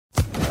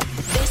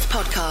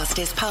podcast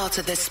is part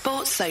of the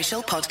Sports Social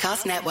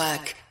Podcast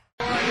Network.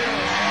 This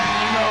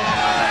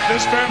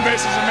fan base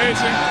is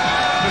amazing.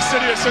 The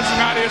city of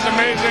Cincinnati is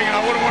amazing, and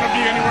I wouldn't want to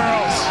be anywhere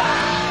else.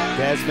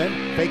 Desmond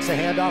fakes a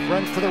handoff,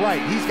 runs to the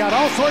right. He's got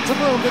all sorts of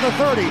room to the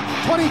 30,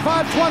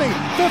 25, 20,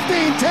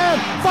 15,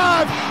 10,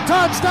 5,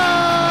 touchdown!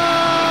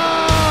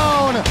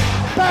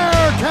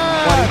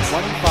 Bearcats!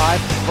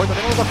 25, toward the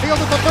middle of the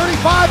field at the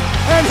 35,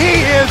 and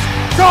he is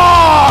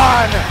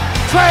gone!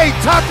 Trey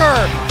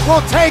Tucker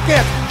will take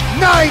it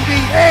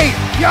 98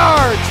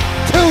 yards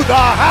to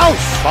the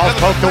house. Ball's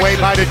poked away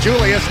by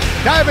DeJulius.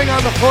 Diving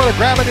on the floor to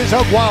grab it is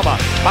Oguama.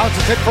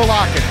 Bounces it for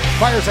Lockett.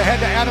 Fires ahead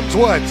to Adams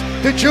Woods.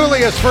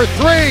 DeJulius for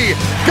three.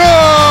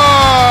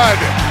 Good!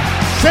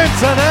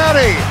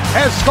 Cincinnati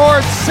has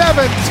scored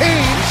 17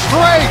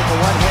 straight. The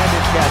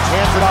one-handed catch.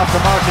 Hands it off to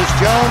Marcus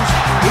Jones.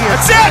 He is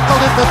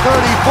tackled at the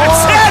 34.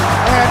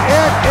 And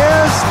it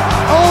is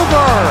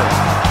over.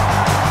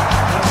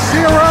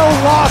 0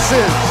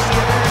 losses.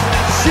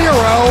 0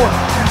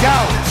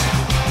 doubt.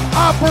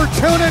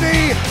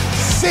 Opportunity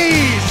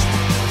seized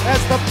as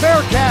the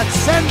Bearcats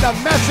send a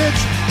message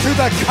to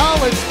the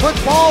college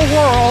football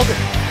world.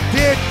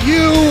 Did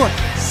you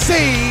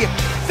see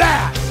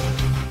that?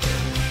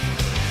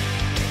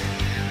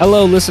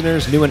 Hello,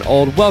 listeners, new and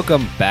old.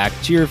 Welcome back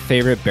to your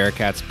favorite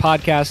Bearcats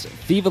podcast,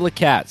 Viva La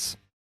Cats.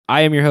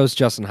 I am your host,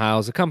 Justin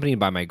Hiles, accompanied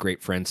by my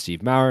great friend,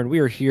 Steve Maurer, and we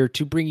are here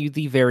to bring you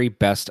the very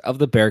best of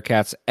the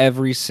Bearcats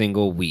every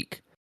single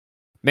week.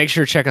 Make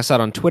sure to check us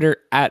out on Twitter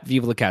at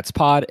Viva La Cats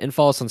Pod and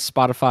follow us on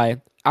Spotify,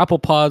 Apple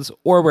Pods,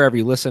 or wherever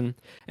you listen.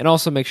 And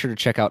also make sure to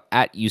check out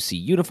at UC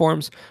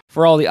Uniforms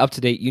for all the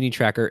up-to-date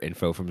Unitracker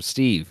info from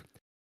Steve.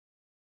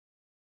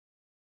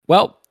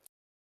 Well,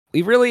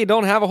 we really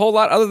don't have a whole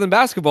lot other than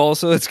basketball,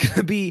 so it's going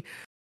to be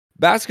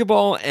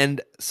basketball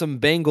and some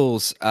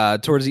Bengals.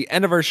 Towards the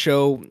end of our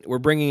show, we're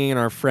bringing in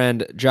our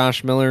friend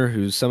Josh Miller,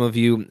 who some of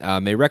you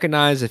may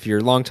recognize if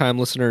you're longtime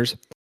listeners.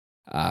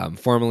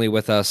 Formerly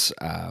with us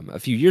a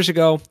few years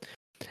ago,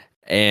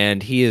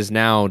 and he is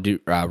now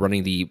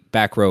running the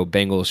Back Row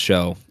Bengals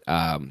show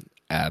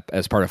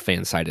as part of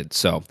Fansided.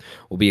 So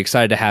we'll be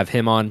excited to have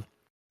him on.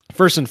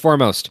 First and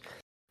foremost,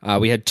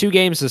 we had 2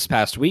 games this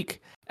past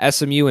week.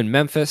 SMU and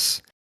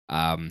Memphis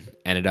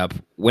ended up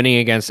winning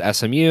against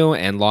SMU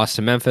and lost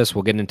to Memphis.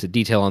 We'll get into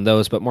detail on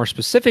those, but more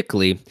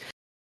specifically,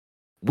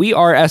 we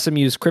are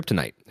SMU's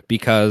Kryptonite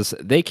because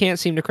they can't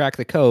seem to crack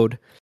the code.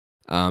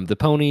 The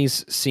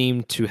Ponies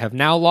seem to have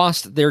now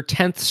lost their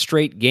 10th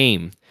straight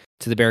game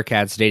to the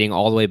Bearcats, dating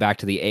all the way back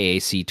to the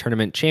AAC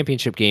Tournament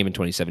Championship game in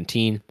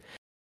 2017.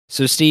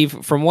 So,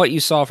 Steve, from what you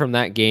saw from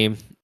that game,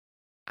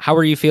 how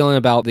are you feeling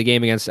about the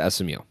game against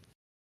SMU?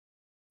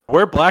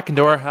 We're black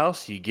into our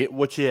house. You get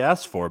what you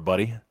asked for,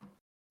 buddy.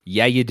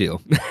 Yeah, you do.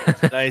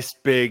 Nice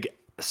big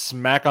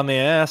smack on the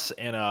ass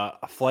and a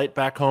flight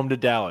back home to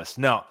Dallas.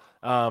 No,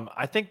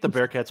 I think the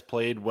Bearcats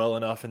played well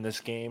enough in this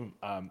game.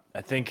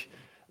 I think,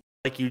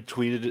 like you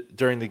tweeted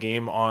during the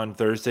game on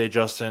Thursday,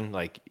 Justin,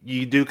 like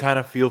you do kind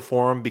of feel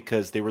for them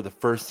because they were the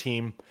first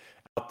team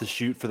out to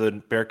shoot for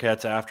the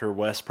Bearcats after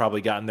West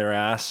probably got in their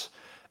ass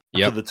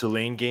after the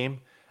Tulane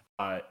game.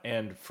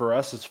 And for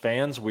us as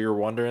fans, we were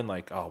wondering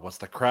like, oh, what's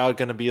the crowd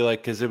going to be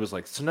like? Because it was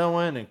like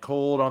snowing and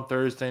cold on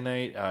Thursday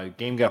night.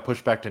 Game got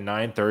pushed back to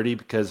 9:30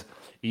 because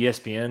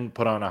ESPN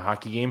put on a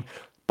hockey game.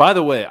 By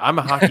the way, I'm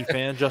a hockey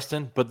fan,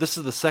 Justin, but this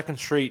is the second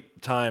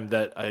straight time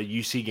that a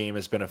UC game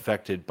has been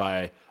affected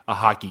by a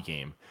hockey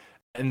game.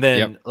 And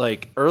then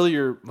like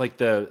earlier, like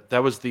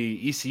that was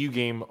the ECU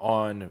game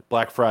on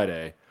Black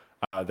Friday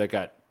that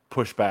got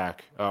pushed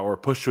back or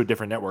pushed to a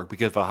different network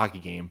because of a hockey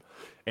game.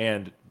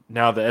 And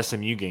now the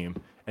SMU game.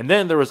 And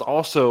then there was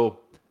also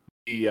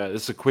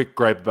this is a quick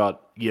gripe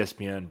about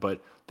ESPN,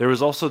 but there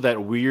was also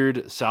that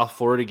weird South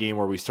Florida game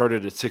where we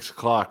started at 6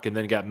 o'clock and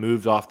then got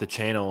moved off the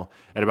channel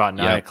at about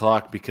 9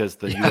 o'clock because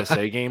the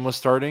USA game was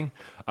starting,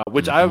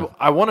 which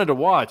I wanted to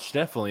watch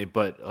definitely,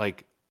 but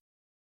like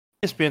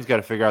ESPN's got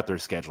to figure out their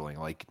scheduling.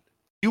 Like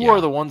you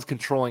are the ones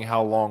controlling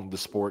how long the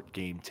sport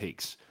game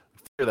takes.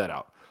 Figure that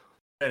out.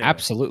 Anyway,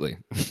 Absolutely.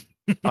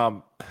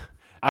 I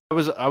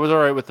was all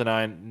right with the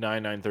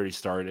 9:30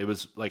 start. It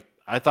was like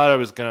I thought I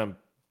was gonna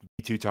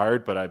be too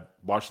tired, but I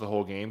watched the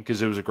whole game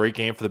because it was a great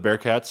game for the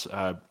Bearcats.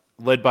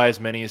 Led by as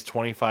many as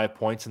 25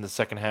 points in the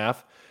second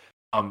half.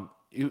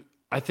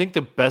 I think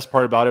the best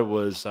part about it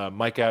was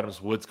Mike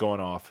Adams Woods going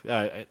off.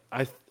 I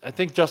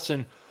think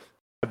Justin,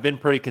 I've been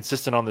pretty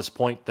consistent on this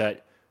point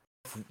that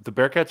if the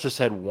Bearcats just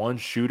had one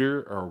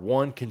shooter or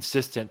one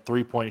consistent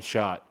 3-point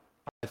shot,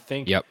 I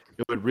think it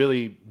would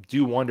really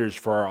do wonders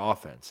for our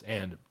offense.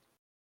 And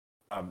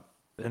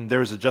there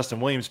was a Justin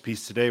Williams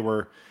piece today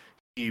where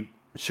he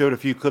showed a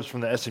few clips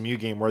from the SMU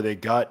game where they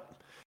got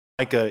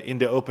Micah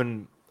into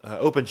open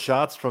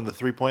shots from the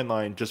 3-point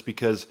line just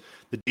because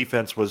the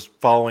defense was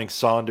following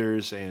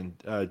Saunders and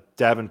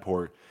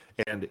Davenport.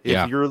 And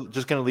if you're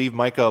just going to leave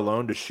Micah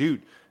alone to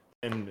shoot,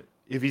 and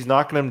if he's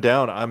knocking him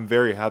down, I'm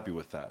very happy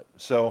with that.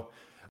 So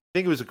I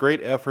think it was a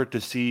great effort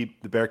to see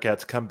the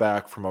Bearcats come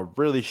back from a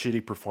really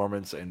shitty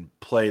performance and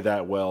play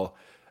that well.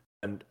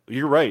 And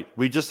you're right.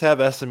 We just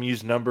have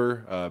SMU's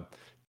number.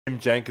 Tim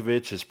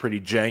Jankovic is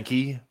pretty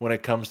janky when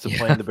it comes to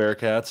playing the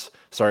Bearcats.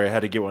 Sorry, I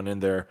had to get one in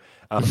there.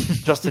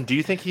 Justin, do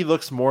you think he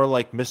looks more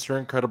like Mr.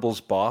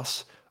 Incredible's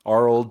boss?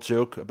 Our old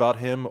joke about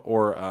him,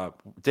 or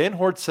Dan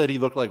Hort said he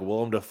looked like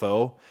Willem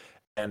Dafoe,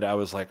 and I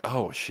was like,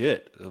 oh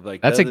shit,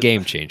 like that's a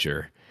game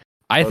changer.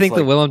 I think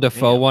the Willem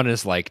Dafoe one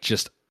is like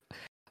just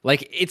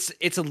like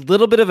it's a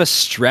little bit of a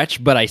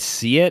stretch, but I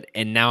see it,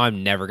 and now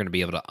I'm never going to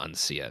be able to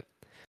unsee it.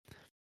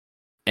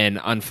 And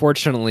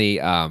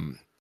unfortunately,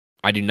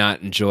 I do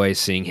not enjoy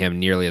seeing him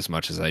nearly as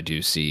much as I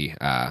do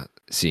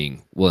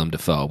seeing Willem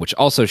Dafoe. Which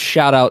also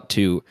shout out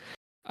to.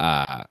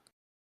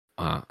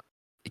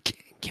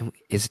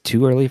 Is it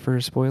too early for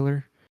a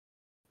spoiler?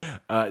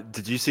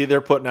 Did you see they're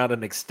putting out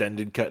an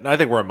extended cut? No, I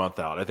think we're a month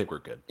out. I think we're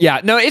good.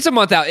 Yeah, no, it's a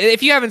month out.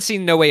 If you haven't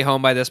seen No Way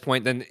Home by this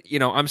point, then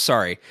I'm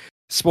sorry.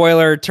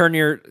 Spoiler. Turn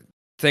your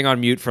thing on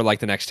mute for like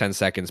the next 10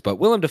 seconds, but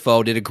Willem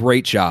Dafoe did a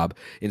great job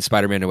in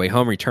Spider-Man No Way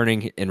Home,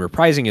 returning and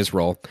reprising his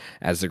role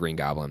as the Green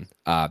Goblin.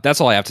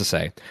 That's all I have to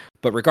say.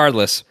 But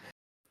regardless,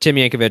 Tim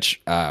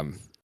Jankovic,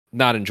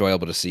 not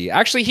enjoyable to see.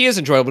 Actually, he is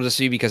enjoyable to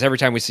see because every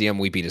time we see him,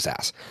 we beat his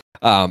ass.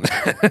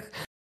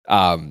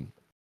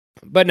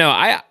 But no,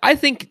 I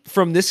think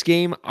from this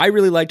game, I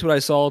really liked what I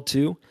saw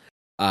too.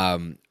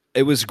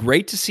 It was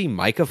great to see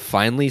Micah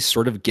finally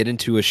sort of get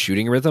into a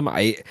shooting rhythm.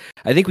 I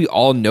think we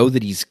all know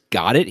that he's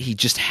got it. He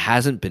just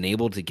hasn't been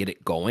able to get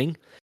it going.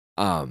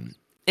 And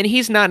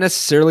he's not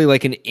necessarily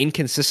like an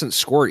inconsistent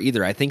scorer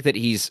either. I think that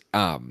he's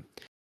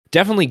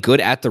definitely good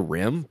at the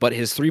rim, but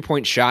his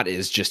 3-point shot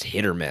is just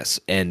hit or miss.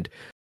 And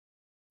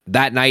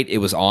that night it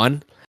was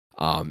on.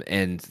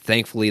 And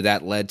thankfully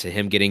that led to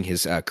him getting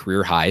his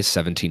career high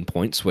 17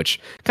 points, which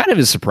kind of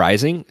is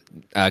surprising,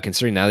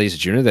 considering now that he's a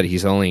junior that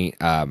he's only,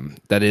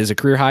 that is a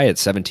career high at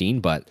 17.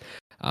 But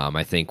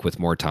I think with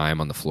more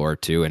time on the floor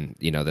too, and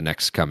the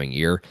next coming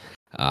year,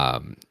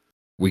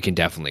 we can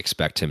definitely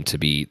expect him to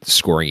be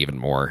scoring even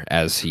more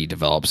as he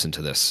develops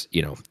into this,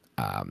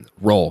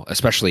 role,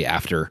 especially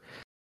after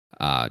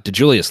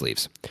DeJulius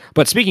leaves.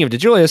 But speaking of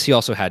DeJulius, he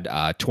also had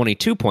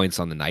 22 points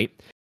on the night.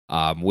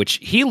 Which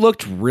he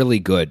looked really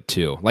good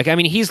too. Like, I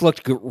mean, he's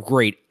looked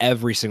great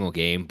every single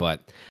game,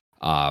 but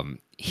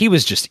he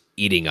was just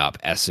eating up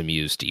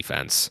SMU's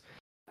defense.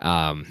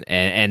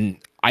 And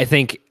I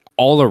think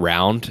all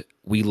around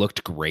we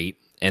looked great.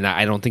 And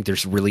I don't think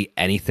there's really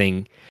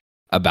anything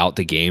about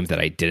the game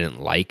that I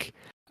didn't like.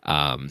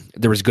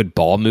 There was good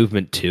ball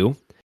movement too.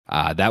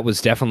 That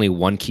was definitely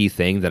one key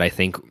thing that I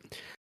think,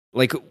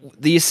 like,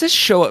 the assists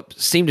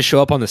seem to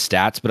show up on the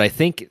stats, but I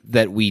think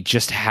that we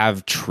just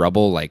have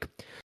trouble, like,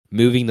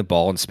 moving the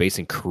ball in space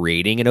and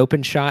creating an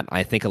open shot.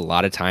 I think a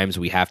lot of times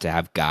we have to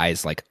have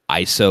guys like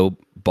ISO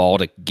ball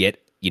to get,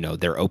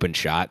 their open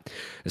shot,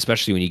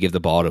 especially when you give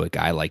the ball to a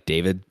guy like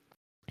David.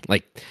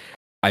 Like,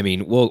 I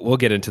mean, we'll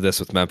get into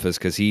this with Memphis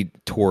because he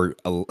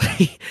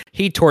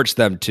torched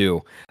them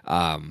too.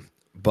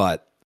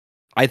 But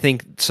I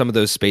think some of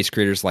those space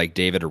creators like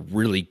David are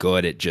really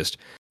good at just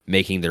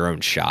making their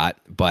own shot,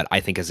 but I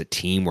think as a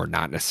team, we're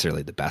not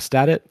necessarily the best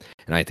at it.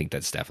 And I think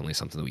that's definitely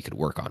something that we could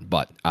work on,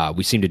 but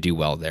we seem to do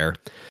well there.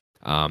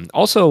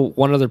 Also,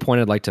 one other point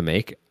I'd like to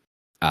make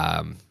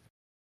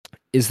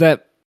is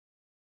that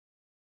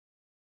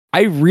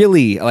I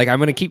really, like, I'm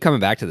going to keep coming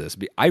back to this,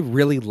 but I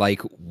really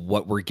like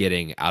what we're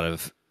getting out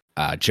of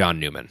John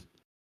Newman.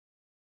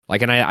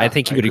 Like, and I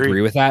think you would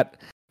agree with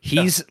that.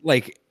 He's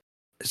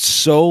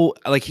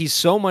he's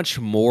so much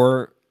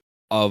more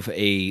of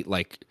a,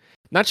 like,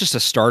 not just a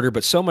starter,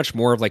 but so much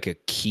more of like a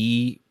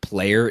key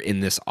player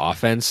in this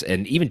offense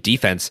and even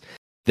defense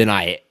than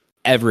I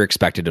ever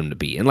expected him to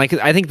be. And like,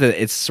 I think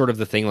that it's sort of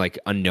the thing, like,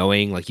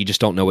 unknowing, like, you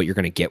just don't know what you're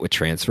going to get with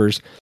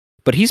transfers,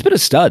 but he's been a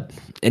stud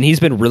and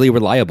he's been really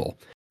reliable.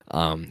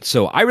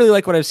 So I really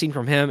like what I've seen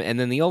from him. And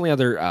then the only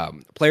other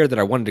player that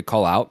I wanted to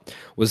call out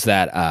was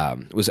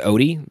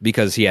Odie,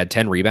 because he had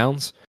 10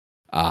 rebounds.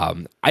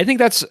 I think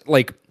that's,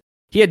 like,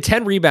 he had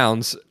 10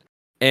 rebounds,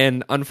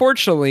 and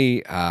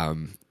unfortunately,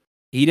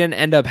 he didn't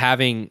end up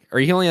having, or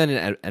he only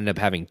ended up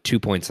having 2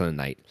 points on the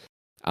night.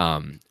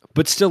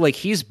 But still, like,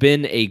 he's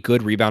been a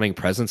good rebounding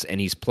presence and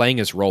he's playing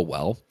his role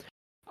well.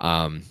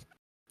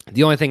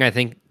 The only thing I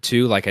think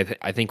too, like,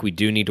 I think we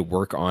do need to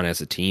work on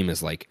as a team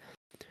is, like,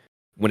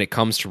 when it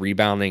comes to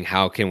rebounding,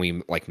 how can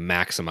we, like,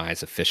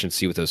 maximize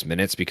efficiency with those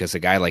minutes? Because a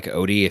guy like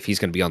Odie, if he's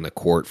going to be on the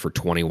court for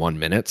 21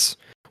 minutes,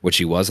 which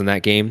he was in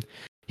that game,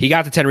 he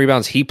got the 10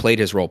 rebounds. He played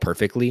his role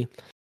perfectly,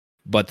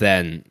 but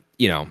then,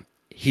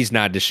 he's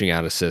not dishing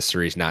out assists,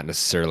 or he's not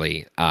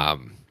necessarily,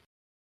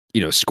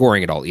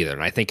 scoring it all either.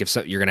 And I think if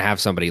you're going to have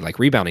somebody like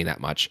rebounding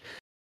that much,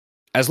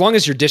 as long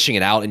as you're dishing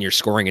it out and you're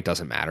scoring, it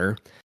doesn't matter.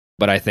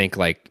 But I think,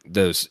 like,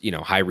 those,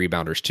 high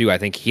rebounders too, I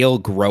think he'll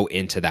grow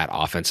into that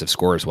offensive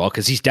score as well,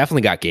 because he's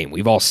definitely got game.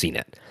 We've all seen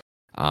it.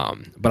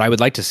 But I would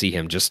like to see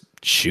him just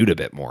shoot a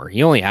bit more.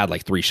 He only had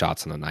like 3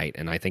 shots on the night,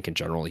 and I think in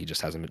general he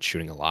just hasn't been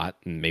shooting a lot,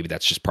 and maybe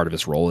that's just part of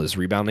his role is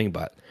rebounding,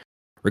 but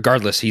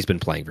regardless, he's been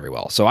playing very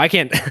well. So I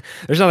can't,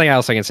 there's nothing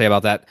else I can say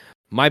about that.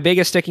 My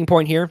biggest sticking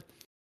point here,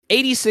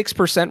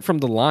 86% from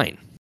the line.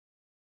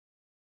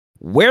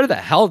 Where the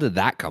hell did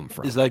that come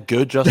from? Is that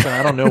good, Justin?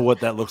 I don't know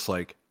what that looks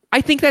like.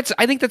 I think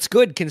that's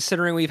good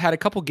considering we've had a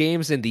couple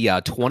games in the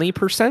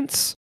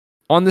 20%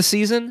 on the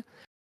season.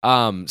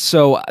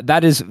 So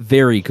that is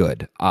very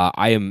good.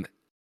 I am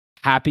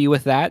happy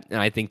with that, and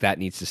I think that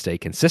needs to stay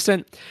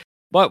consistent.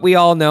 But we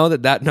all know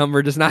that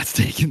number does not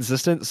stay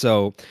consistent,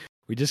 so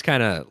we just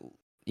kind of,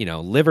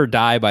 live or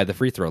die by the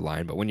free throw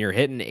line. But when you're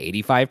hitting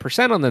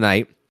 85% on the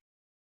night,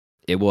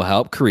 it will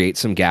help create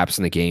some gaps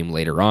in the game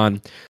later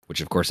on,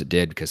 which of course it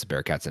did because the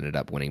Bearcats ended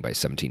up winning by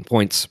 17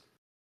 points.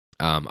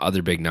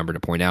 Other big number to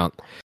point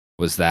out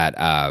was that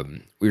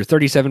we were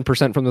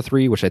 37% from the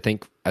three, which I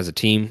think as a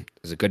team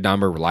is a good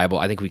number, reliable.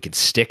 I think we could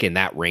stick in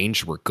that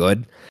range. We're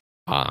good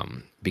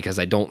because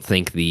I don't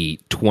think the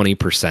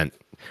 20%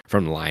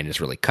 from the line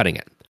is really cutting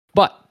it.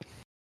 But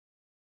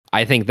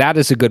I think that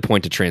is a good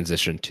point to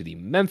transition to the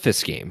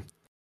Memphis game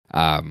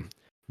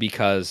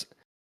because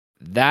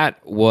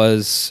that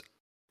was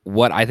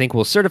what I think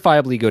will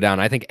certifiably go down.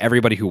 I think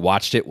everybody who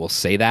watched it will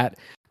say that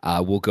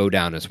will go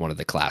down as one of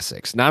the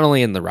classics, not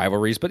only in the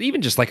rivalries, but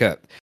even just like a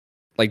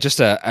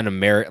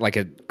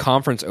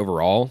conference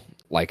overall,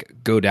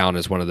 go down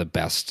as one of the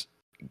best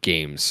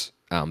games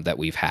that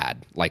we've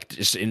had,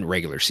 just in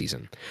regular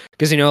season.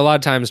 Because, a lot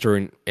of times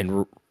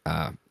in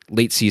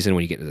late season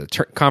when you get into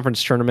the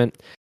conference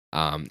tournament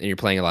and you're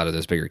playing a lot of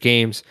those bigger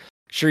games,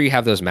 sure, you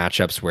have those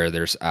matchups where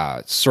there's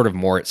sort of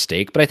more at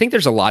stake, but I think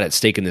there's a lot at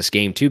stake in this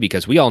game too,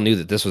 because we all knew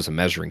that this was a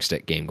measuring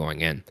stick game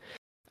going in.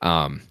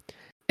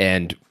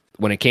 And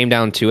when it came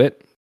down to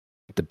it,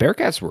 the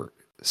Bearcats were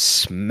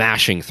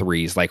smashing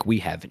threes like we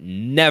have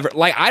never,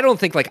 I don't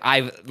think that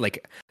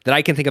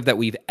I can think of that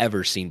we've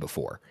ever seen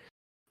before.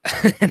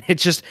 And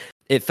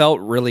it felt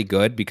really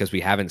good because we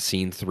haven't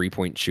seen our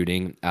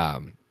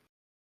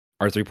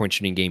 3-point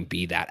shooting game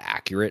be that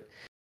accurate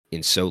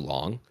in so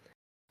long.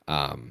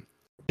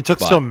 It took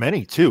so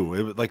many too.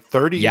 It was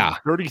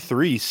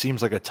 33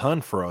 seems like a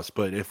ton for us,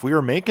 but if we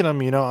were making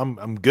them,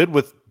 I'm good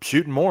with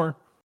shooting more.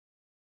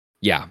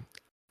 Yeah.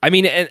 I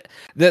mean,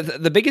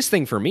 the biggest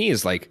thing for me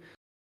is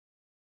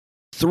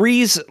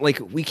threes,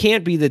 we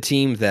can't be the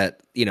team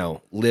that,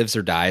 lives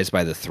or dies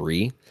by the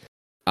three.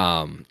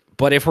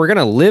 But if we're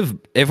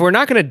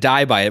not going to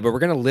die by it, but we're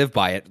going to live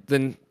by it,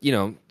 then,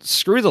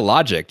 screw the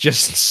logic.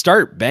 Just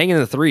start banging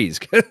the threes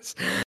because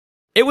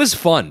it was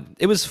fun.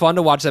 It was fun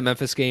to watch that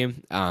Memphis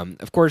game.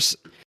 Of course,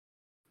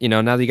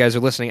 now that you guys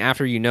are listening,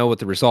 after what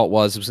the result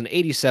was, it was an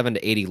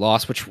 87-80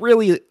 loss, which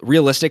really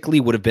realistically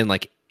would have been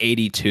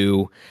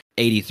 82,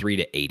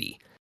 83-80.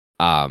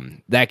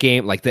 That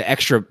game, the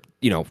extra,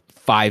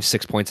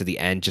 5-6 points at the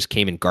end just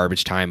came in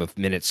garbage time of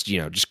minutes,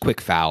 just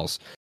quick fouls.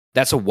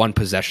 That's a one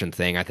possession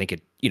thing. I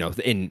think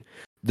in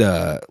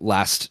the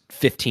last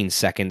 15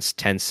 seconds,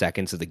 10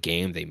 seconds of the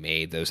game, they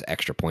made those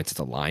extra points at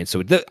the line.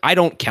 So I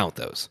don't count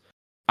those.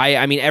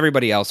 I mean,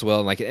 everybody else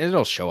will, and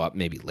it'll show up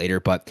maybe later,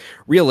 but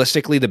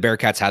realistically, the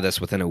Bearcats had this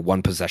within a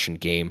one possession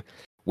game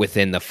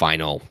within the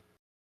final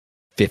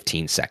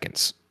 15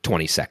 seconds,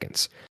 20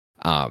 seconds.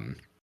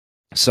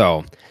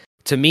 So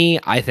to me,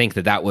 I think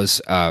that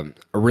was a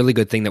really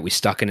good thing that we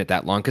stuck in it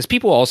that long, because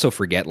people also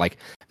forget,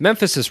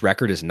 Memphis's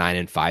record is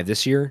 9-5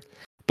 this year,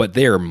 but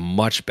they are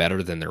much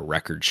better than their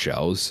record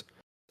shows.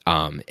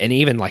 And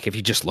even if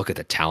you just look at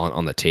the talent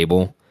on the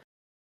table,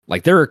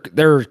 they're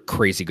a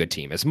crazy good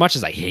team. As much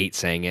as I hate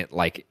saying it,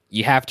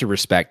 you have to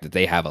respect that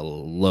they have a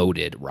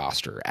loaded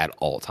roster at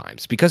all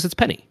times because it's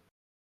Penny.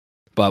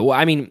 But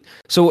I mean,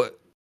 so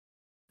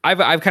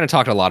I've kind of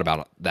talked a lot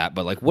about that,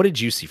 but what did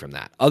you see from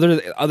that?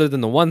 Other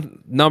than the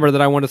one number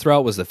that I want to throw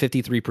out was the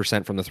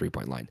 53% from the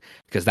 3-point line,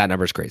 because that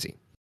number is crazy.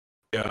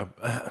 Yeah,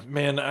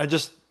 man, I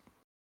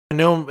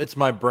know it's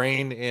my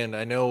brain, and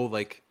I know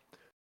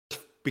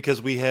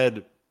because we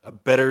had a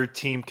better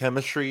team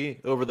chemistry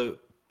over the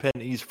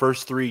Penny's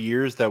first 3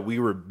 years that we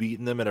were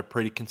beating them at a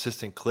pretty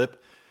consistent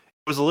clip.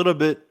 It was a little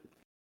bit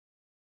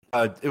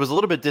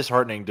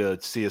disheartening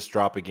to see us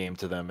drop a game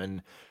to them,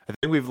 and I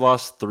think we've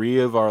lost 3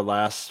 of our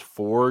last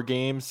 4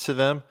 games to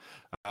them.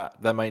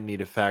 That might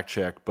need a fact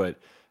check, but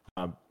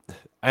I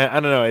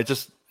don't know. It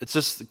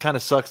just kind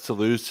of sucks to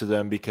lose to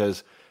them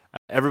because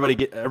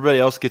everybody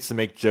else gets to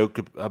make joke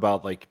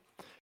about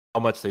how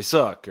much they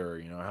suck,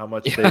 or how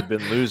much they've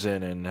been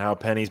losing, and how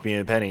Penny's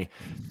being Penny.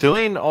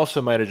 Tulane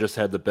also might have just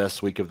had the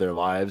best week of their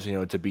lives,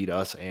 to beat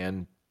us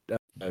and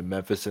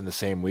Memphis in the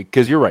same week.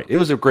 Because you're right, it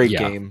was a great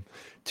game.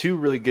 2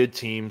 really good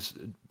teams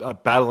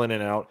battling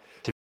it out.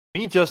 To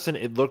me, Justin,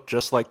 it looked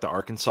just like the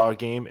Arkansas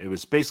game. It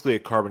was basically a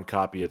carbon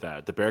copy of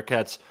that. The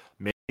Bearcats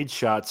made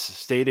shots,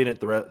 stayed in it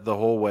the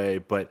whole way,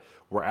 but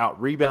were out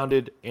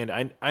rebounded.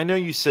 And I know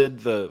you said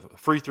the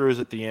free throws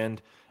at the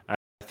end. I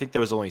think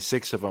there was only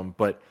 6 of them,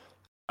 but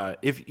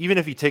even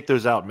if you take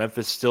those out,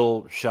 Memphis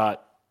still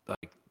shot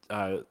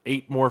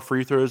 8 more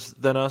free throws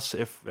than us,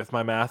 if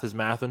my math is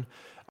mathing.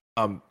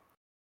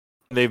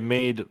 They've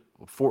made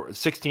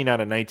 16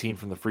 out of 19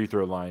 from the free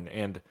throw line,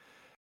 and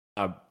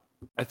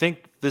I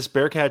think this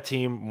Bearcat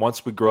team,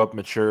 once we grow up,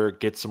 mature,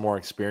 get some more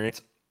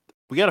experience,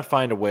 we got to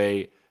find a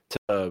way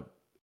to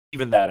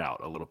even that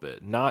out a little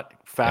bit, not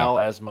foul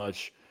as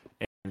much,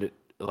 and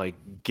like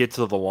get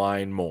to the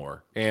line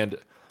more. And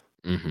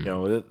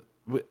Mm-hmm.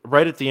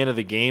 right at the end of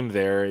the game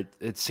there,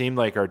 it seemed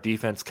like our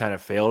defense kind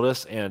of failed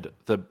us, and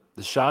the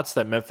shots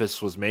that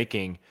Memphis was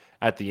making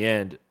at the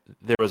end,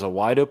 there was a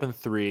wide open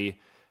three,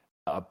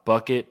 a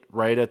bucket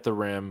right at the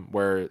rim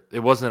where it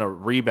wasn't a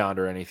rebound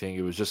or anything.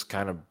 It was just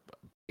kind of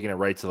taking it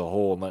right to the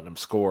hole and letting them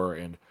score.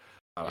 And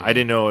I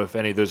didn't know if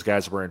any of those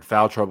guys were in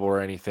foul trouble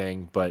or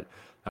anything, but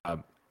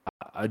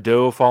a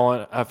Doe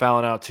fouling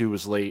out too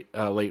was late,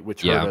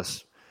 which hurt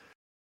us.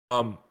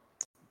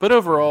 But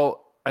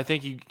overall, I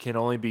think you can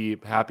only be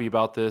happy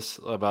about this,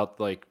 about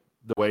like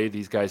the way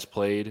these guys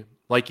played.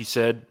 Like you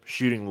said,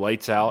 shooting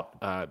lights out.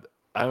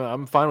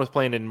 I'm fine with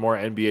playing in more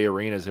NBA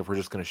arenas if we're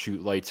just going to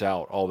shoot lights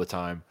out all the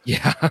time.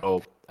 Yeah.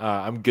 So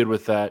I'm good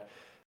with that.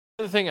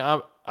 The other thing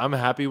I'm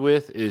happy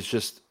with is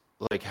just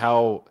like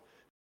how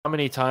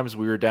many times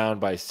we were down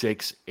by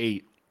 6,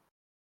 8,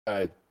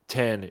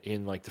 10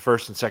 in like the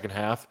first and second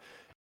half,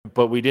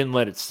 but we didn't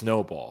let it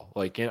snowball.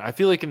 Like I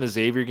feel like in the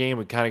Xavier game,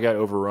 we kind of got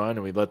overrun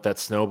and we let that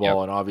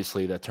snowball, and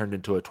obviously that turned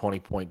into a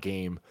 20-point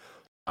game,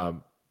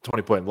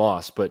 20-point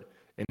loss. But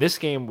in this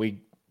game,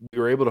 we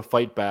were able to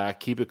fight back,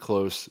 keep it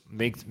close,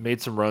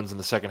 made some runs in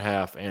the second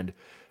half, and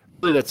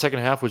really that second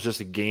half was just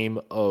a game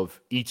of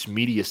each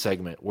media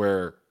segment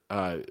where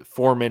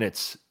 4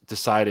 minutes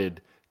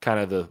decided kind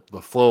of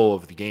the flow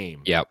of the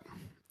game. Yep,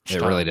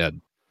 it really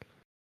did.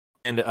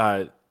 And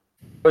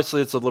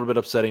obviously it's a little bit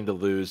upsetting to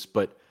lose,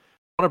 but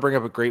I want to bring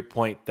up a great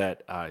point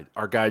that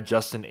our guy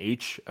Justin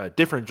H,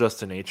 different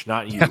Justin H,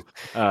 not you,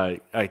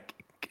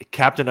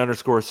 Captain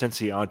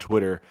 _Cincy on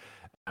Twitter,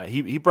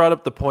 he brought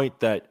up the point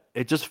that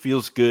it just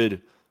feels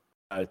good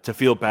to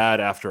feel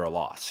bad after a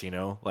loss,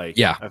 like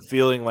a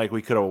feeling like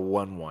we could have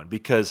won one,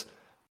 because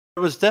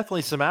there was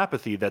definitely some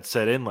apathy that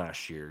set in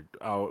last year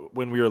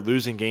when we were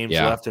losing games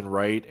left and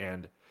right.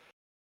 And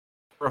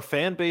for a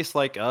fan base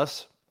like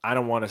us, I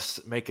don't want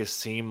to make us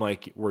seem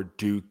like we're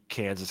Duke,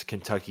 Kansas,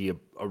 Kentucky,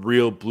 a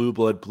real blue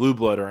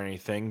blood or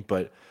anything,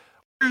 but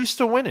we're used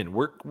to winning.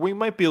 We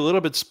might be a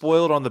little bit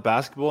spoiled on the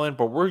basketball end,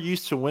 but we're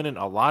used to winning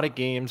a lot of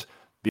games,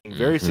 being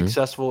very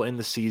successful in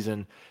the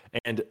season.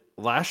 And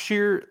last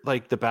year,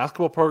 like the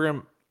basketball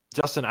program,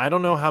 Justin, I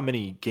don't know how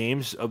many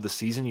games of the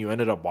season you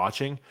ended up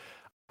watching.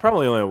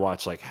 Probably only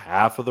watched like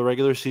half of the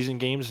regular season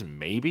games,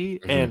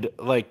 maybe. And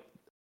like,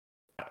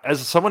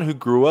 as someone who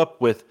grew up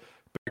with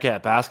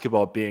Bearcat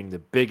basketball being the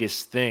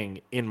biggest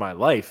thing in my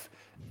life,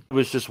 it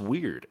was just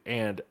weird.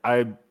 And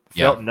I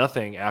felt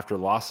nothing after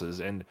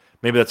losses. And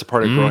maybe that's a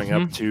part of growing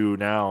up too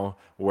now,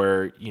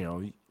 where,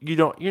 you're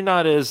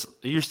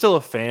still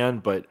a fan,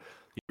 but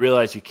you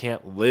realize you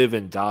can't live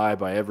and die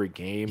by every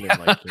game.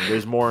 And like,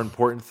 there's more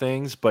important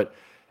things. But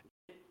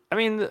I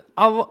mean,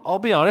 I'll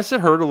be honest,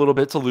 it hurt a little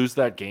bit to lose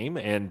that game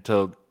and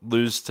to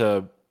lose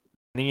to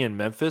me in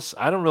Memphis.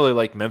 I don't really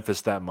like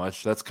Memphis that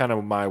much. That's kind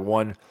of my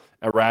one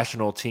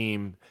irrational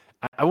team.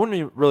 I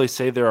wouldn't really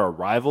say they're a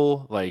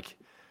rival. Like,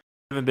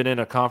 I haven't been in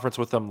a conference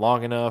with them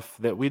long enough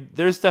that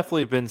there's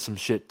definitely been some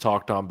shit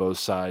talked on both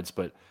sides,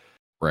 but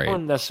I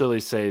wouldn't necessarily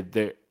say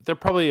they're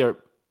probably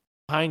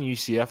behind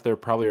UCF. They're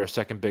probably our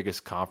second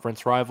biggest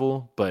conference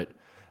rival, but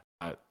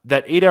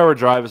that 8-hour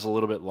drive is a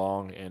little bit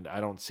long, and I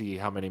don't see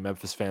how many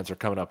Memphis fans are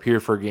coming up here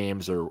for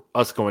games or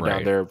us going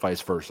down there, vice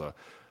versa.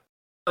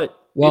 But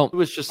it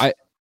was just, it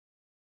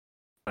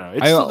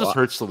still just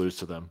hurts to lose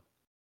to them.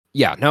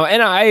 Yeah, no,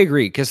 and I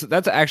agree, because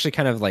that's actually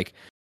kind of like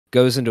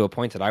goes into a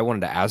point that I wanted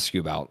to ask you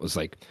about, was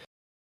like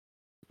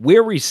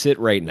where we sit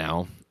right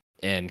now,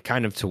 and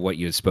kind of to what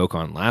you had spoke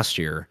on last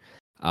year,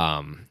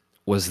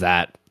 was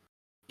that,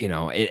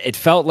 it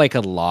felt like a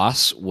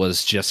loss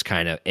was just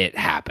kind of, it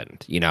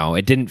happened,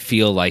 it didn't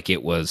feel like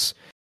it was,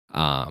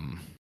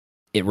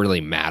 it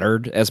really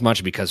mattered as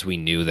much because we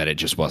knew that it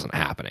just wasn't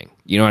happening.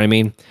 You know what I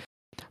mean?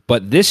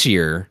 But this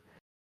year,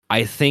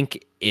 I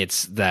think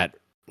it's that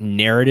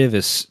narrative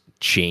is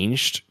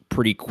changed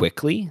pretty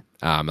quickly,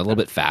 a little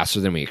bit faster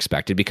than we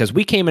expected, because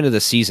we came into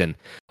the season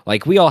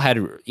like we all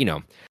had,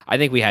 I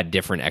think we had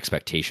different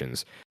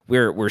expectations.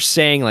 We're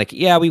saying like,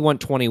 yeah, we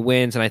want 20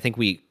 wins, and I think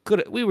we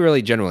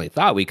really generally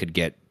thought we could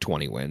get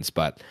 20 wins,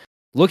 but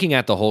looking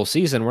at the whole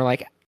season, we're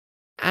like,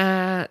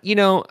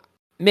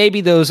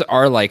 maybe those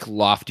are like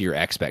loftier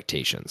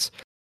expectations.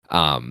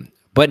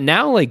 But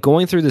now, like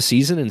going through the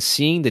season and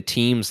seeing the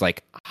teams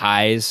like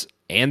highs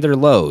and their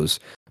lows,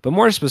 but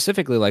more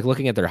specifically, like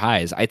looking at their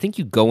highs, I think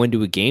you go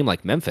into a game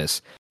like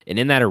Memphis and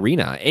in that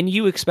arena and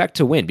you expect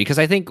to win, because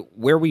I think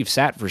where we've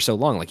sat for so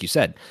long, like you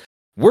said,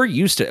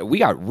 we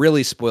got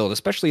really spoiled,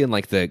 especially in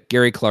like the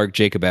Gary Clark,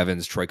 Jacob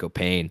Evans, Troy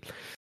Copain,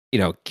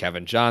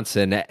 Kevin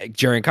Johnson,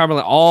 Jaren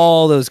Carmelo,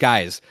 all those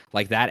guys,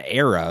 like that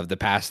era of the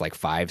past like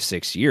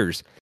 5-6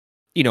 years,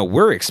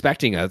 we're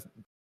expecting a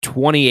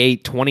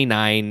 28,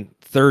 29,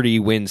 30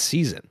 win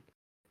season.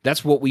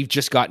 That's what we've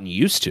just gotten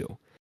used to.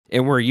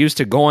 And we're used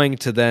to going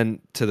to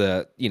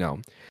the,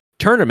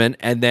 tournament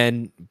and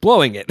then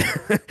blowing it.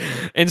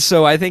 And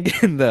so I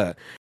think in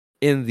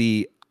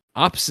the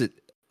opposite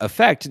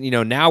effect,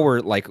 now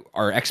we're like,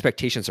 our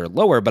expectations are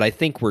lower, but I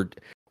think we're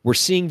we're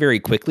seeing very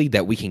quickly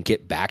that we can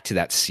get back to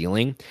that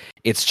ceiling.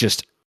 It's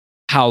just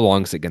how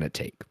long is it going to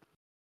take?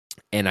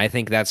 And I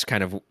think that's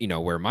kind of,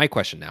 where my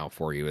question now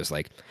for you is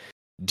like,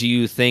 do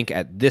you think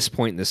at this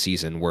point in the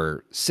season,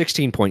 we're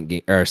 16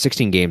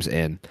 games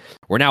in,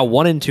 we're now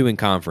 1-2 in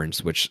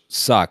conference, which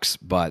sucks,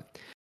 but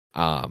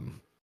I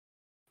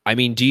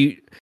mean,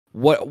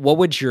 what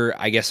would your,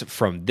 I guess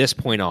from this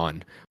point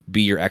on,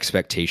 be your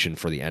expectation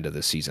for the end of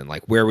the season?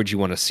 Like, where would you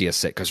want to see us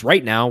sit? Because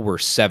right now we're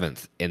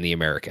 7th in the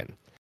American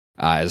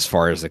as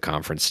far as the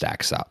conference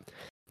stacks up,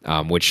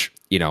 which,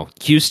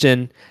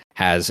 Houston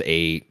has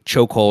a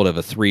chokehold of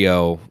a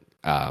 3-0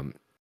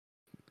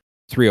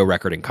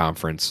 record in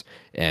conference,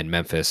 and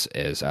Memphis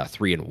is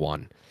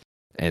 3-1.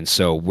 And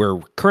so we're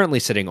currently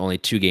sitting only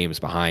 2 games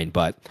behind,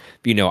 but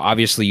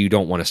obviously you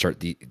don't want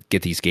to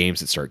get these games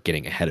that start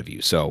getting ahead of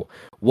you. So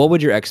what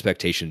would your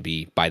expectation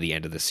be by the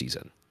end of the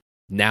season?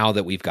 Now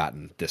that we've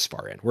gotten this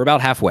far in, we're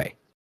about halfway.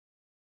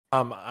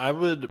 I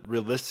would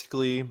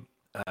realistically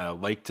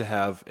like to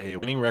have a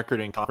winning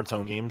record in conference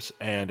home games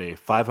and a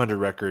 500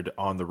 record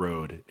on the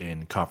road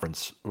in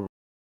conference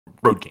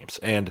road games.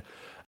 And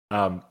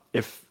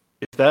if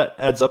that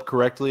adds up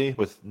correctly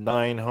with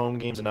 9 home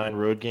games and 9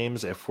 road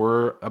games, if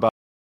we're about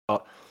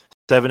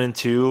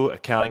 7-2,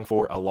 accounting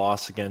for a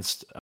loss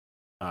against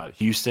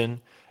Houston,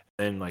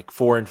 and like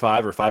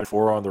 4-5 or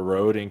 5-4 on the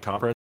road in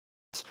conference,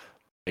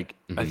 like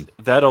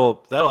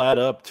that'll add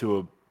up to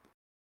I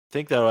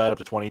think that'll add up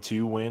to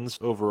 22 wins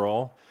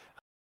overall.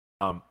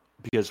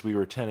 Because we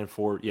were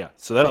 10-4, yeah.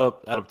 So that'll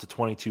add up to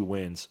 22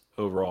 wins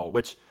overall,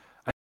 which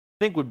I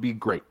think would be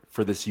great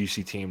for this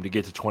UC team to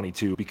get to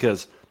 22.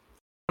 Because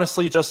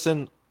honestly,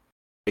 Justin,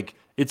 like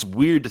it's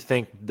weird to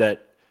think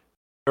that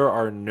there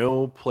are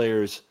no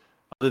players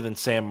other than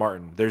Sam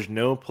Martin. There's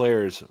no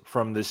players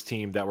from this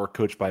team that were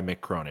coached by Mick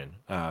Cronin.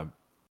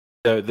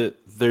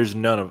 There's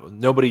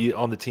nobody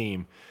on the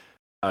team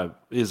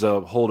is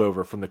a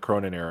holdover from the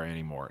Cronin era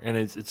anymore, and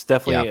it's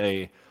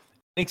definitely an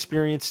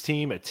inexperienced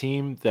team, a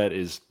team that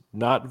is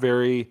not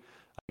very.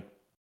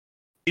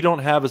 We don't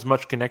have as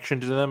much connection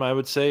to them, I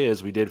would say,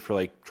 as we did for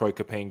like Troy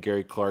Capain,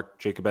 Gary Clark,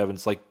 Jacob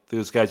Evans, like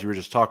those guys you were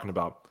just talking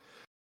about.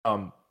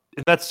 And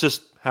that's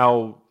just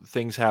how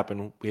things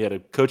happen. We had a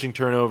coaching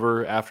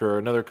turnover after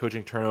another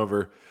coaching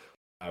turnover.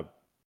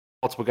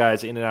 Multiple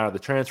guys in and out of the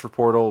transfer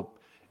portal.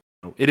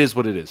 It is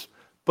what it is.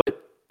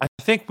 But I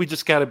think we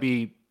just got to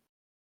be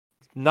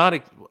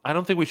I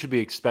don't think we should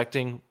be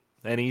expecting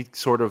any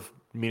sort of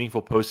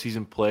meaningful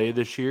postseason play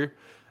this year.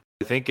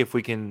 I think if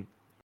we can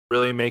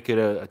really make it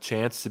a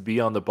chance to be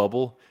on the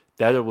bubble,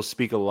 that it will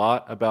speak a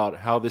lot about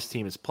how this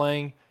team is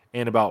playing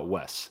and about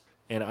Wes.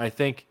 And I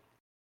think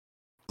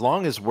as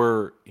long as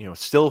we're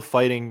still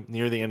fighting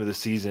near the end of the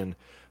season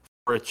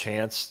for a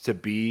chance to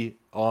be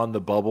on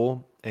the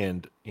bubble,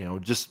 and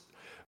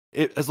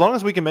as long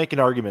as we can make an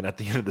argument at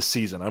the end of the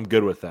season, I'm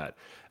good with that.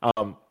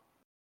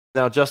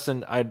 Now,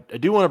 Justin, I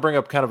do want to bring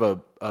up kind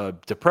of a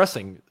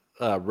depressing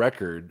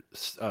record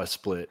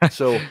split.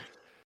 So,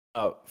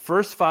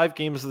 first 5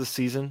 games of the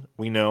season,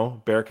 we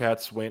know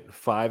Bearcats went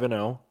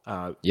 5-0.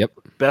 Yep.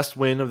 Best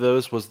win of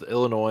those was the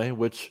Illinois,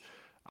 which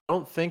I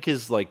don't think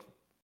is like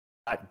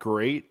that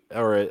great,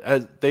 or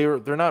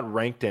they're not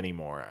ranked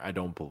anymore. I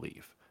don't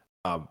believe,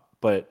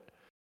 but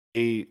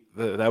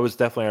that was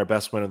definitely our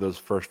best win of those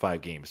first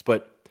 5 games.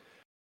 But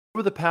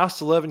over the past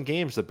 11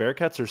 games, the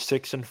Bearcats are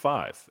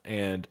 6-5,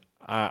 and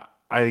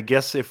I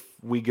guess if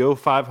we go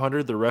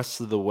 500 the rest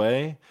of the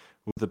way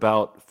with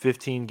about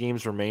 15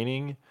 games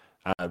remaining,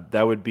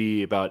 that would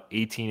be about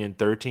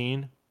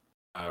 18-13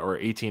 or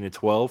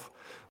 18-12,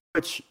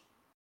 which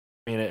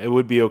I mean it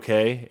would be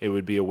okay. It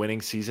would be a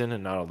winning season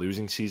and not a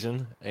losing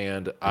season.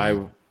 And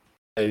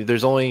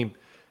there's only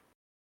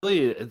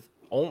really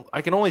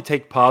I can only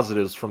take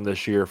positives from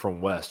this year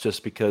from Wes,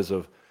 just because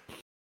of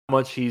how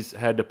much he's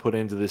had to put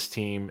into this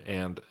team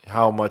and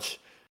how much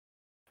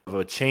of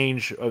a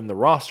change in the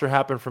roster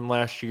happened from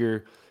last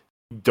year.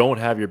 You don't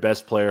have your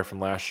best player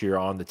from last year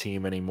on the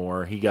team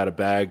anymore. He got a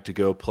bag to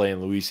go play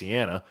in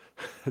Louisiana.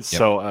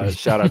 So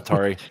shout out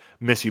Tari.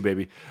 Miss you,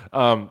 baby.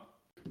 I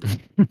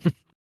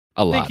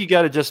think you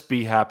got to just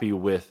be happy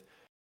with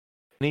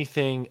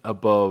anything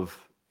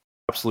above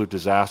absolute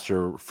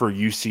disaster for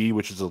UC,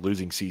 which is a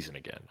losing season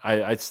again.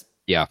 I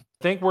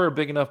think we're a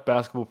big enough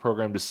basketball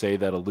program to say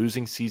that a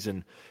losing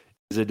season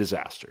is a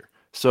disaster.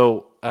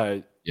 So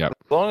as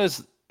long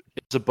as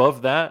it's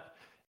above that,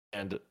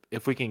 and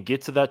if we can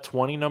get to that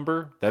 20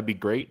 number, that'd be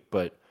great.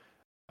 But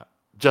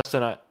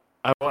Justin, I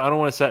don't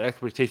want to set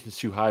expectations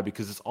too high,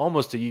 because it's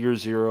almost a year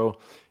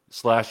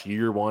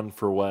 0/year 1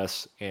 for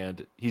Wes,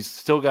 and he's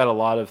still got a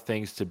lot of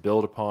things to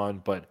build upon.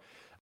 But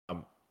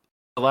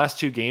the last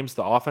 2 games,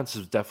 the offense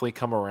has definitely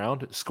come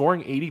around,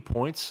 scoring 80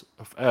 points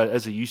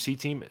as a UC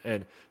team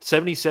and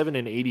 77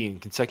 and 80 in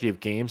consecutive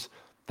games.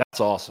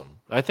 That's awesome.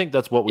 I think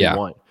that's what we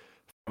want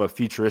from a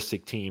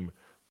futuristic team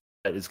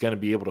that is going to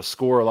be able to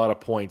score a lot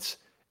of points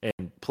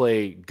and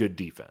play good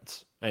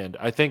defense. And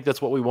I think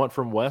that's what we want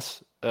from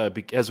Wes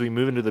as we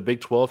move into the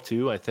Big 12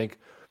 too. I think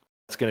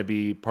that's going to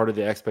be part of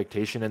the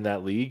expectation in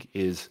that league,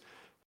 is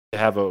to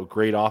have a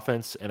great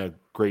offense and a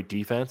great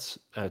defense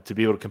to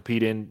be able to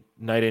compete in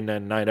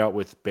and night out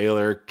with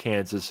Baylor,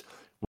 Kansas,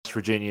 West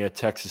Virginia,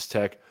 Texas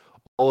Tech,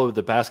 all of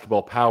the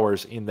basketball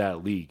powers in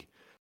that league.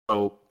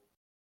 So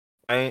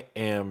I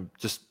am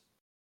just,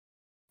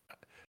 if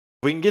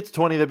we can get to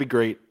 20, that'd be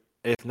great.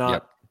 If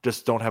not,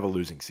 just don't have a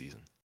losing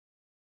season.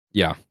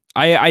 Yeah,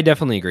 I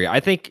definitely agree. I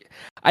think,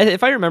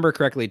 if I remember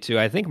correctly too,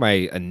 I think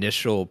my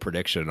initial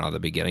prediction on the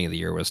beginning of the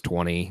year was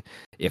 20,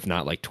 if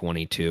not like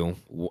 22,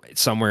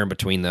 somewhere in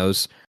between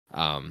those.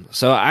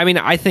 So I mean,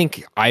 I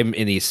think I'm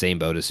in the same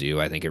boat as you.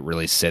 I think it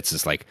really sits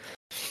as like,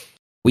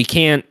 we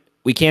can't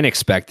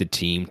expect the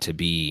team to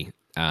be,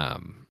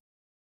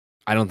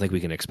 I don't think we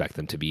can expect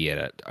them to be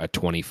at a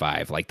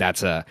 25. Like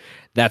that's a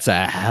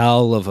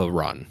hell of a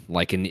run.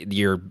 Like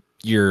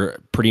you're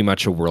pretty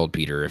much a world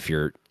beater if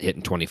you're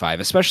hitting 25,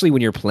 especially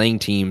when you're playing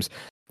teams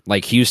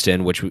like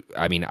Houston, which,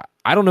 I mean,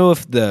 I don't know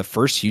if the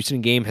first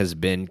Houston game has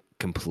been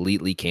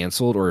completely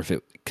canceled or if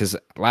because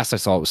last I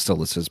saw it was still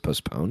listed as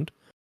postponed.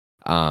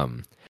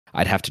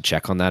 I'd have to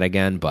check on that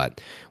again,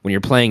 but when you're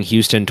playing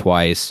Houston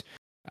twice,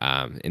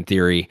 in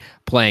theory,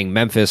 playing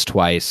Memphis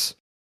twice,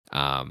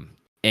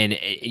 and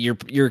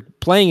you're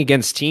playing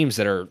against teams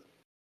that are,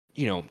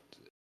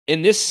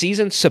 in this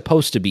season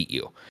supposed to beat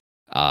you.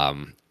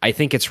 I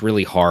think it's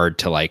really hard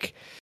to like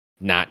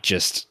not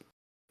just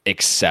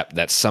accept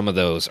that some of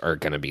those are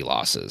going to be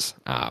losses.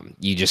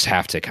 You just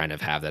have to kind of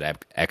have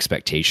that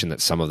expectation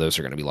that some of those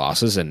are going to be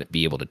losses and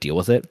be able to deal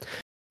with it.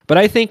 But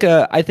I think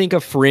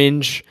a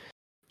fringe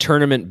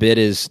tournament bid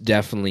is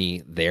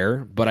definitely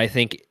there. But I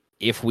think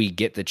if we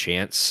get the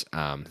chance,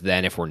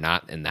 then if we're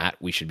not in that,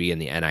 we should be in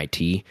the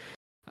NIT.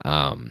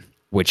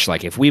 Which,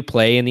 like, if we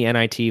play in the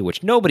NIT,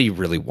 which nobody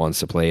really wants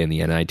to play in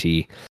the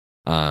NIT,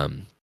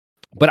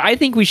 but I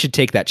think we should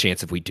take that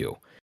chance if we do,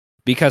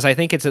 because I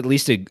think it's at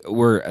least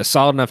we're a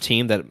solid enough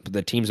team that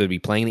the teams that would be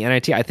playing the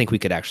NIT, I think we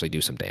could actually do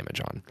some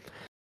damage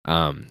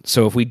on.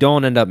 So if we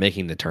don't end up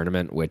making the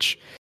tournament, which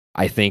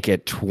I think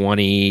at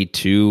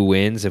 22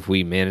 wins, if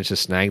we manage to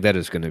snag that,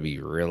 is going to be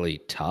really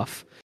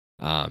tough,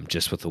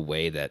 just with the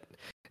way that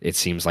it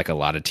seems like a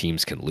lot of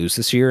teams can lose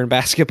this year in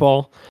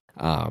basketball.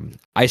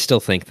 I still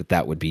think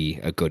that would be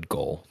a good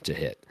goal to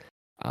hit.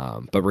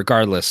 But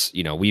regardless,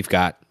 we've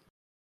got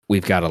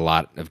a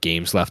lot of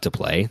games left to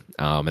play.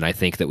 And I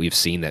think that we've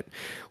seen that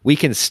we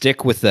can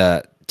stick with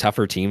the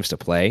tougher teams to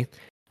play.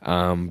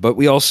 But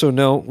we also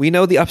know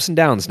the ups and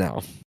downs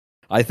now.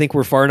 I think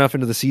we're far enough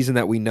into the season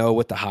that we know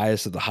what the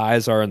highest of the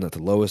highs are and that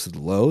the lowest of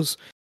the lows.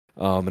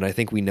 And I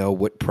think we know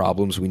what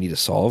problems we need to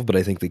solve. But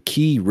I think the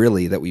key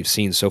really that we've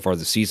seen so far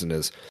this season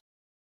is,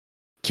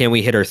 can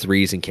we hit our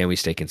threes and can we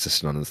stay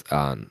consistent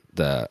on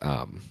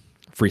the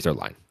free throw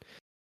line?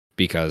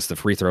 Because the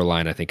free throw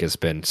line, I think, has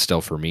been still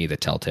for me the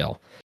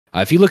telltale.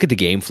 If you look at the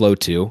game flow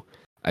too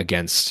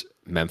against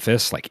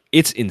Memphis, like,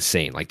 it's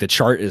insane. Like, the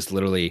chart is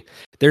literally,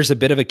 there's a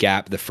bit of a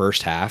gap the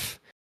first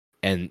half,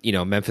 and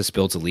Memphis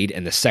builds a lead,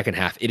 and the second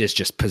half it is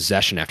just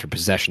possession after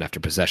possession after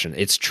possession.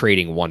 It's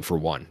trading one for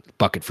one,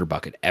 bucket for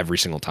bucket every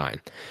single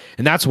time,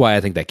 and that's why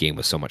I think that game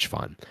was so much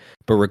fun.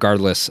 But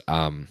regardless,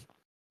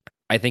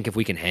 I think if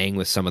we can hang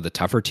with some of the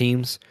tougher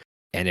teams,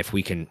 and if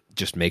we can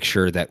just make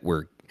sure that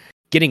we're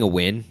getting a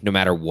win, no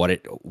matter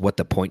what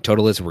the point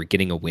total is, we're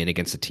getting a win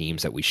against the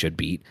teams that we should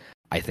beat,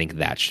 I think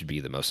that should be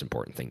the most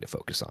important thing to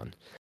focus on.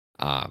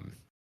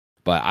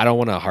 But I don't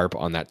want to harp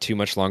on that too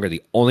much longer.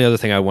 The only other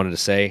thing I wanted to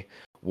say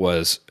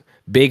was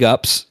big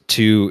ups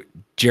to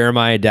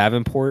Jeremiah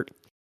Davenport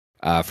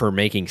for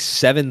making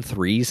 7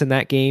 threes in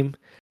that game,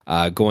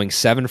 going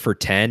 7 for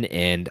 10,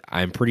 and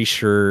I'm pretty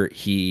sure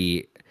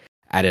he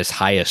at his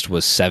highest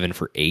was 7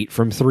 for 8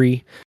 from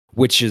 3,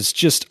 which is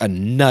just a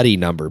nutty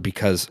number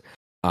because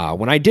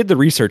when I did the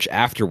research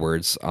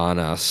afterwards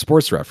on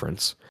Sports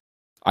Reference,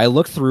 I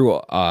looked through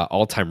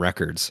all-time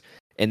records,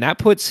 and that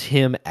puts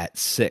him at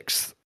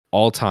 6th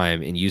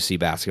all-time in UC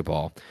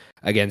basketball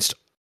against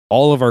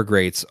all of our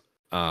greats.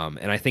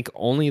 And I think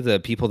only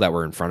the people that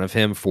were in front of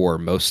him for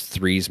most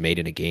threes made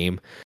in a game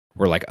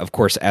were, like, of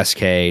course,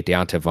 SK,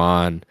 Deonte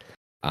Vaughn.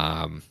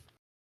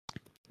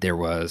 There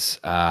was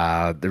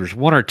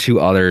 1 or 2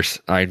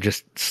 others. I'm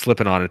just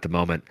slipping on at the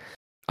moment.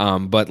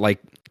 But like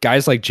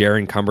guys like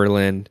Jaron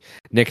Cumberland,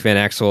 Nick Van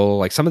Exel,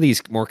 like some of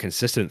these more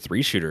consistent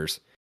 3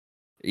 shooters,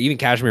 even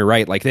Kashmir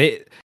Wright, like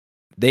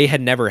they had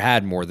never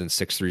had more than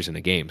 6 threes in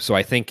a game. So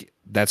I think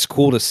that's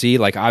cool to see.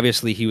 Like,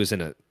 obviously he was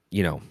in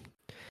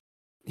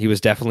he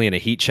was definitely in a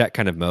heat check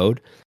kind of mode.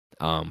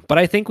 But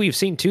I think we've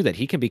seen too that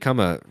he can become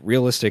a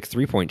realistic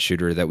 3-point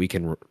shooter that we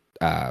can,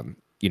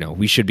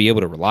 we should be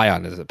able to rely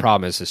on. The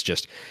problem is it's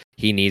just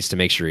he needs to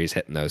make sure he's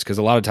hitting those, because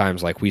a lot of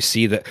times, like, we've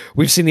seen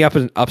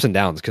the ups and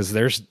downs,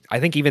 because I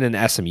think even in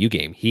the SMU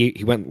game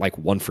he went like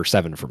 1 for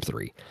 7 from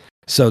 3.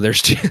 So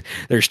there's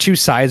 2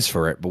 sides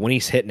for it, but when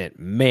he's hitting it,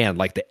 man,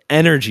 like the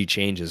energy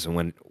changes, and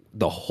when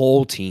the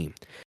whole team.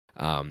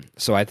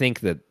 So I think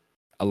that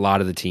a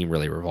lot of the team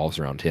really revolves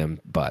around him,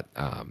 but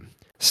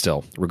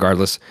still,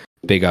 regardless,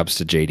 big ups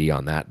to JD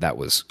on that. That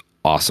was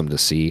awesome to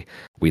see.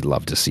 We'd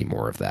love to see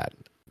more of that.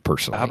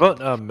 personally. How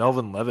about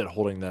Melvin Levitt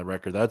holding that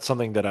record? That's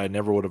something that I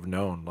never would have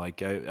known.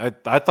 Like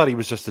I thought he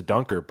was just a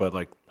dunker, but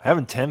like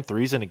having 10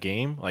 threes in a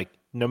game, like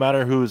no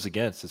matter who is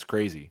against, it's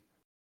crazy.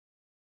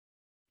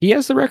 He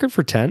has the record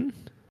for 10?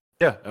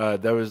 Yeah,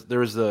 there was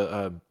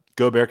the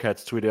Go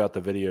Bearcats tweeted out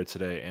the video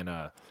today, and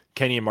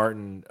Kenyon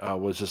Martin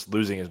was just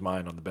losing his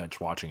mind on the bench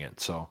watching it.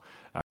 So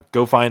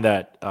go find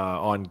that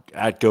on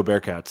at Go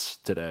Bearcats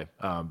today,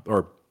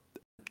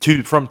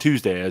 from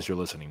Tuesday as you're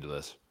listening to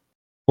this.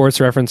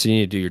 Sports Reference, you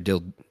need to do your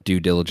due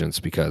diligence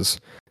because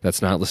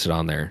that's not listed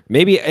on there.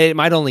 Maybe it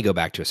might only go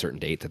back to a certain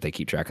date that they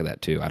keep track of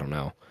that too. I don't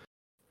know.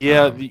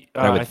 Yeah,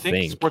 I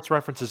think Sports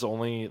Reference is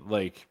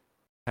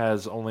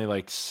has only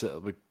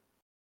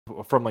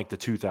from like the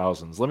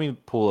 2000s. Let me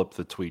pull up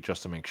the tweet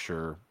just to make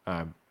sure.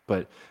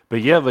 But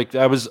yeah, like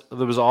that was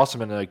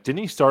awesome. And like, didn't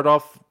he start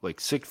off like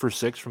 6 for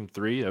 6 from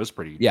 3? That was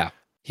pretty. Yeah,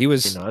 he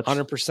was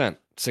 100%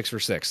 6 for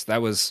 6.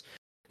 That was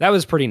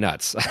pretty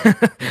nuts.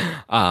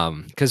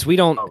 Because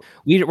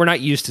we're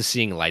not used to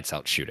seeing lights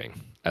out shooting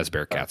as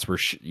Bearcats. We're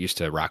used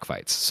to rock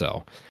fights.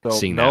 So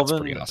seeing that's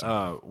pretty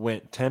awesome.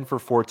 Went 10 for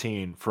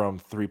 14 from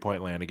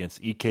 3-point land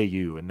against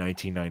EKU in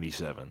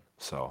 1997.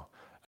 So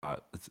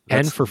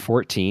 10 for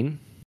 14.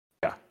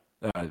 Yeah,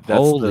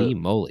 holy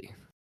moly!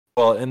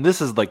 Well, and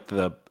this is like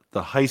the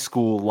high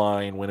school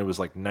line when it was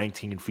like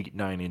 19 feet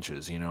 9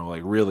 inches. You know,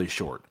 like really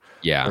short.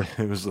 Yeah,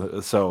 it was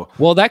so.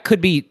 Well, that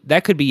could be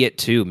it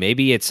too.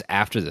 Maybe it's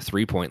after the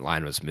 3-point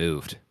line was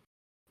moved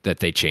that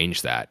they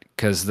changed that,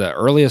 because the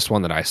earliest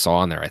one that I saw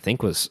on there, I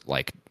think, was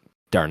like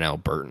Darnell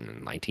Burton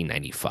in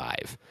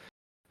 1995.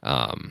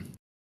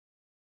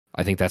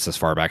 I think that's as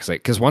far back as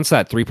because once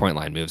that 3-point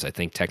line moves, I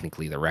think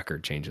technically the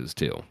record changes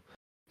too.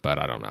 But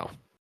I don't know.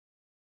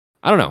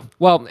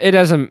 Well, it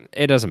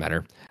doesn't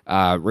matter.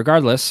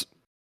 Regardless,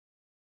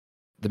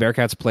 the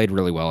Bearcats played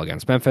really well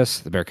against Memphis.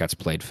 The Bearcats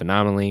played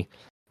phenomenally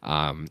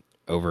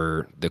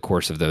over the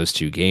course of those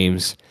 2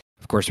 games.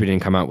 Of course, we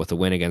didn't come out with a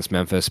win against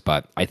Memphis,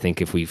 but I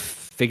think if we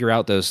figure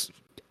out those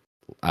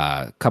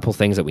couple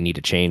things that we need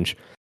to change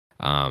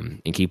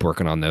and keep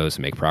working on those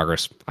and make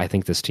progress, I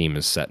think this team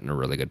is set in a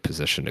really good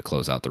position to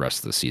close out the rest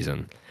of the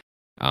season.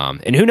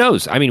 And who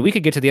knows? I mean, we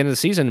could get to the end of the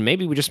season and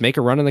maybe we just make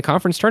a run in the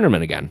conference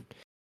tournament again.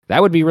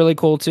 That would be really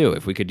cool too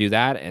if we could do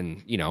that,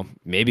 and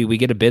maybe we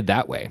get a bid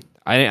that way.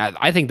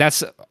 I think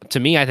that's, to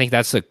me, I think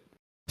that's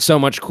so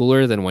much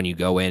cooler than when you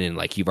go in and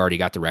like you've already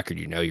got the record,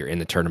 you're in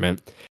the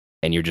tournament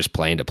and you're just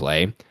playing to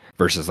play,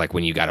 versus like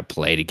when you got to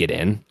play to get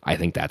in. I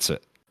think that's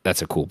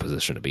a cool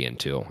position to be in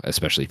too,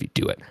 especially if you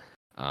do it.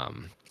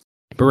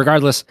 But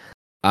regardless,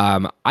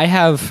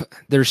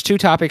 there's 2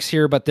 topics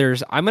here, but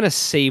I'm going to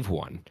save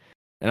one,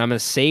 and I'm going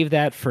to save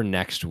that for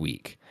next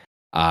week.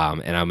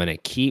 And I'm going to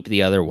keep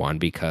the other one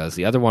because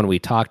the other one we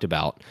talked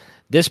about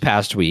this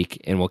past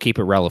week, and we'll keep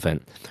it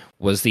relevant,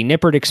 was the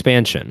Nippert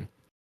expansion.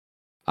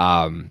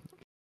 The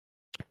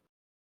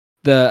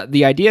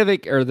idea of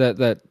it, or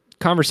the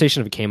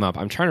conversation of it came up.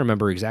 I'm trying to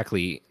remember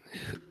exactly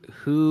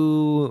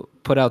who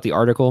put out the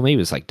article. Maybe it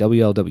was like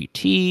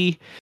WLWT,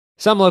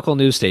 some local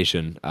news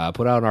station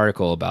put out an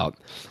article about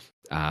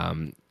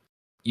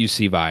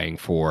UC vying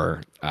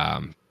for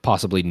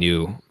possibly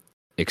new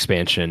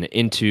expansion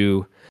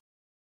into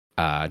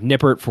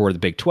Nippert for the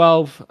Big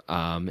 12,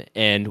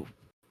 and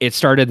it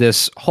started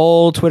this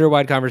whole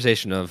Twitter-wide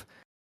conversation of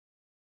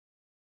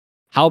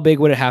how big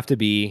would it have to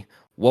be,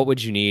 what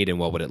would you need, and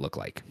what would it look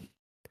like?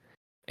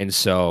 And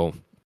so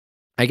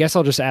I guess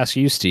I'll just ask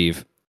you,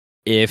 Steve,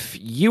 if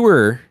you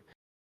were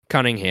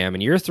Cunningham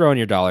and you're throwing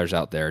your dollars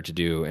out there to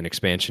do an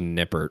expansion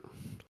Nippert,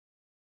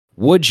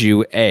 would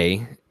you,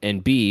 A,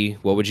 and B,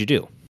 what would you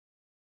do?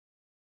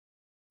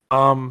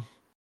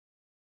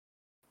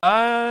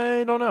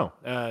 I don't know.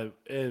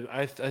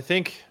 I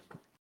think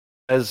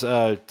as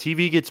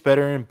TV gets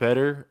better and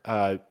better,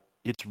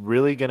 it's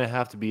really going to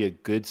have to be a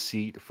good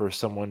seat for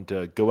someone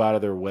to go out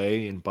of their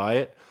way and buy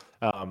it,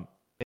 and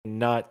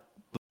not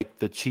like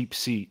the cheap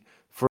seat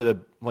for the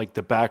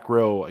back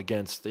row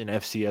against an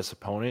FCS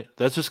opponent.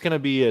 That's just going to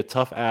be a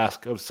tough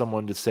ask of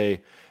someone to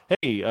say,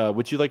 "Hey,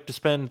 would you like to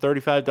spend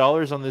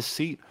 $35 on this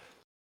seat?"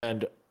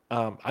 And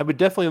I would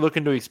definitely look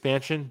into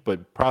expansion,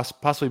 but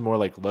possibly more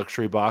like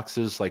luxury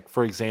boxes. Like,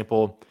 for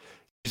example,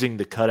 using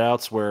the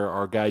cutouts where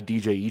our guy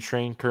DJ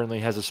E-Train currently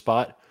has a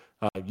spot,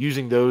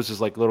 using those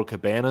as like little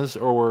cabanas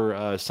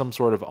or some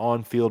sort of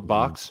on-field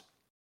box.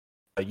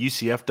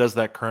 UCF does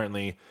that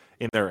currently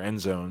in their end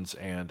zones,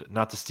 and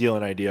not to steal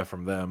an idea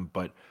from them,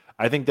 but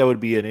I think that would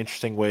be an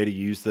interesting way to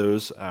use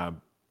those.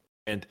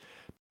 And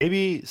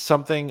maybe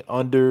something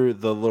under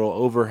the little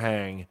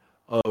overhang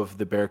of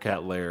the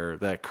Bearcat lair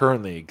that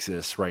currently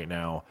exists right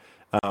now,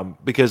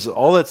 because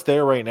all that's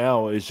there right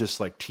now is just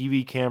like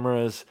TV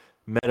cameras,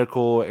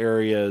 medical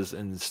areas,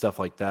 and stuff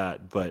like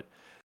that. But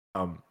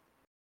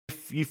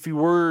if you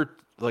were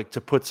like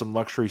to put some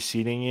luxury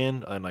seating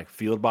in and like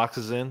field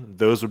boxes in,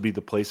 those would be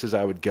the places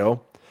I would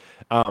go.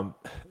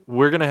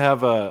 We're gonna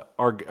have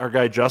our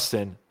guy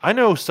Justin. I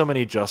know so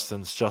many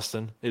Justins.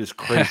 Justin, it is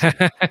crazy.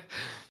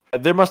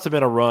 There must have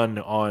been a run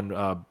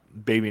on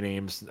baby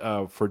names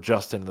for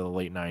Justin in the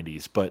late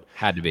 90s, but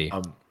had to be.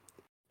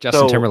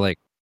 Justin Timberlake.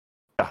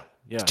 Yeah.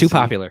 It's too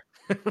popular.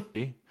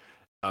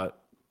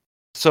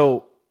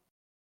 So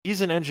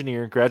he's an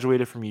engineer,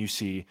 graduated from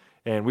UC,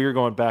 and we were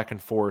going back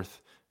and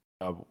forth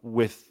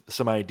with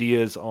some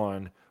ideas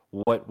on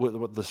what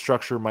the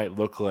structure might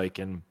look like.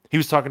 And he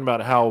was talking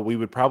about how we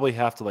would probably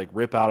have to like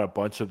rip out a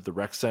bunch of the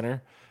rec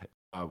center,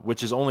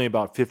 which is only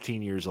about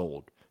 15 years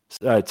old,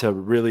 to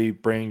really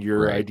bring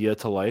your idea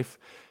to life.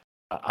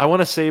 I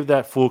want to save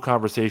that full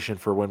conversation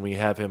for when we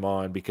have him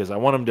on, because I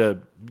want him to,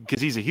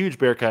 because he's a huge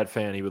Bearcat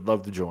fan. He would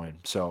love to join.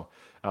 So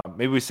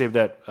maybe we save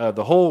that,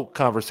 the whole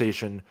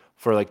conversation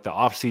for like the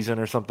off season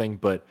or something.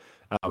 But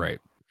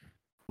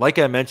like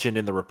I mentioned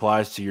in the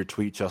replies to your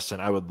tweet, Justin,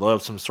 I would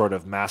love some sort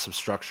of massive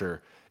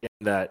structure in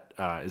that.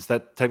 Is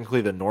that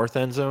technically the north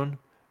end zone?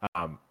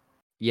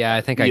 Yeah,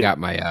 I think I got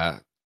my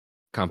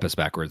compass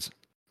backwards.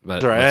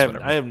 But sorry,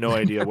 I have no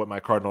idea what my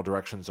cardinal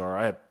directions are.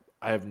 I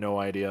have no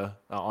idea,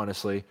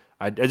 honestly.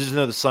 I just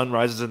know the sun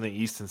rises in the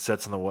east and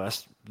sets in the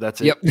west.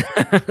 That's it.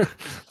 Yep.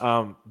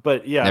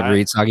 But yeah, never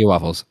eat soggy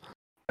waffles.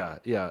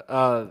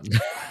 Yeah.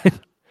 It's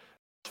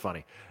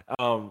funny.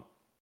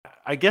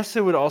 I guess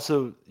you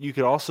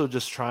could also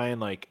just try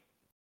and like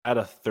add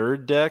a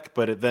third deck,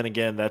 but then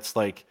again, that's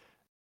like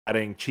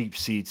adding cheap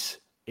seats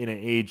in an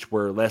age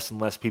where less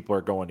and less people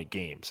are going to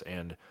games,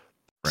 and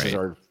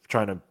are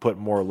trying to put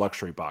more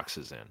luxury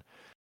boxes in.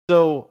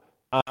 So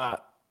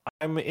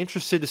I'm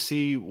interested to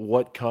see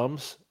what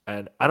comes,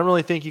 and I don't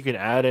really think you can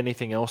add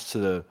anything else to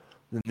the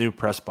new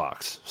press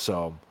box.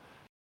 So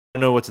I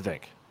don't know what to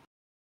think.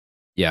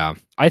 Yeah,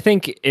 I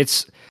think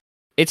it's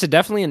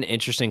definitely an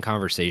interesting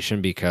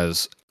conversation,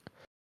 because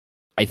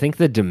I think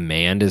the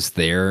demand is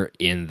there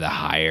in the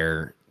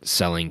higher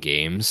selling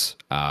games.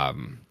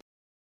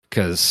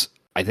 Because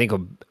I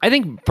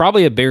think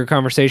probably a bigger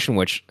conversation,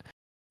 which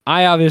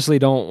I obviously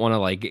don't want to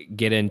like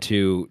get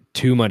into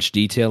too much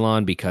detail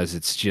on, because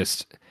it's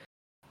just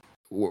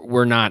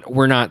we're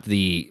not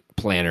the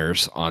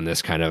planners on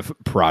this kind of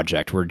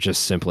project. We're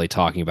just simply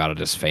talking about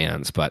it as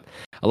fans. But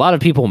a lot of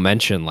people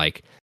mention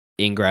like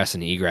ingress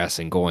and egress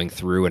and going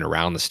through and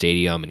around the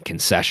stadium and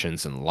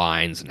concessions and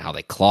lines and how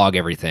they clog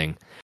everything.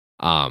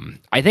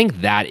 I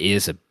think that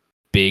is a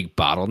big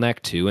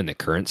bottleneck too in the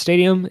current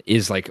stadium,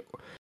 is like,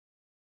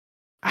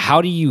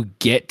 how do you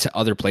get to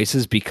other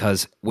places?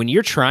 Because when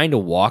you're trying to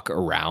walk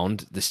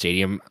around the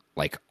stadium,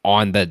 like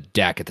on the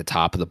deck at the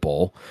top of the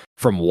bowl,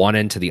 from one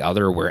end to the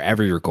other,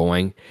 wherever you're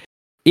going,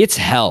 it's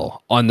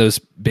hell on those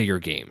bigger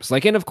games.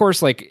 Like, and of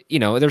course, like, you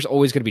know, there's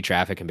always going to be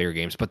traffic in bigger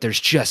games, but there's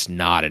just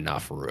not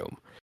enough room.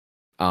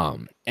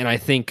 And I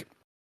think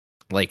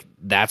like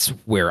that's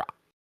where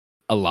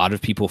a lot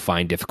of people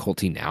find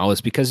difficulty now,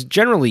 is because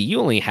generally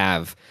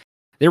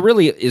there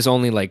really is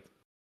only like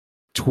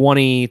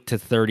 20 to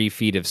 30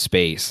 feet of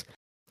space.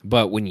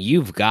 But when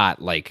you've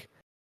got like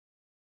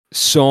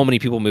so many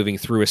people moving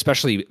through,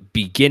 especially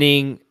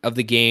beginning of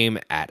the game,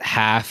 at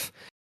half,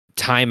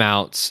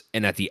 timeouts,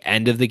 and at the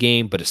end of the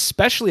game, but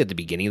especially at the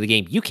beginning of the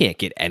game, you can't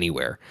get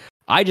anywhere.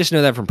 I just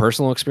know that from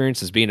personal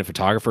experience as being a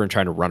photographer and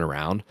trying to run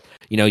around.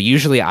 You know,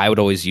 usually I would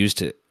always use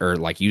the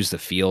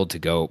field to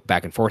go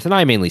back and forth, and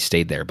I mainly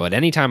stayed there. But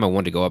anytime I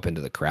wanted to go up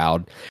into the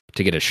crowd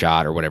to get a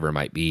shot or whatever it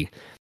might be,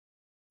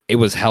 it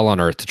was hell on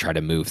earth to try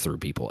to move through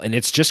people. And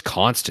it's just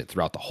constant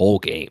throughout the whole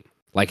game.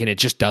 Like, and it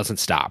just doesn't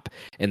stop.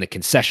 And the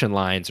concession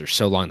lines are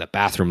so long, the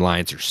bathroom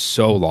lines are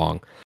so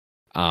long.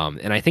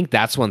 And I think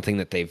that's one thing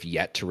that they've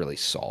yet to really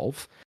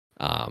solve.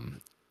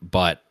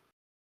 But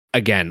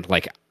again,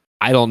 like,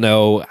 I don't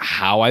know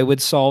how I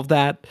would solve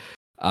that,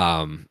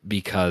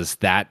 because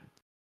that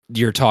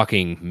you're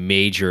talking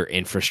major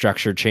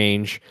infrastructure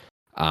change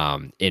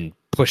in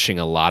pushing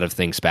a lot of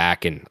things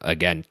back, and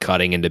again,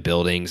 cutting into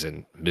buildings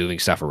and moving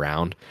stuff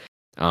around.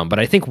 But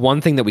I think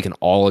one thing that we can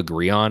all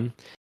agree on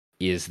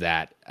is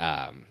that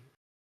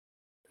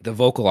the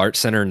Vocal Arts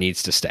Center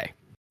needs to stay,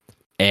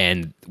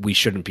 and we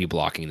shouldn't be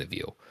blocking the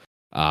view,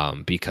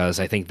 because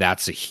I think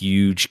that's a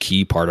huge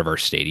key part of our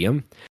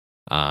stadium.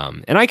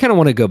 And I kind of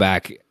want to go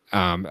back.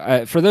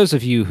 For those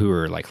of you who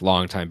are like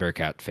longtime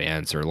Bearcat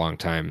fans, or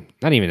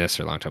not even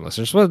necessarily longtime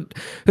listeners, but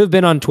who've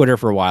been on Twitter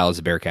for a while as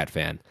a Bearcat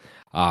fan,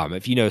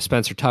 if you know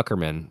Spencer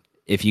Tuckerman,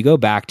 if you go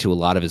back to a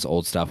lot of his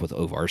old stuff with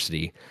O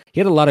Varsity, he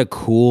had a lot of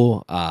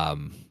cool,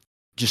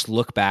 just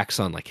look backs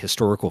on like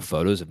historical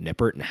photos of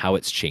Nippert and how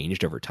it's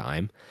changed over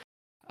time,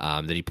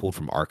 that he pulled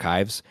from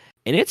archives.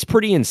 And it's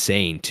pretty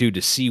insane too,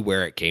 to see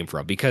where it came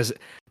from, because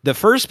the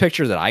first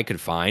picture that I could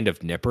find of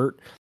Nippert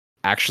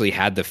actually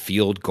had the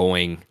field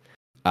going,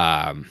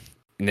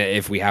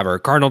 if we have our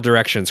cardinal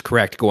directions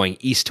correct, going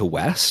east to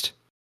west,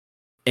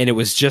 and it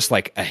was just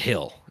like a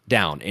hill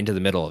down into the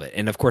middle of it.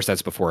 And of course,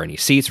 that's before any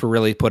seats were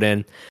really put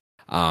in.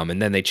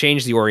 And then they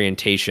changed the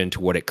orientation to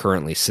what it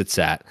currently sits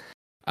at,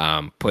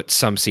 put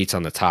some seats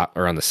on the top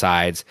or on the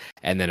sides,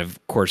 and then of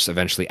course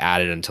eventually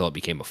added until it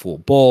became a full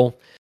bowl,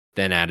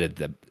 then added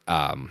the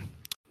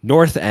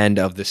north end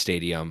of the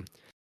stadium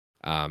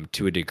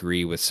to a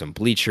degree with some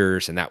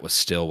bleachers. And that was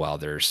still while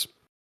there's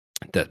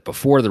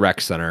before the rec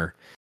center.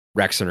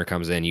 rec center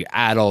comes in, you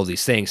add all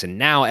these things, and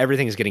now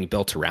everything is getting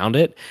built around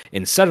it.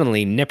 And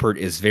suddenly Nippert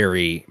is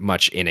very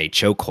much in a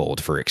chokehold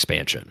for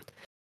expansion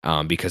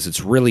because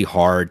it's really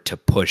hard to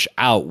push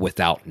out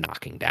without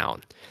knocking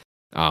down.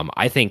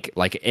 I think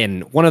like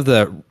in one of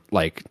the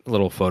like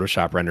little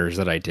Photoshop renders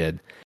that I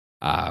did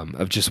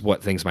of just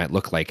what things might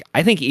look like,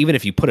 I think even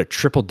if you put a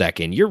triple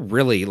deck in, you're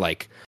really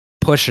like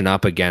pushing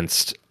up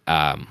against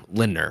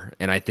Lindner.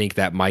 And I think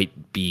that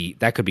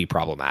could be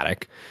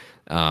problematic.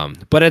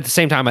 But at the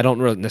same time, I don't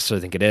really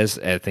necessarily think it is.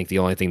 I think the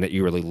only thing that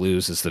you really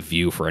lose is the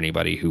view for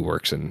anybody who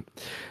works in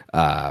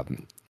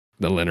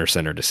the Lindner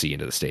Center to see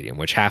into the stadium,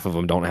 which half of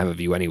them don't have a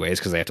view anyways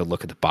because they have to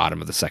look at the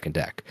bottom of the second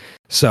deck.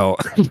 So,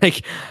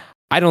 like,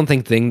 I don't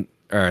think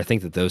I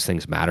think that those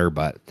things matter,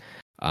 but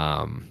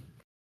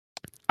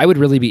I would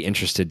really be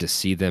interested to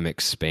see them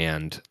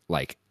expand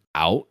like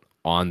out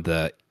on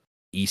the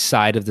east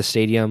side of the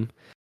stadium.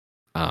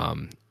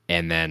 And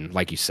then,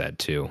 like you said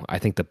too, I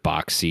think the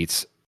box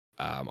seats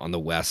on the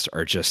west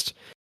are just,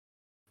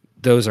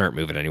 those aren't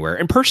moving anywhere.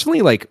 And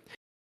personally, like,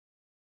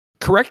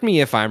 correct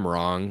me if I'm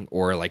wrong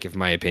or like if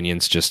my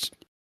opinion's just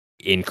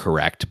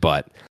incorrect,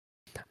 but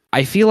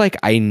I feel like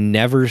I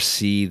never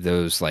see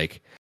those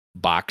like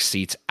box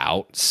seats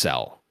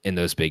outsell in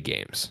those big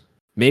games.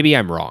 Maybe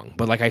I'm wrong,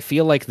 but like I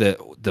feel like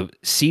the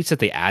seats that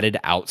they added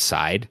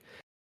outside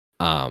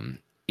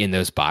in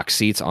those box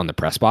seats on the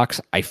press box,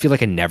 I feel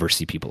like I never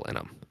see people in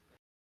them.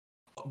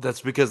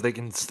 That's because they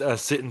can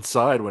sit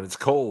inside when it's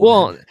cold.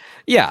 Well,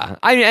 yeah,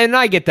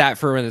 I get that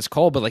for when it's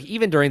cold, but like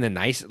even during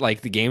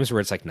the games where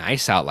it's like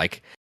nice out,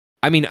 like,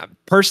 I mean,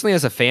 personally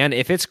as a fan,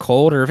 if it's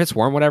cold or if it's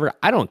warm, whatever,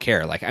 I don't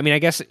care. Like, I mean, I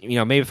guess,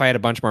 maybe if I had a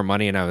bunch more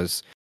money and I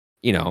was,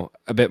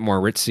 a bit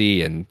more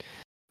ritzy and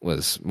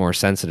was more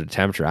sensitive to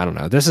temperature, I don't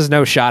know. This is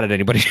no shot at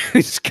anybody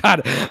who's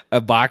got a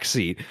box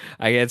seat.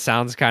 It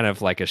sounds kind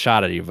of like a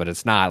shot at you, but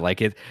it's not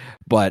like it.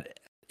 But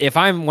if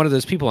I'm one of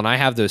those people and I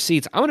have those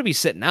seats, I'm going to be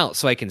sitting out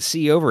so I can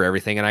see over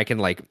everything and I can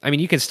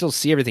you can still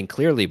see everything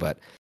clearly, but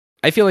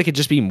I feel like it'd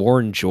just be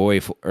more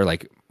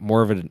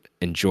more of an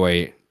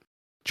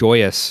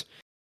joyous.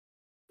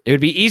 It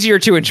would be easier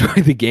to enjoy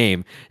the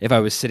game if I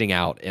was sitting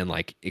out and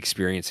like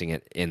experiencing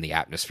it in the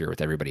atmosphere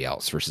with everybody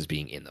else versus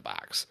being in the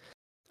box.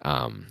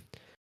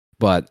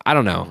 But I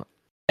don't know.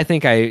 I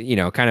think I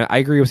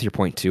agree with your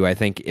point too. I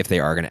think if they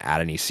are going to add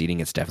any seating,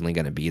 it's definitely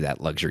going to be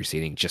that luxury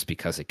seating just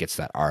because it gets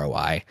that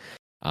ROI.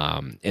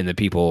 And the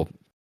people,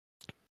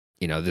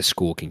 this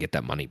school can get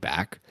that money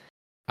back.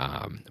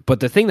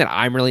 But the thing that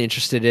I'm really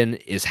interested in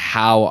is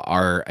how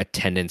our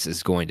attendance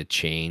is going to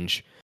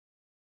change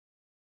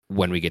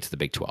when we get to the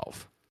Big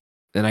 12.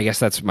 And I guess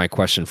that's my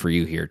question for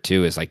you here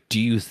too, is like, do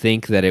you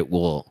think that it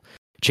will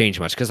change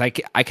much? Because I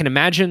can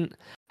imagine,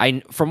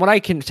 from what I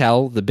can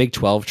tell, the Big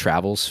 12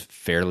 travels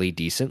fairly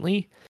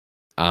decently.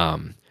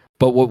 But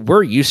what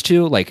we're used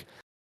to, like,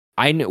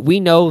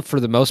 we know for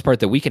the most part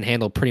that we can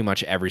handle pretty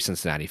much every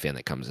Cincinnati fan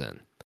that comes in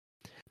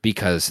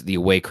because the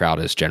away crowd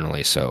is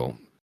generally so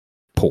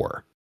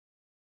poor.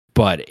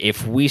 But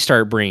if we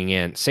start bringing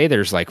in, say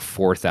there's like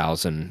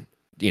 4,000,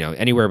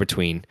 anywhere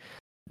between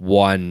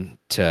 1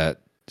 to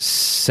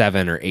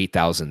 7 or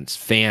 8,000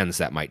 fans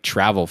that might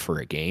travel for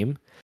a game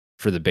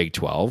for the Big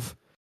 12,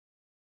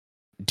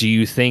 do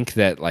you think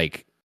that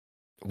like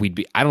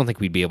I don't think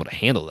we'd be able to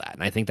handle that.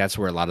 And I think that's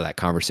where a lot of that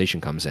conversation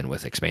comes in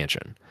with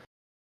expansion.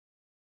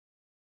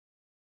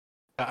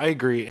 I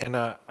agree, and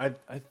I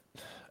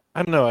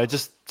don't know. It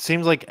just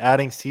seems like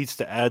adding seats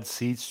to add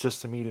seats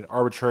just to meet an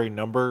arbitrary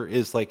number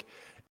is like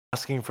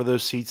asking for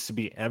those seats to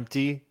be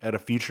empty at a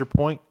future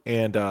point.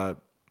 And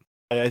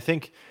I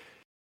think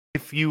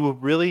if you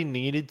really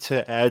needed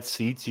to add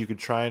seats, you could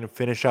try and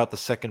finish out the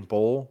second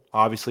bowl.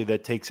 Obviously,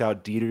 that takes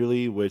out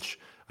Dieterle, which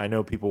I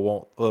know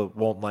people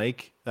won't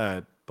like,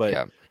 but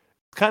yeah.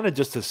 It's kind of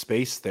just a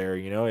space there,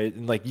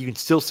 and like you can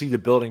still see the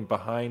building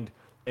behind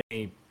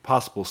any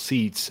possible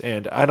seats,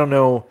 and I don't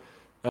know.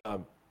 I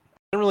don't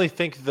really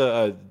think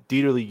the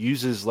Dieterle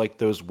uses like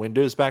those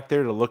windows back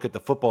there to look at the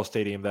football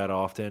stadium that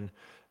often.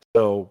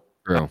 So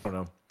I don't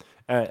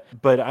know.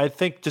 But I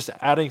think just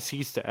adding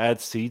seats to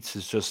add seats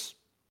is just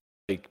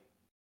like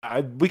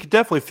we could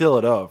definitely fill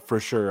it up for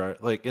sure.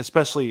 Like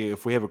especially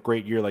if we have a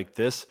great year like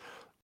this,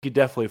 we could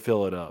definitely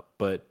fill it up.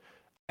 But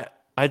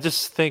I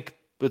just think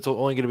it's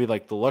only going to be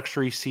like the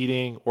luxury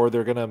seating, or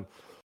they're going to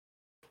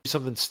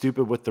something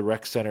stupid with the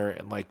rec center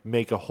and like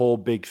make a whole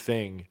big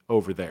thing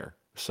over there.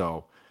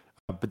 So,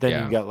 but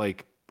then you got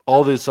like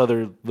all this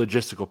other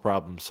logistical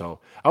problems.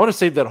 So I want to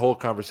save that whole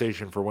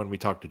conversation for when we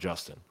talk to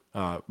Justin,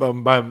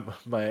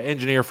 my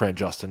engineer friend,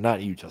 Justin,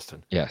 not you,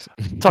 Justin. Yes.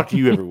 Talk to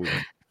you every week.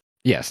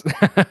 Yes.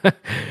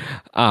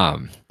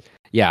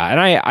 Yeah. And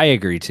I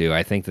agree too.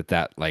 I think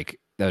that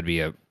would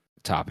be a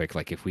topic.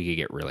 Like if we could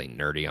get really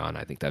nerdy on,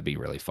 I think that'd be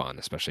really fun,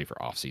 especially for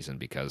off season,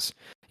 because,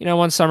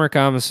 once summer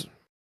comes,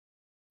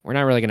 we're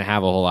not really going to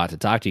have a whole lot to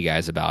talk to you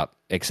guys about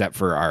except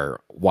for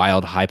our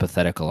wild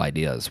hypothetical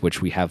ideas,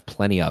 which we have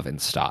plenty of in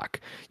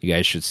stock. You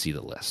guys should see the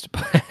list.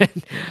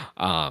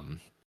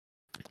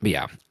 But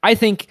yeah, I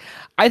think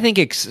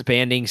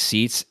expanding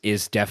seats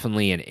is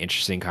definitely an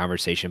interesting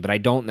conversation, but I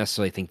don't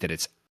necessarily think that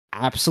it's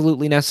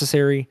absolutely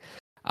necessary.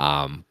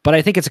 But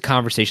I think it's a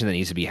conversation that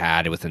needs to be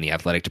had within the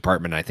athletic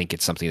department. I think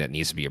it's something that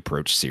needs to be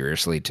approached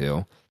seriously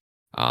too.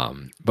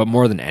 But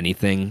more than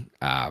anything,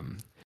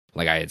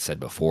 like I had said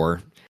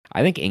before,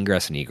 I think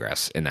ingress and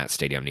egress in that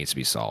stadium needs to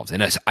be solved.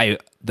 And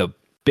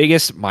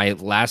my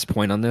last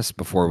point on this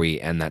before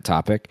we end that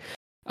topic,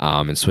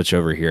 and switch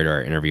over here to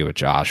our interview with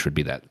Josh would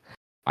be that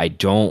I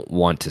don't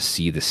want to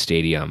see the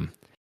stadium.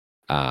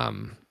 I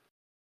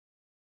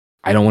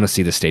don't want to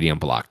see the stadium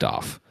blocked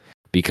off,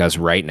 because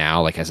right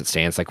now, like as it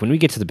stands, like when we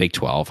get to the Big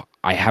 12,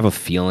 I have a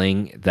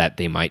feeling that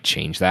they might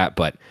change that.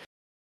 But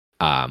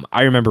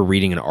I remember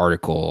reading an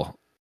article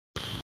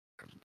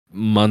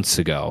months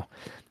ago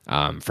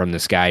from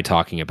this guy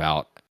talking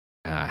about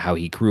how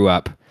he grew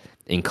up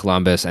in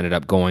Columbus, ended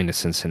up going to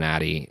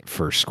Cincinnati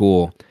for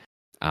school,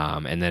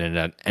 and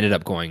then ended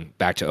up going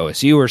back to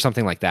OSU or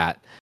something like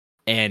that.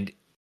 And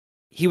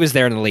he was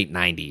there in the late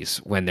 90s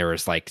when there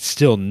was like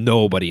still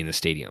nobody in the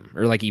stadium,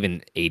 or like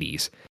even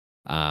 80s.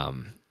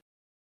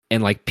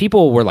 And like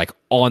people were like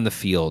on the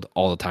field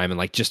all the time and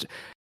like just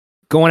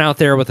going out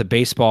there with a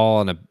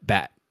baseball and a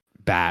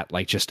bat,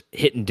 like just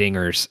hitting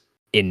dingers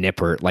in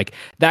Nippert. Like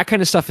that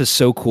kind of stuff is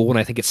so cool. And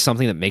I think it's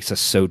something that makes us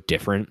so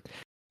different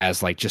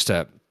as like just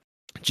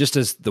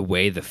as the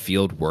way the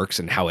field works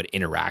and how it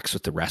interacts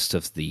with the rest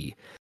of the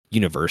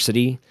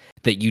university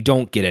that you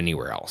don't get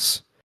anywhere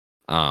else.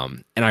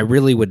 And I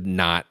really would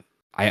not,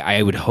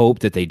 I would hope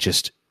that they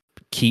just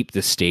keep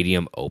the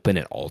stadium open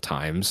at all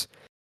times.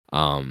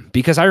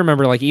 Because I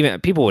remember like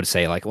even people would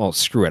say like, well,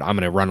 screw it, I'm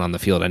going to run on the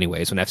field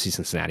anyways when FC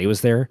Cincinnati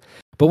was there.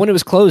 But when it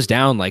was closed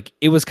down, like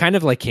it was kind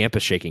of like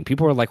campus shaking.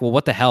 People were like, well,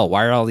 what the hell?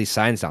 Why are all these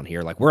signs down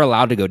here? Like we're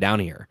allowed to go down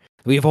here.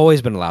 We've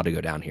always been allowed to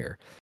go down here.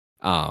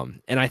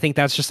 And I think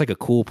that's just like a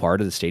cool part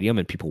of the stadium,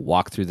 and people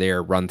walk through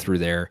there, run through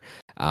there,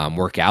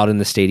 work out in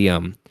the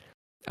stadium.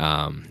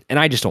 And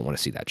I just don't want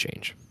to see that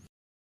change.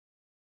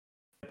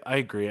 I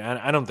agree.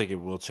 I don't think it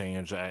will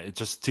change. It's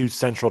just too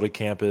central to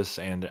campus,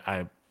 and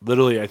I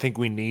think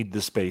we need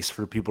the space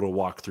for people to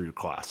walk through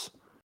class.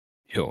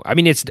 I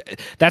mean,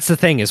 that's the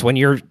thing is when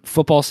your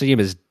football stadium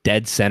is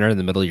dead center in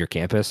the middle of your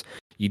campus,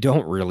 you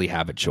don't really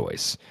have a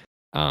choice.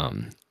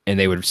 And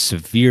they would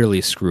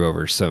severely screw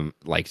over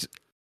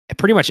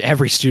pretty much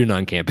every student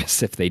on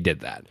campus if they did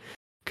that.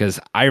 Because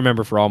I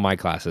remember for all my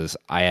classes,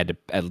 I had to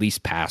at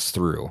least pass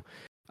through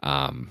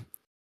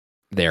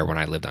there when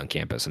I lived on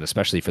campus, and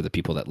especially for the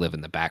people that live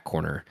in the back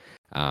corner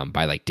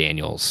by like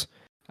Daniels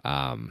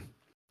and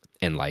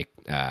like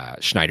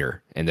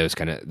Schneider and those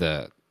kind of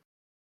the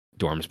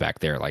dorms back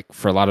there. Like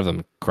for a lot of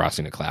them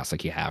crossing a class,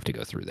 like you have to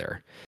go through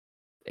there,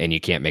 and you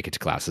can't make it to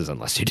classes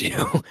unless you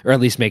do, or at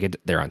least make it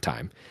there on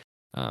time,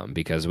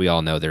 because we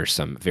all know there's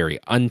some very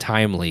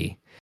untimely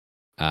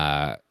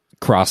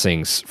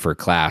crossings for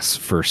class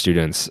for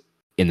students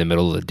in the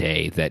middle of the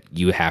day that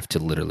you have to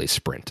literally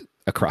sprint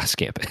across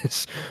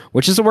campus,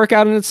 which is a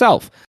workout in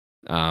itself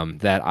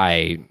that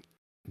I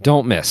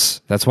don't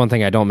miss. That's one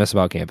thing I don't miss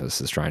about campus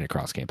is trying to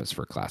cross campus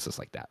for classes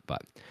like that,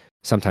 but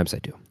sometimes I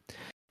do.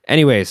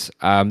 Anyways,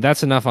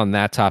 that's enough on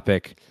that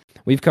topic.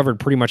 We've covered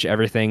pretty much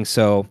everything,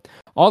 so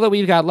all that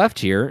we've got left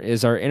here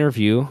is our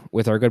interview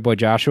with our good boy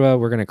Joshua.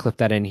 We're going to clip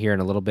that in here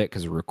in a little bit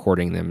because we're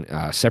recording them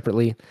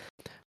separately,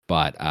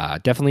 but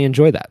definitely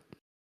enjoy that.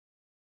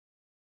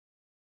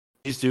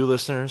 Please do,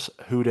 listeners.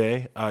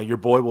 Hooday. Your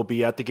boy will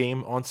be at the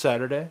game on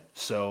Saturday,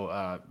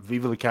 so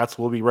Viva the Cats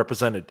will be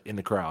represented in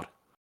the crowd.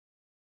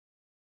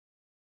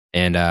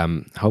 And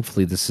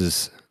hopefully this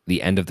is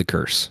the end of the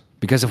curse.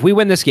 Because if we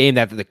win this game,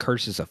 the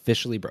curse is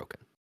officially broken.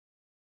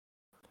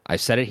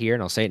 I've said it here,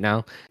 and I'll say it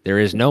now. There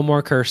is no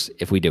more curse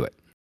if we do it.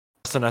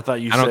 Listen, I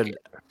thought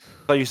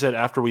you said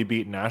after we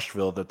beat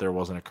Nashville that there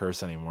wasn't a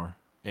curse anymore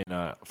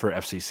for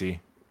FCC.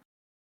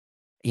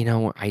 You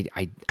know,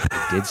 I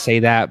did say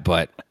that,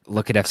 but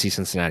look at FC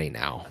Cincinnati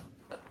now.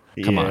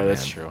 Come on,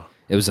 that's man. true.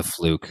 It was a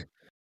fluke.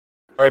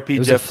 R.I.P.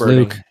 Jeff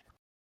Fluke.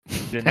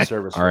 Didn't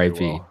serve us very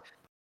R.I.P. well.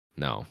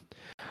 No.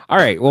 All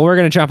right. Well, we're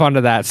going to jump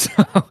onto that.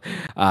 So,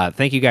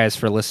 thank you guys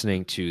for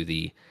listening to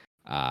the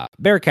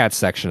Bearcats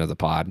section of the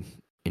pod.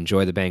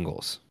 Enjoy the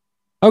Bengals.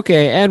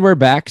 Okay, and we're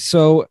back.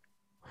 So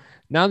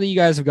now that you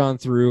guys have gone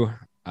through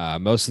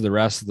most of the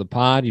rest of the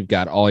pod, you've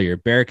got all your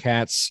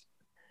Bearcats,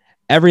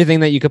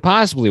 everything that you could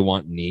possibly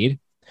want and need.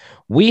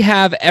 We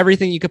have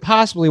everything you could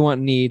possibly want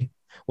and need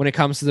when it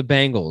comes to the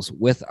Bengals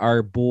with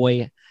our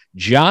boy,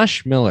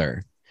 Josh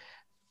Miller.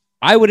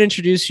 I would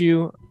introduce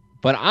you,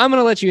 but I'm going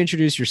to let you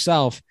introduce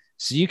yourself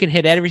so you can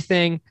hit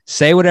everything,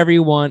 say whatever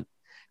you want,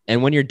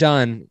 and when you're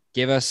done,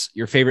 give us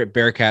your favorite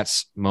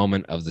Bearcats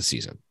moment of the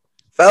season.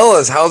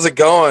 Fellas, how's it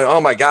going? Oh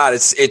my God,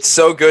 it's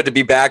so good to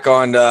be back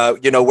on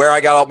where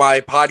I got all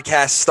my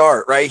podcast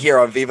start, right here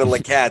on Viva La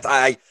Cat.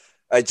 I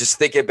just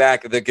thinking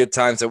back of the good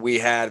times that we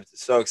had.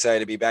 So excited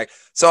to be back.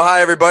 So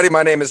hi everybody,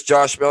 my name is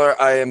Josh Miller.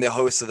 I am the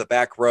host of the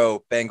Back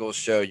Row Bengals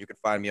show. You can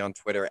find me on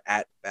Twitter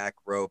at Back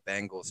Row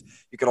Bengals.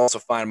 You can also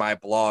find my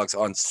blogs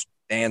on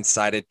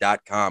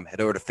fansided.com. Head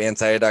over to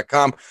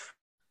fansided.com.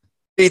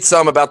 Read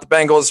some about the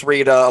Bengals.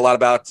 Read a lot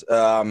about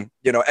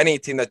any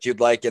team that you'd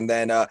like, and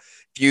then if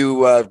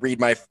you read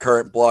my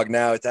current blog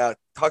now, it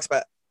talks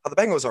about how the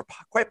Bengals are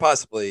quite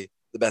possibly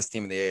the best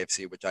team in the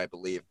AFC, which I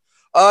believe.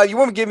 You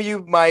want to give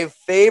you my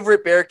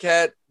favorite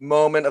Bearcat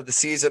moment of the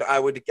season? I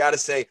would got to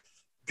say,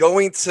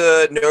 going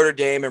to Notre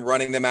Dame and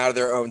running them out of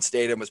their own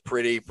stadium was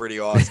pretty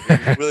awesome.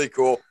 It was really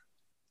cool.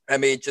 I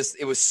mean,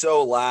 it was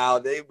so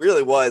loud. It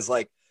really was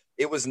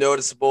it was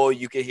noticeable.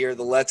 You could hear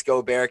the "Let's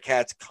Go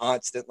Bearcats"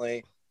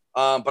 constantly.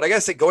 But I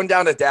gotta say, going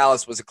down to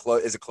Dallas is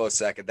a close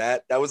second.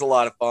 That was a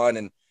lot of fun,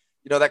 and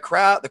the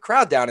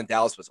crowd down in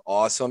Dallas was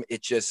awesome.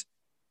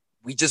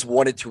 We just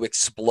wanted to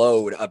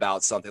explode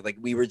about something.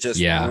 We were just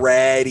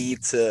ready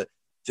to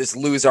just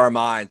lose our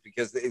minds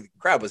because the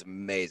crowd was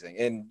amazing,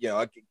 and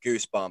I get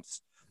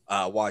goosebumps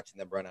watching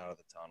them run out of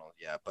the tunnel.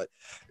 Yeah, but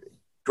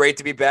great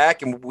to be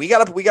back, and we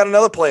got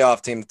another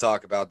playoff team to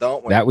talk about,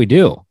 don't we? That we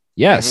do.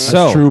 Yes, Mm-hmm.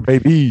 so that's true,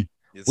 baby.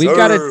 Yes, we've sir.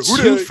 got a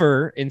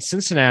twofer in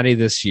Cincinnati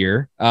this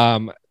year.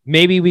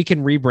 Maybe we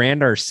can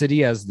rebrand our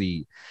city as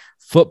the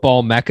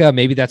football mecca.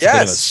 Maybe that's a bit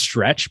of a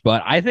stretch,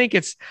 but I think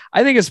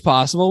it's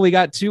possible. We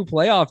got 2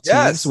 playoff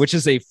teams, which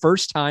is a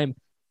first time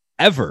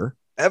ever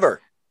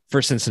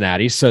for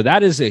Cincinnati. So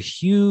that is a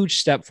huge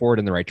step forward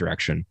in the right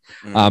direction.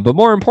 But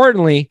more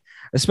importantly,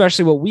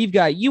 especially what we've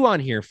got you on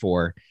here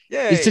for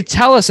is to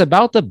tell us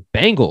about the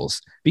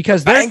Bengals,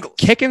 because they're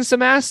kicking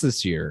some ass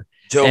this year.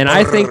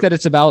 I think that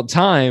it's about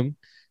time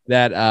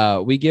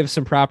that we give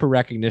some proper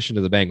recognition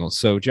to the Bengals.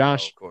 So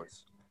Josh, of course.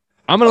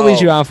 I'm going to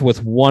lead you off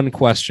with one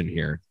question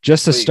here,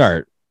 just to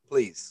start.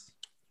 Please.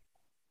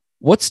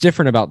 What's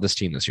different about this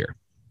team this year?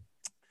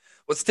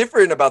 What's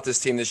different about this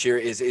team this year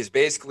is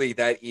basically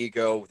that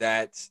ego,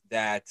 that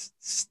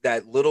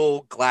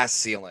little glass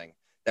ceiling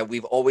that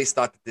we've always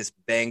thought that this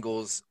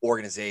Bengals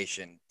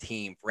organization,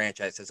 team,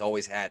 franchise has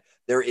always had.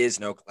 There is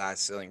no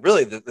glass ceiling.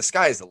 Really, the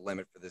sky is the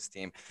limit for this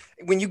team.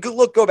 When you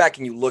go back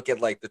and you look at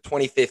the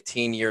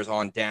 2015 years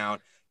on down,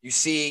 you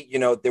see,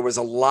 there was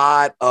a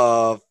lot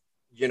of,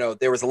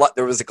 there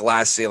was a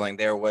glass ceiling.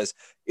 There was,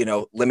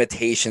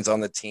 limitations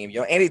on the team.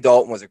 Andy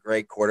Dalton was a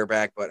great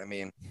quarterback, but I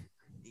mean,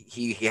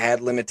 he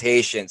had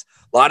limitations.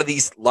 A lot of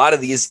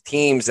these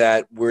teams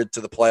that were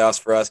to the playoffs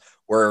for us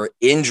were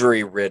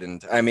injury ridden.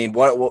 I mean,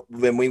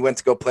 when we went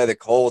to go play the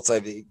Colts,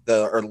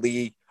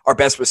 our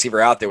best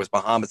receiver out there was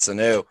Mohamed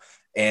Sanu,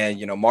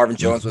 and Marvin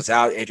Jones was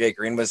out, AJ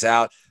Green was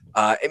out,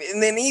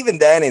 and then even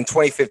then in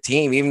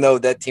 2015, even though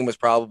that team was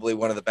probably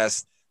one of the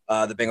best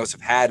the Bengals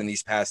have had in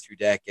these past 2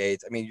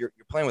 decades. I mean, you're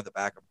playing with a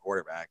backup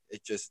quarterback.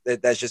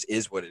 That just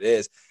is what it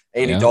is.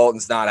 Andy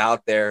Dalton's not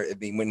out there. I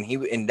mean,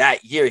 in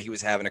that year he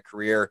was having a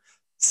career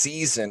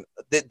season.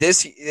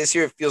 This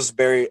year it feels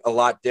a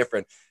lot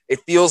different. It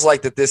feels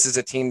like that this is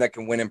a team that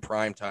can win in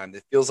prime time.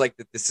 It feels like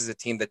that this is a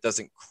team that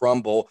doesn't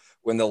crumble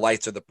when the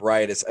lights are the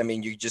brightest. I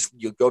mean, you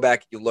go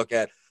back, you look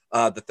at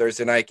the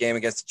Thursday night game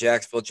against the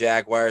Jacksonville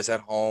Jaguars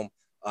at home,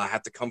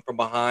 have to come from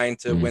behind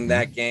to win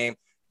that game.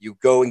 You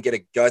go and get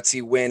a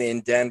gutsy win in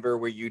Denver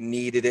where you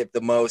needed it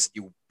the most.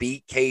 You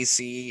beat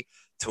KC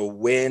to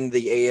win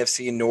the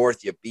AFC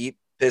North. You beat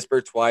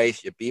Pittsburgh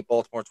twice. You beat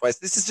Baltimore twice.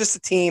 This is just a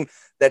team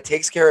that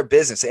takes care of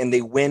business, and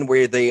they win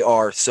where they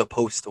are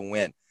supposed to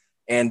win.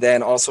 And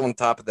then also on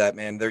top of that,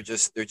 man, they're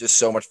just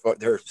so much fun.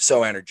 They're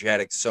so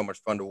energetic, so much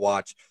fun to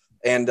watch.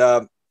 And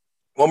one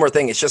more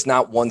thing, it's just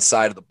not one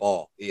side of the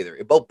ball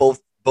either.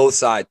 Both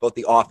sides, both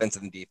the offense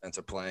and the defense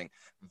are playing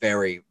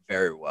very,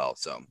 very well.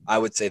 So I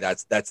would say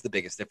that's the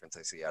biggest difference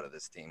I see out of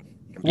this team.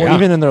 Well,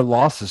 even in their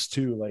losses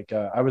too.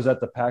 I was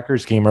at the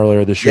Packers game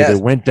earlier this year. They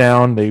went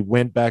down, they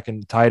went back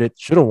and tied it.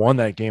 Should have won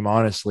that game,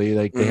 honestly.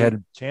 They had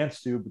a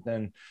chance to, but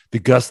then the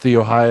Gusty,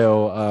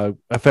 Ohio,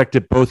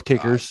 affected both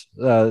kickers.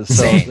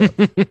 So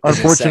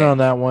unfortunate on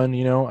that one,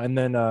 And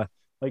then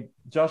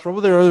Josh, what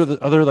were there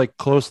other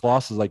close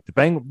losses? The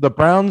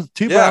Browns,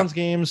 Browns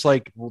games,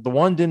 the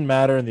one didn't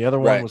matter and the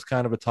other one was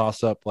kind of a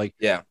toss up.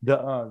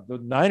 The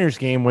Niners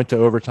game went to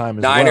overtime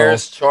as well.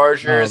 Niners,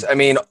 Chargers. I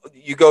mean,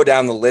 you go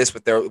down the list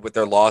with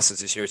their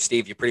losses this year.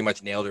 Steve, you pretty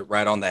much nailed it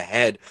right on the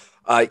head.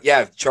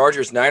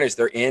 Chargers, Niners,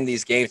 they're in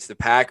these games. The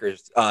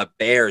Packers,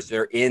 Bears,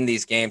 they're in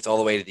these games all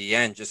the way to the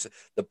end. Just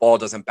the ball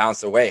doesn't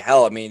bounce their way.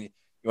 Hell, I mean,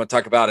 you want to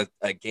talk about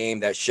a game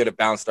that should have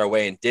bounced our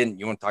way and didn't.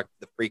 You want to talk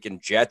the freaking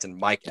Jets and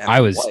Mike F.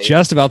 I was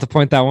just about to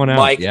point that one out.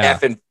 Mike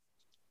F. and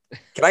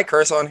can I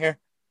curse on here?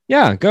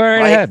 Yeah, go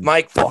right ahead.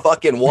 Mike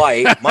fucking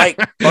White. Mike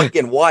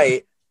fucking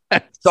White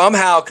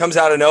somehow comes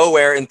out of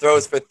nowhere and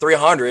throws for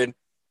 300.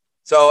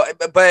 So,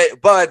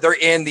 but they're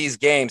in these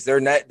games. They're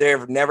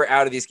never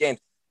out of these games.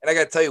 And I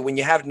got to tell you, when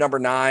you have number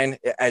 9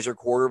 as your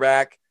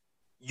quarterback,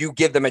 you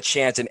give them a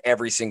chance in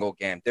every single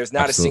game. There's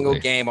not a single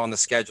game on the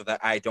schedule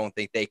that I don't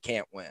think they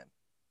can't win.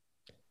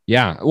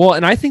 Yeah. Well,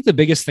 and I think the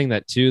biggest thing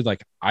that too,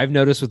 I've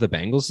noticed with the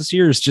Bengals this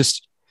year is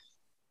just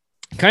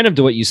kind of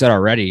to what you said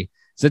already,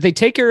 is that they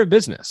take care of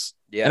business.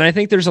 Yeah. And I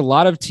think there's a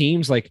lot of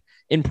teams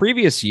in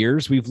previous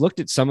years, we've looked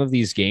at some of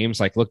these games,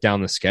 look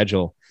down the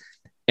schedule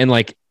and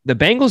the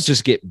Bengals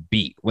just get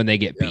beat when they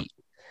get beat.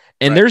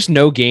 And there's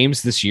no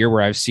games this year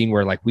where I've seen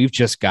where like we've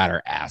just got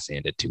our ass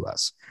handed to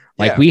us.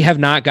 Like we have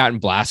not gotten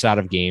blasted out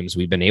of games.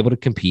 We've been able to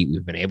compete.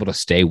 We've been able to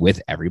stay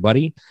with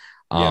everybody.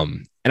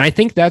 And I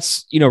think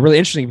that's, really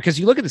interesting because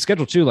you look at the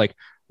schedule too, like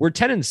we're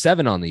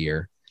 10-7 on the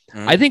year.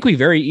 I think we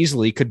very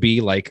easily could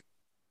be like,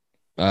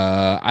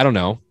 I don't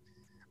know,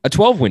 a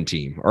 12-win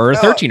team or a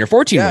 13 or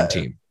 14-win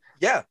team.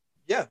 Yeah.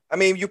 Yeah. I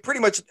mean,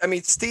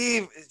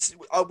 Steve,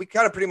 we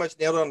kind of pretty much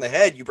nailed it on the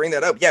head. You bring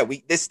that up. Yeah.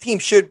 This team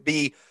should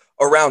be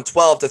around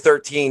 12 to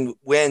 13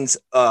 wins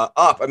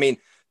up. I mean,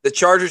 the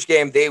Chargers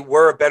game, they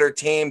were a better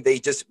team. They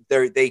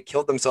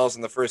killed themselves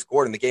in the first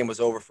quarter and the game was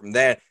over from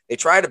there. They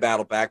tried to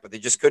battle back, but they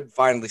just couldn't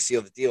finally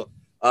seal the deal.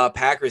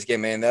 Packers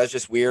game, man, that was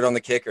just weird on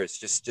the kickers.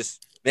 Just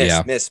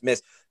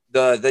miss.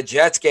 The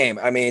Jets game,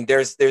 I mean,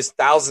 there's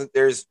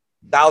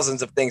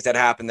thousands of things that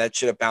happened that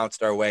should have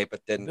bounced our way, but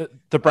then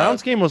the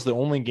Browns game was the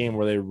only game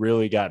where they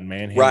really got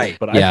manhandled. Right.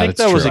 But I think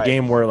that was a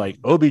game where like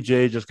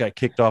OBJ just got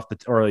kicked off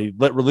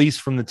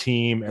released from the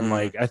team. And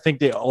like, I think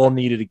they all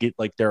needed to get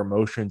like their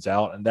emotions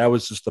out. And that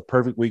was just the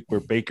perfect week where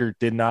Baker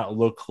did not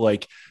look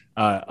like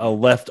a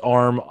left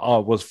arm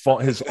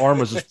his arm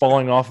was just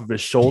falling off of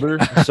his shoulder.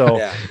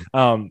 So,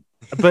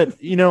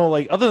 but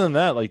like other than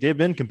that, like they've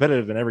been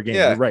competitive in every game.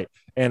 You're right.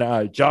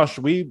 And Josh,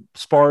 we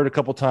sparred a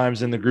couple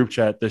times in the group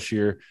chat this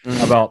year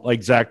about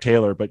like Zach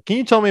Taylor. But can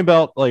you tell me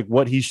about like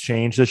what he's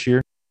changed this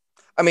year?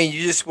 I mean,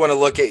 you just want to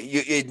look at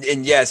you,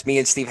 and yes, me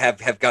and Steve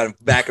have gone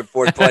back and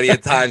forth plenty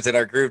of times in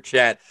our group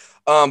chat.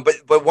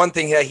 But one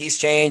thing that he's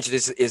changed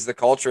is the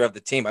culture of the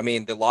team. I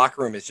mean, the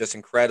locker room is just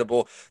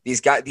incredible. These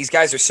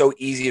guys are so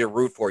easy to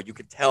root for. You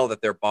can tell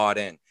that they're bought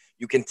in.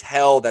 You can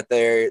tell that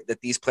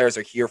these players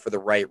are here for the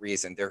right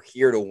reason. They're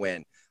here to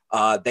win.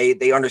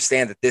 They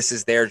understand that this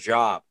is their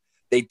job.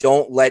 They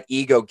don't let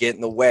ego get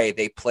in the way.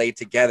 They play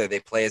together. They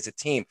play as a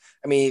team.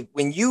 I mean,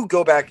 when you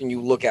go back and you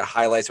look at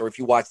highlights, or if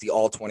you watch the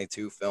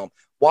All-22 film,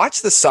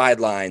 watch the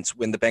sidelines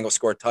when the Bengals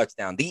score a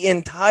touchdown. The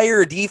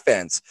entire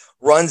defense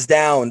runs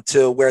down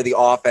to where the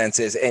offense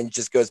is and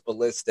just goes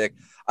ballistic.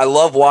 I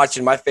love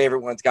watching. My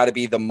favorite one's got to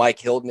be the Mike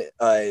Hilton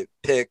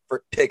pick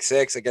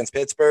six against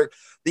Pittsburgh.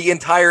 The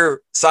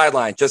entire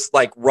sideline just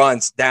like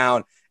runs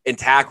down and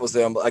tackles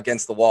them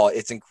against the wall.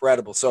 It's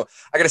incredible. So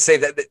I got to say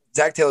that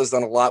Zach Taylor's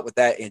done a lot with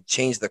that and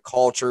changed the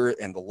culture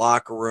and the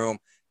locker room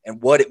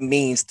and what it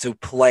means to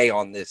play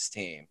on this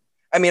team.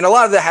 I mean, a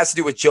lot of that has to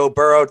do with Joe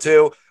Burrow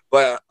too,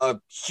 but a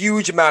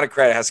huge amount of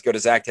credit has to go to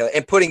Zach Taylor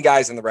and putting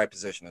guys in the right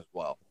position as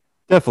well.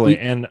 Definitely.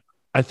 And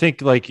I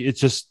think like it's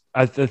just,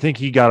 I think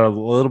he got a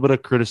little bit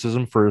of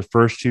criticism for his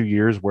first 2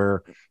 years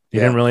where he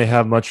didn't really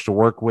have much to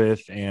work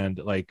with. And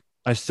like,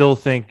 I still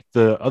think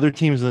the other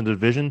teams in the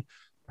division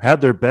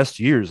had their best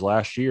years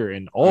last year,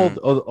 and all the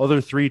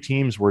other three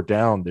teams were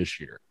down this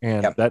year.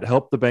 And that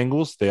helped the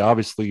Bengals. They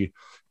obviously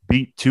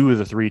beat two of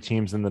the three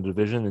teams in the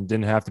division and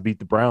didn't have to beat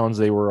the Browns.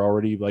 They were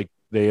already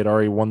they had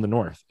already won the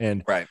North.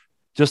 And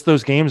just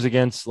those games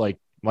against like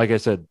I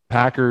said,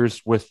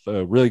 Packers with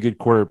a really good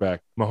quarterback,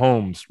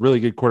 Mahomes,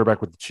 really good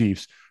quarterback with the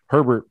Chiefs,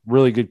 Herbert,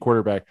 really good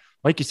quarterback.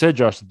 Like you said,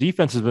 Josh, the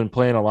defense has been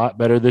playing a lot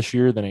better this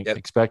year than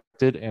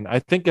expected. And I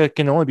think it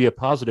can only be a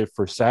positive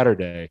for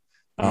Saturday.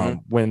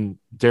 When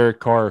Derek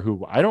Carr,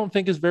 who I don't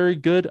think is very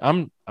good,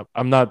 I'm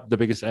not the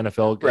biggest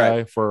NFL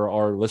guy for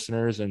our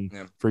listeners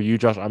and for you,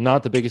 Josh. I'm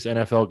not the biggest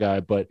NFL guy,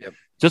 but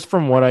just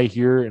from what I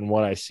hear and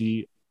what I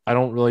see, I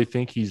don't really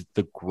think he's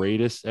the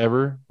greatest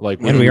ever.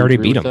 Like, and we already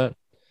beat him.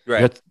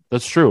 Right,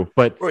 that's true.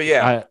 But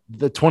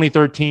the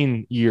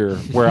 2013 year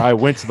where I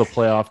went to the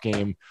playoff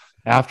game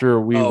after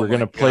we were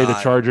going to play the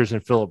Chargers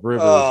and Phillip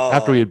Rivers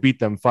after we had beat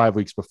them 5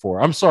 weeks before.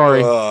 I'm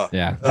sorry. I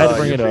had to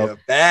bring it up.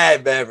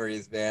 Bad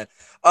memories, man.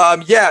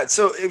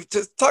 So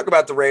to talk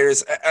about the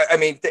Raiders, I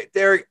mean,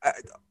 Derek,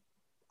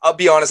 I'll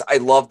be honest, I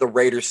love the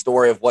Raiders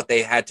story of what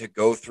they had to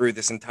go through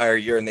this entire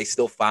year, and they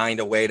still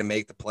find a way to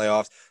make the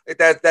playoffs. Like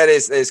that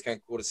is kind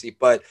of cool to see.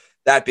 But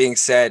that being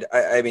said,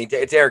 I mean,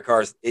 Derek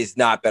Carr is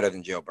not better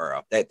than Joe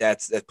Burrow.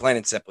 That's plain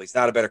and simple. He's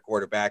not a better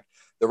quarterback.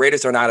 The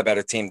Raiders are not a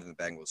better team than the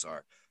Bengals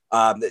are.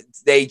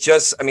 They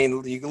just, I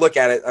mean, you look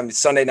at it. I mean,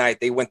 Sunday night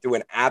they went through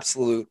an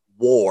absolute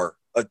war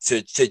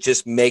to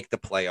just make the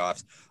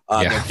playoffs.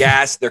 They're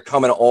gassed. They're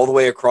coming all the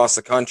way across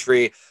the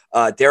country.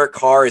 Derek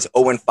Carr is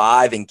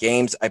 0-5 in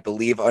games, I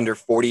believe, under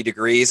 40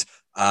 degrees.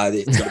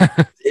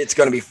 It's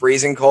going to be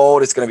freezing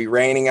cold. It's going to be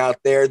raining out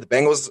there. The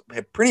Bengals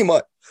have pretty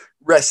much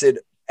rested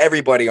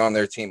everybody on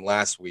their team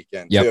last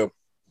weekend too.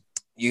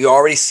 You've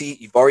already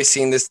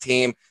seen this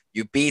team.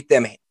 You beat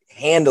them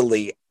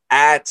handily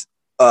at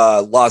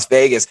Las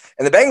Vegas,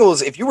 and the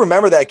Bengals, if you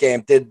remember that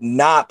game, did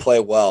not play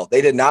well.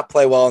 They did not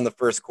play well in the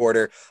first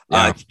quarter.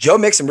 Joe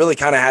Mixon really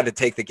kind of had to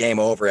take the game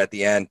over at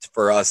the end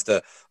for us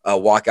to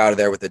walk out of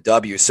there with a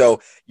W.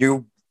 So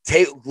you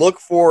look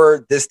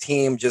for this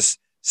team just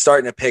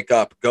starting to pick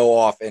up, go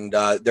off, and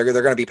they're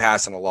going to be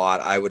passing a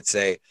lot, I would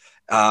say.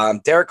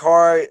 Derek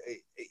Carr,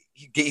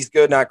 he's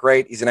good, not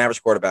great. He's an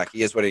average quarterback.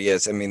 He is what he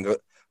is. I mean,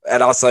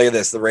 and I'll tell you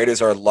this, the Raiders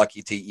are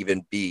lucky to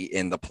even be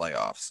in the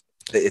playoffs.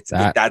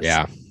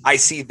 I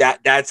see that.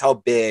 That's how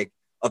big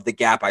of the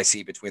gap I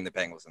see between the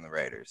Bengals and the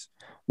Raiders.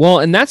 Well,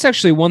 and that's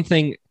actually one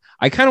thing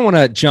I kind of want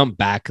to jump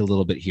back a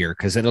little bit here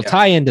because it'll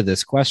tie into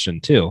this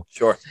question too.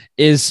 Sure.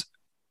 Do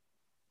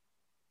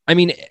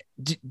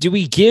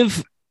we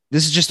give,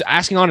 this is just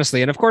asking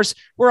honestly, and of course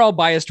we're all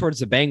biased towards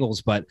the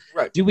Bengals, but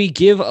do we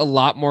give a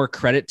lot more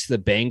credit to the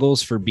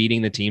Bengals for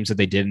beating the teams that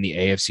they did in the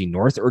AFC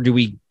North, or do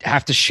we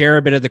have to share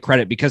a bit of the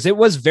credit? Because it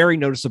was very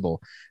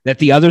noticeable that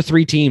the other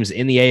three teams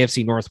in the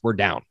AFC North were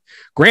down.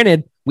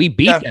 Granted, we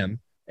beat them.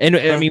 And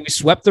I mean, we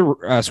swept the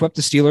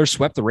Steelers,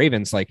 swept the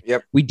Ravens.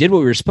 We did what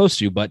we were supposed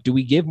to, but do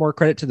we give more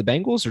credit to the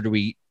Bengals, or do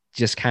we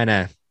just kind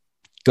of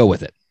go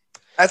with it?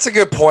 That's a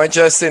good point,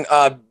 Justin.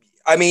 I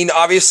mean,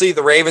 obviously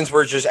the Ravens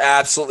were just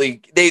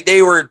absolutely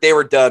they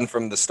were done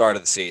from the start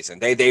of the season.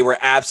 They were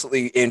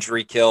absolutely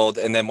injury killed,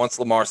 and then once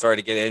Lamar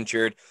started to get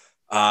injured,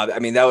 I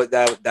mean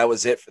that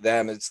was it for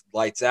them. It's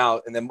lights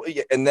out, and then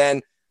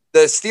the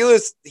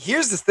Steelers.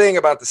 Here's the thing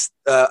about this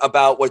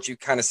about what you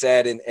kind of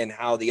said and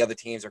how the other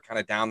teams are kind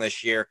of down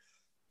this year.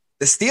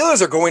 The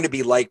Steelers are going to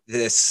be like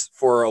this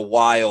for a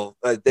while.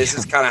 This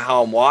is kind of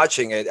how I'm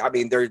watching it. I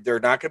mean, they're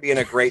not going to be in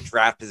a great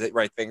draft position,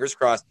 right? Fingers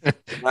crossed. They're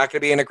not going to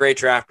be in a great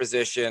draft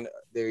position.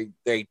 They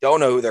don't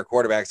know who their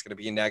quarterback is going to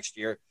be next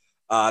year.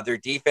 Their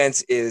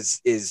defense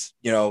is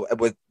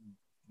with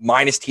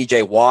minus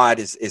TJ Watt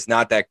is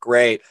not that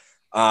great.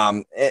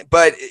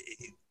 But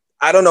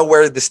I don't know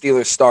where the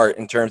Steelers start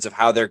in terms of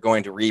how they're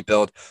going to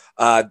rebuild.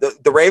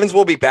 The Ravens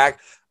will be back,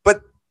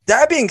 but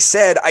that being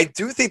said, I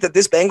do think that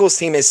this Bengals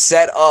team is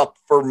set up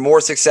for more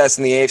success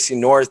in the AFC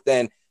North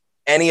than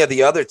any of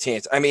the other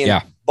teams. I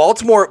mean,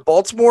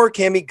 Baltimore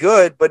can be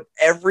good, but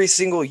every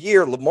single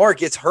year Lamar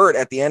gets hurt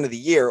at the end of the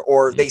year,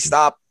 or they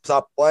stops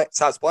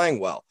playing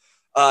well.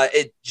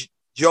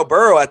 Joe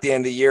Burrow at the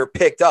end of the year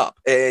picked up,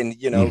 and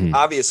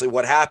obviously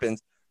what happens?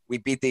 We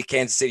beat the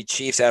Kansas City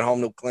Chiefs at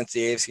home to clinch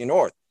the AFC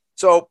North.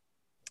 So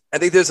I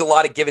think there's a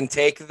lot of give and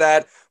take to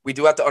that. We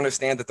do have to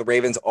understand that the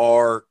Ravens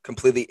are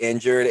completely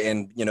injured,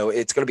 and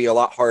it's going to be a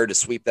lot harder to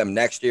sweep them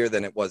next year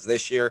than it was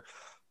this year.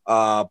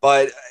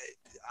 But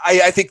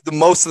I think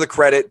most of the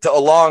credit, to a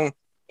long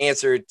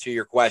answer to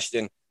your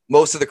question,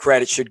 most of the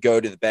credit should go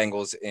to the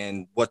Bengals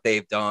and what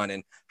they've done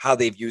and how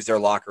they've used their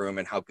locker room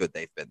and how good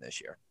they've been this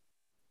year.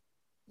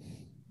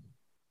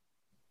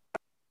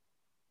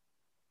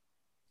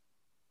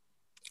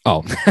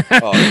 Oh,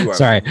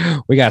 sorry.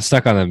 We got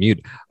stuck on the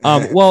mute.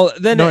 Well,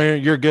 then no,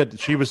 you're good.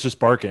 She was just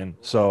barking,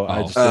 so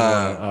I just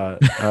didn't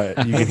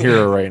you can hear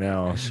her right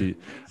now. She,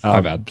 my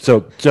bad.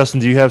 So,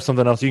 Justin, do you have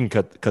something else? You can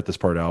cut this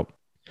part out.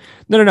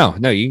 No.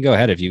 You can go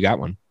ahead if you got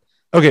one.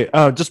 Okay,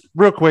 just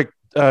real quick.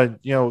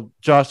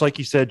 Josh, like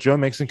you said, Joe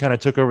Mixon kind of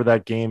took over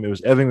that game. It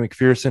was Evan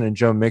McPherson and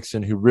Joe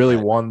Mixon who really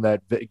won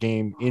that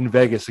game in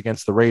Vegas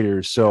against the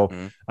Raiders. So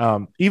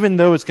even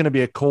though it's going to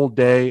be a cold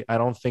day, I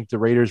don't think the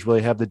Raiders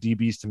really have the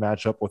DBs to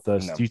match up with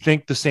us. No. Do you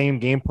think the same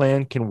game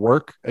plan can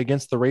work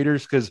against the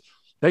Raiders? Because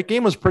that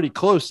game was pretty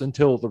close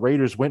until the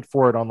Raiders went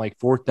for it on like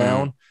fourth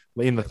down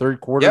in the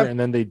third quarter, and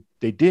then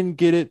they didn't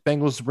get it.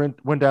 Bengals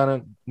went down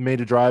and made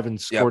a drive and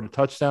scored a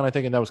touchdown, I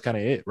think, and that was kind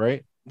of it,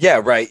 right?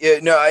 Yeah, right.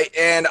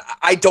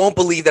 I don't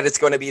believe that it's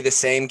going to be the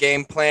same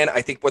game plan.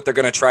 I think what they're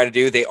going to try to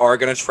do, they are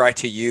going to try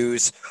to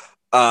use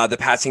the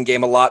passing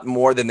game a lot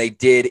more than they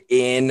did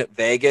in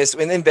Vegas.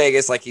 And in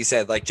Vegas, like you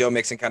said, like Joe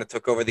Mixon kind of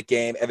took over the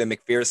game. Evan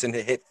McPherson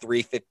hit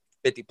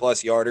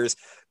 350-plus yarders.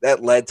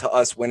 That led to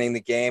us winning the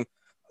game.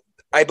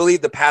 I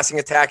believe the passing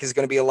attack is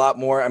going to be a lot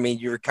more. I mean,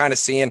 you're kind of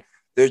seeing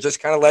they're just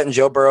kind of letting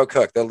Joe Burrow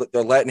cook.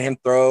 They're letting him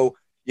throw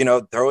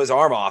his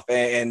arm off,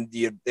 and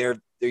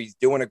he's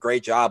doing a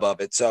great job of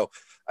it. So,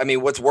 I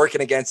mean, what's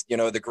working against,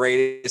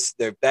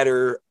 the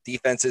better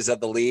defenses of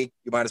the league,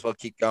 you might as well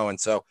keep going.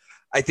 So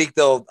I think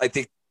they're going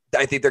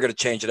to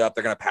change it up.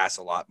 They're going to pass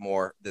a lot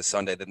more this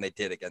Sunday than they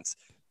did against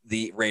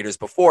the Raiders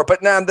before.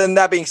 But now, then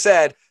that being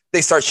said,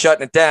 they start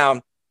shutting it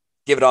down,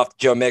 give it off to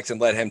Joe Mixon,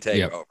 let him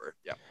take over.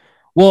 Yeah.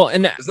 Well,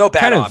 and there's no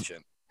bad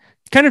option.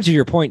 Kind of to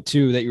your point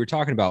too, that you were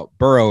talking about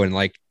Burrow and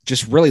like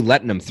just really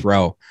letting him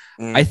throw.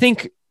 I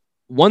think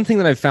one thing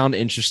that I've found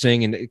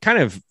interesting, and it kind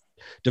of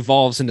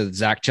devolves into the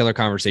Zach Taylor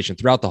conversation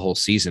throughout the whole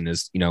season,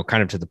 is,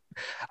 kind of to the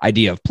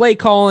idea of play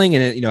calling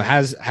and,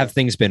 have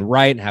things been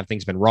right and have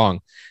things been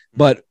wrong.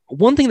 But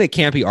one thing that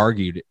can't be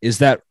argued is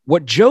that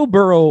what Joe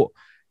Burrow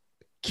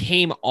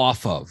came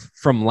off of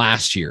from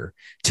last year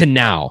to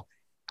now,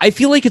 I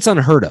feel like it's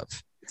unheard of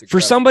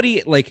for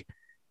somebody like,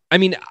 I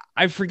mean,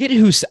 I forget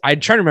I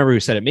try to remember who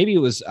said it. Maybe it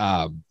was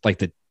like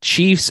the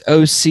Chiefs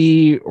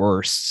OC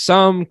or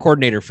some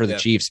coordinator for the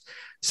Chiefs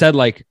said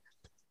like,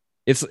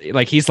 it's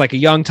like he's like a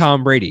young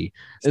Tom Brady.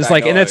 It's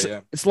like, and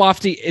it's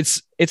lofty.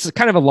 It's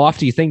kind of a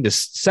lofty thing to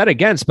set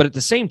against, but at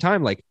the same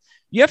time, like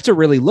you have to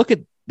really look at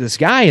this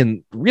guy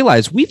and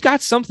realize we've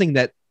got something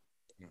that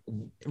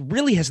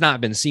really has not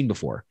been seen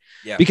before.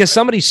 Yeah, because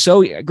somebody's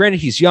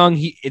granted he's young.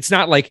 It's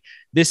not like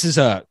this is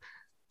a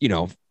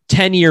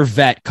 10-year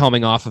vet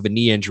coming off of a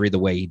knee injury the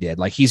way he did.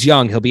 Like he's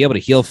young, he'll be able to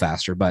heal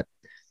faster, but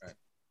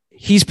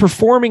he's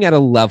performing at a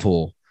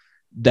level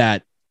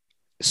that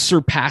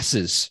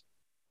surpasses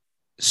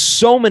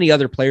so many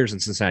other players in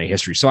Cincinnati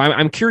history. So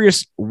I'm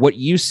curious what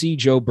you see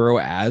Joe Burrow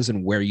as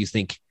and where you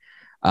think,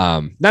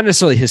 not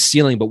necessarily his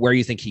ceiling, but where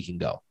you think he can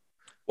go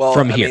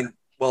from here.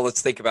 Well,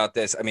 let's think about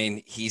this. I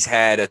mean, he's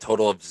had a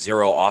total of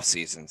 0 off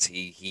seasons.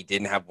 He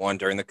didn't have one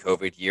during the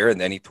COVID year, and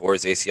then he tore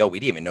his ACL. We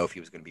didn't even know if he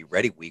was going to be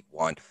ready week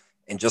 1.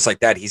 And just like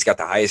that, he's got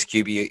the highest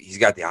QB. He's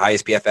got the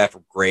highest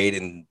PFF grade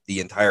in the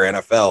entire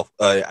NFL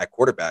at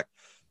quarterback.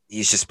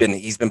 He's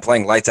been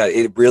playing lights out.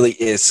 It really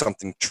is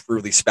something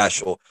truly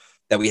special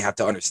that we have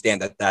to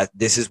understand that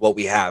this is what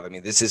we have. I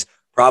mean, this is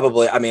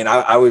probably,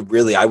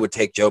 I would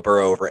take Joe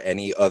Burrow over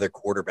any other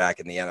quarterback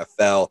in the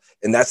NFL.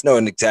 And that's no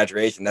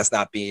exaggeration. That's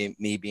not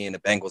me being a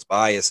Bengals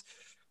bias.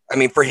 I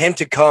mean, for him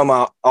to come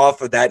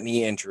off of that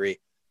knee injury,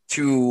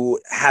 to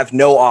have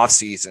no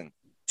offseason,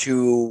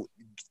 to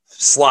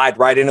slide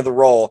right into the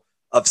role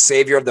of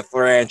savior of the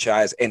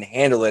franchise and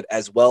handle it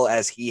as well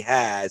as he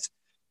has,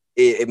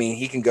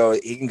 he can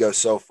go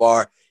so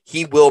far.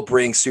 He will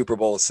bring Super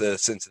Bowls to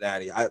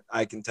Cincinnati.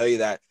 I can tell you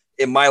that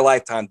in my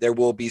lifetime, there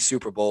will be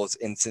Super Bowls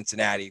in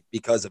Cincinnati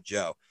because of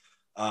Joe.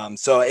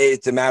 So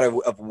it's a matter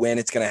of when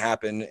it's going to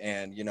happen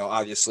and,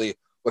 obviously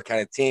what kind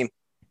of team.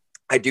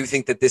 I do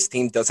think that this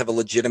team does have a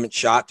legitimate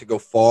shot to go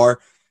far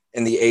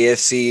in the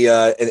AFC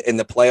in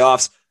the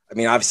playoffs. I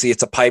mean, obviously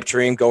it's a pipe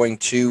dream. Going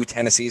to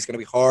Tennessee is going to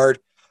be hard.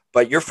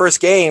 But your first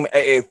game,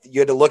 if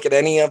you had to look at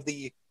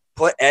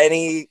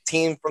any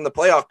team from the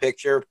playoff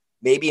picture,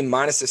 maybe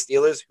minus the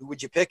Steelers, who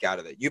would you pick out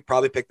of it? You'd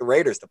probably pick the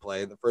Raiders to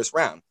play in the first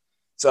round.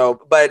 So,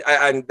 but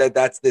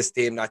that's this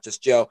team, not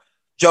just Joe.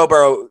 Joe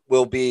Burrow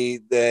will be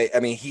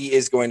he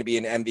is going to be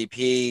an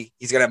MVP.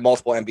 He's going to have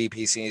multiple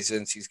MVP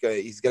seasons. He's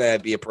going to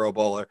be a Pro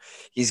Bowler.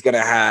 He's going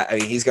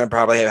to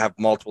probably have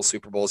multiple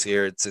Super Bowls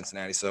here in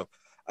Cincinnati. So,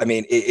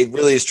 it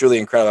really is truly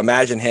incredible.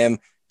 Imagine him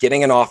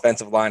getting an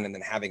offensive line and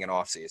then having an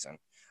offseason.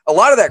 A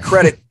lot of that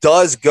credit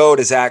does go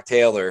to Zach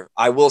Taylor,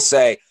 I will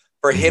say,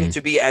 for him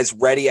to be as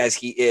ready as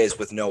he is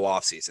with no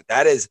offseason.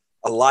 That is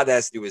a lot that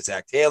has to do with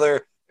Zach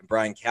Taylor and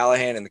Brian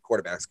Callahan and the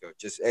quarterbacks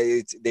coach.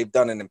 They've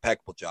done an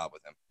impeccable job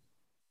with him.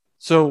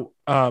 So,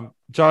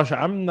 Josh,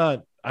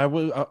 I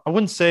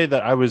wouldn't say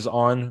that I was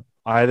on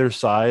either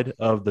side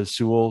of the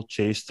Sewell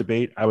Chase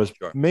debate. I was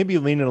maybe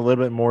leaning a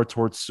little bit more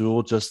towards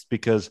Sewell just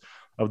because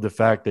of the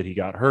fact that he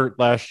got hurt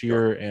last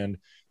year and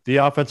the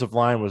offensive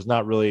line was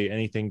not really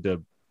anything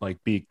to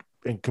be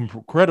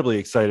incredibly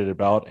excited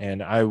about.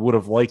 And I would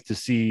have liked to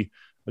see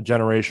a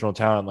generational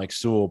talent like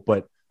Sewell,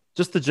 but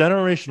just the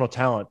generational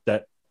talent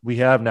that we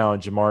have now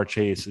in Jamar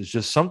Chase is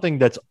just something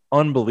that's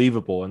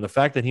unbelievable. And the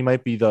fact that he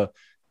might be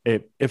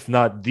if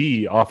not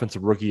the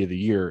offensive rookie of the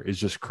year is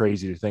just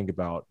crazy to think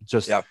about.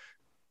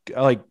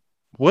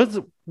 What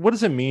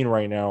does it mean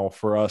right now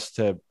for us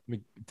to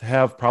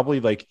have probably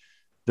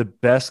the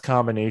best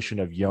combination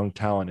of young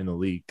talent in the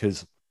league?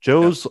 Because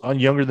Joe's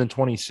younger than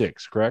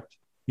 26, correct?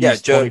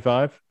 He's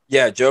 25.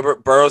 Yeah, Joe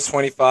Burrow's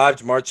 25,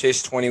 Jamar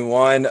Chase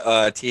 21,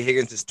 T.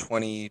 Higgins is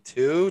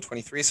 22,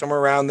 23, somewhere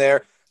around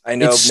there. I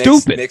know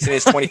Mixon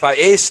is 25.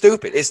 It's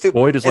stupid.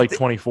 Boyd is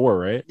 24,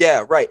 right?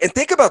 Yeah, right. And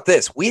think about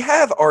this. We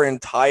have our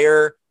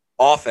entire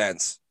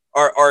offense,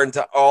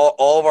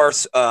 all of our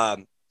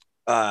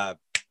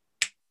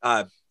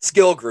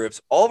skill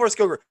groups,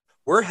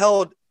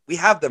 we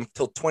have them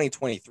till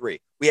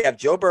 2023. We have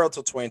Joe Burrow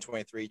till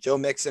 2023, Joe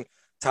Mixon,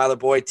 Tyler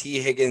Boyd, T.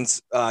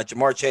 Higgins,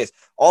 Jamar Chase,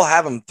 all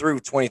have them through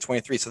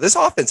 2023. So this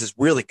offense is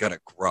really going to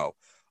grow.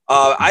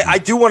 I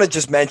do want to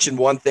just mention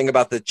one thing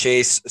about the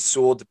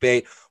Chase-Sewell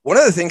debate. One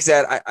of the things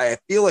that I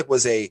feel like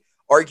was a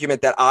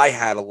argument that I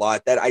had a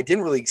lot that I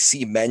didn't really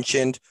see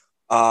mentioned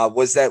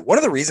was that one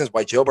of the reasons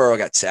why Joe Burrow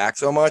got sacked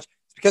so much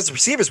is because the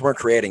receivers weren't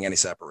creating any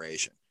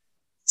separation.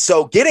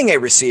 So getting a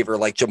receiver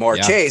like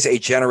Jamar Chase, a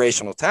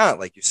generational talent,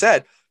 like you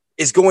said,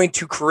 is going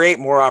to create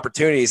more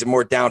opportunities and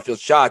more downfield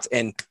shots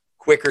and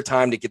quicker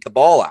time to get the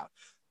ball out.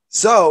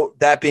 So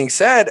that being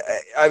said,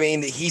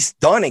 he's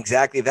done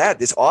exactly that.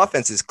 This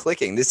offense is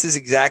clicking. This is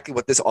exactly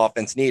what this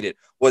offense needed,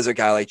 was a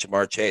guy like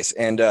Jamar Chase.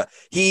 And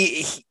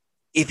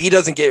if he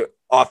doesn't get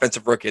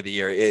offensive rookie of the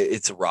year,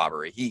 it's a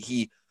robbery.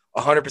 He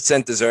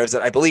 100% deserves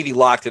it. I believe he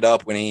locked it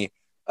up when he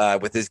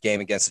with his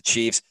game against the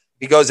Chiefs.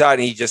 He goes out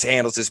and he just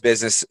handles his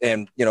business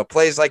and,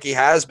 plays like he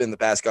has been the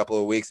past couple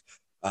of weeks.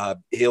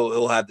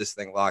 He'll have this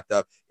thing locked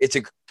up. It's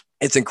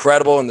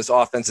incredible. And this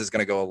offense is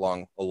going to go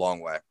a long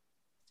way.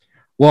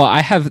 Well,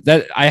 I have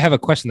a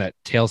question that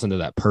tails into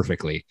that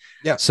perfectly.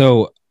 Yeah.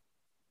 So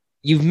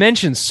you've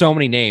mentioned so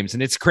many names,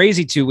 and it's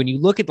crazy too when you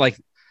look at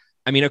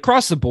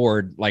across the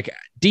board,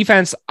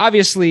 defense.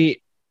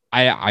 Obviously,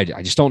 I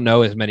just don't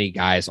know as many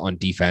guys on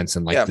defense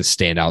and the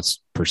standouts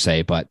per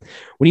se. But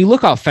when you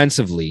look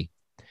offensively,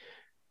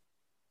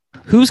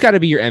 who's got to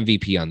be your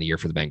MVP on the year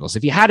for the Bengals?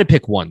 If you had to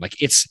pick one,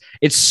 it's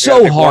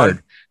so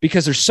hard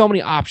because there's so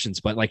many options,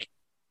 but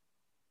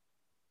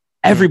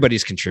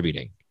everybody's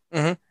contributing.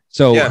 Mm-hmm.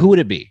 So who would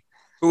it be?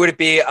 Who would it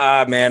be?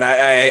 Man,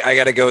 I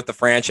got to go with the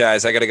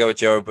franchise. I got to go with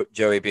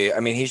Joey B.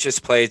 He's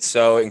just played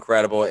so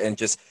incredible, and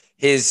just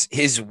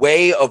his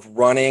way of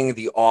running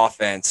the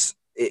offense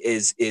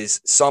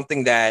is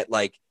something that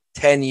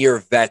 10-year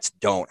vets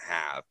don't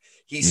have.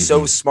 He's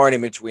so smart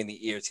in between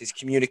the ears. His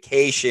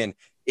communication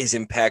is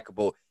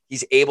impeccable.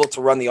 He's able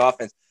to run the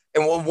offense.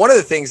 And one of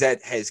the things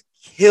that has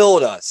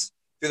killed us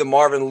through the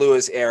Marvin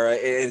Lewis era,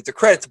 and it's a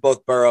credit to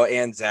both Burrow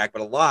and Zach,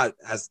 but a lot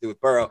has to do with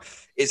Burrow,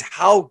 is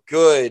how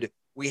good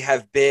we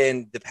have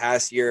been the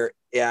past year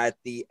at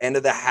the end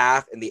of the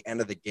half and the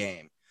end of the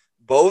game.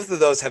 Both of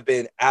those have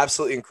been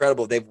absolutely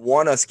incredible. They've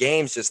won us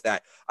games just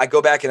that. I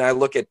go back and I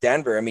look at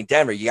Denver. I mean,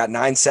 Denver, you got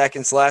 9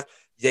 seconds left.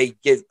 They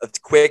get a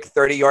quick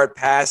 30-yard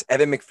pass.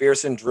 Evan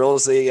McPherson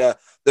drills the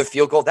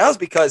field goal. That was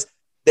because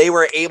they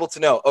were able to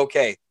know,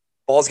 okay,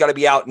 ball's got to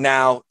be out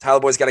now. Tyler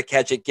Boyd's got to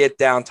catch it, get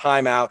down,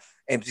 timeout.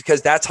 And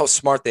because that's how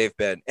smart they've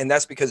been. And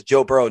that's because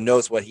Joe Burrow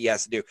knows what he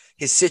has to do.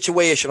 His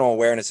situational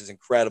awareness is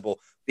incredible.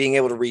 Being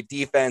able to read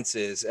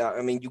defenses.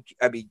 You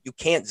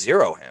can't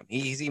zero him.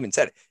 He's even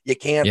said it. You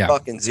can't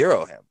fucking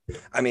zero him.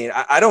 I mean,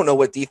 I don't know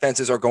what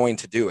defenses are going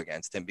to do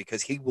against him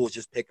because he will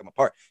just pick them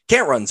apart.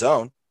 Can't run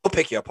zone. He'll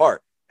pick you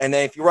apart. And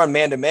then if you run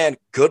man-to-man,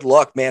 good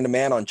luck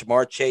man-to-man on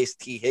Jamar Chase,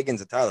 T.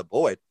 Higgins, and Tyler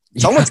Boyd.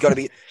 Someone's going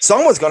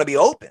to be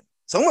open.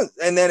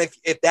 And then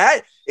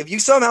if you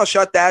somehow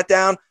shut that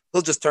down,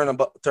 he'll just turn the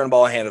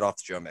ball and hand it off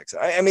to Joe Mixon.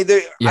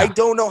 I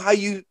don't know how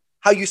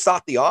you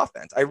stop the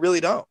offense. I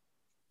really don't.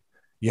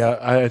 Yeah,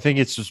 I think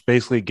it's just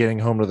basically getting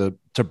home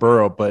to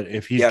Burrow. But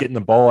if he's getting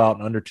the ball out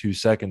in under 2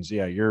 seconds,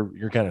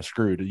 you're kind of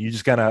screwed. You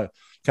just kind of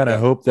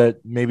hope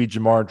that maybe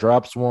Jamar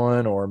drops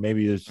one or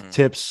maybe there's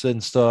tips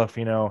and stuff.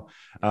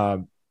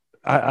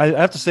 I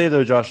have to say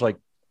though, Josh,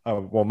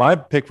 my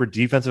pick for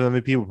defensive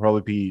MVP would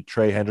probably be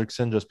Trey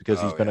Hendrickson, just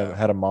because he's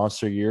had a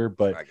monster year.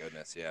 But my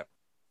goodness, yeah.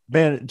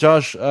 Man,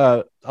 Josh,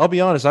 I'll be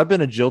honest. I've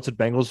been a jilted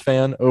Bengals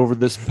fan over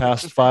this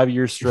past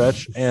 5-year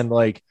stretch, and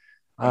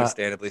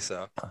understandably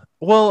so.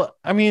 Well,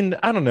 I mean,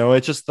 I don't know.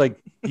 It's just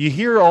you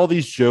hear all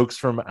these jokes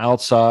from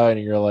outside,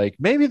 and you're like,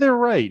 maybe they're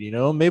right.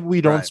 Maybe we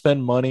don't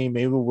spend money.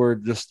 Maybe we're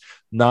just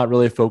not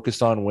really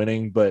focused on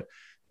winning. But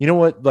you know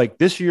what?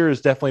 This year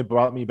has definitely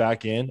brought me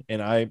back in,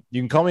 and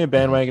you can call me a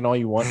bandwagon all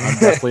you want. I'm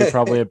definitely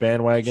probably a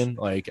bandwagon.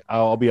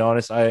 I'll be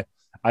honest.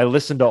 I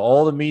listened to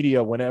all the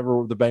media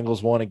whenever the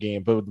Bengals won a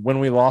game, but when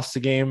we lost the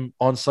game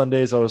on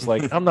Sundays, I was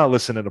like, I'm not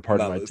listening to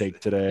part of my take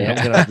today.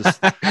 Yeah.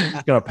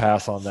 I'm gonna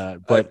pass on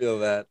that. But I feel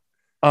that.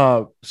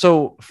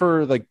 So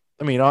for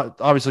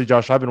obviously,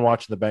 Josh, I've been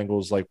watching the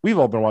Bengals. We've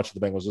all been watching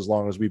the Bengals as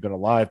long as we've been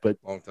alive. But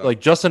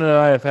Justin and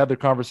I have had the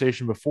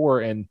conversation before,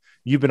 and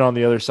you've been on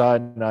the other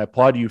side, and I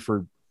applaud you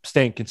for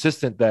staying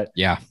consistent. That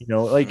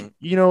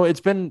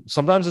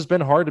sometimes it's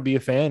been hard to be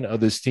a fan of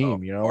this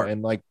team.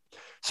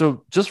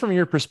 So just from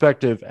your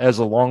perspective as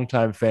a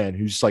longtime fan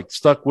who's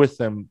stuck with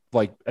them,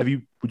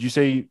 would you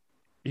say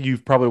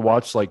you've probably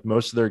watched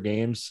most of their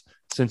games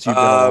since you've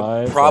been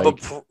alive?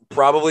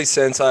 Probably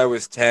since I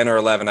was 10 or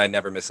 11. I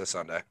never miss a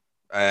Sunday.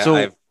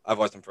 I've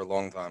watched them for a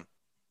long time.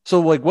 So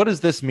what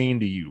does this mean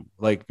to you?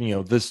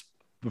 This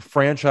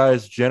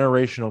franchise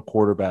generational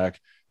quarterback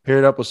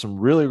paired up with some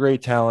really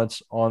great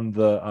talents on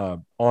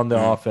the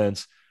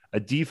offense, a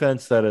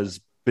defense that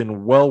has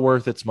been well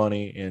worth its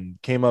money and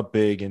came up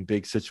big in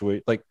big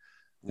situations.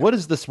 What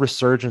does this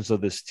resurgence of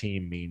this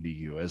team mean to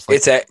you? As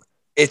it's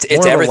everything.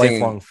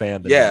 A lifelong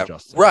fan.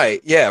 Right.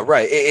 Yeah,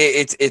 right.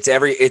 It's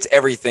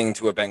everything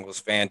to a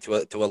Bengals fan,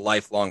 to a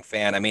lifelong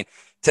fan. I mean,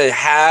 to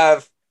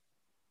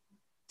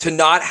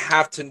not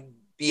have to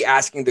be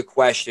asking the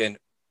question,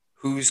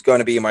 who's going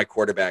to be my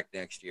quarterback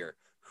next year?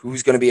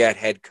 Who's going to be at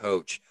head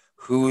coach?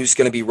 Who's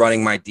going to be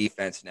running my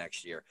defense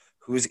next year?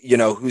 Who's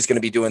going to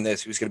be doing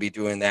this? Who's going to be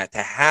doing that? To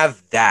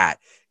have that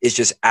is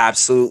just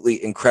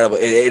absolutely incredible.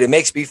 It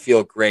makes me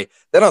feel great.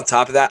 Then on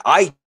top of that,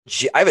 I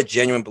have a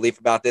genuine belief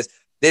about this.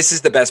 This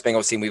is the best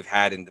Bengals team we've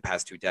had in the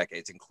past 2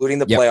 decades, including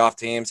the playoff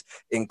teams,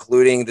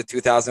 including the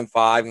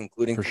 2005,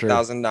 including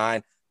 2009.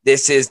 Sure.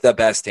 This is the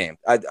best team.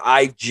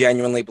 I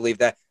genuinely believe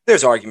that.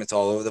 There's arguments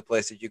all over the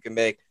place that you can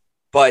make,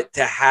 but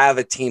to have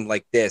a team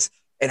like this,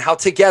 and how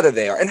together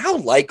they are and how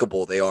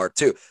likable they are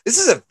too. This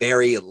is a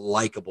very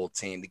likable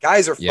team. The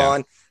guys are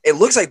fun. It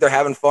looks like they're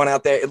having fun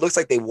out there. It looks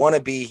like they want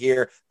to be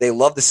here. They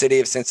love the city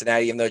of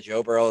Cincinnati, even though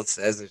Joe Burrow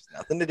says there's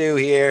nothing to do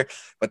here,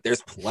 but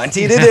there's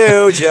plenty to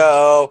do,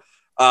 Joe.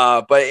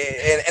 But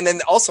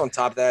then also on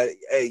top of that,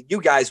 you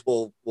guys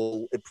will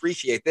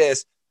appreciate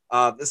this.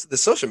 The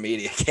social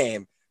media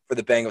game for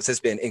the Bengals has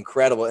been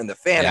incredible, and the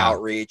fan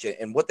outreach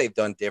and what they've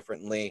done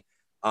differently.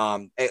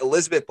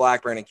 Elizabeth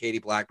Blackburn and Katie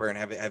Blackburn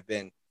have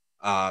been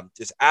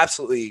just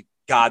absolutely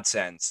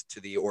godsends to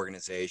the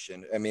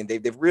organization. I mean, they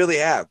really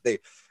have.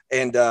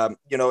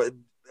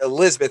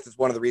 Elizabeth is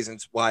one of the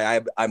reasons why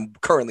I'm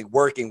currently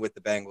working with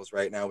the Bengals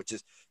right now, which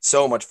is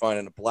so much fun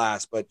and a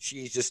blast. But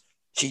she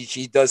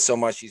does so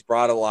much. She's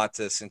brought a lot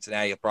to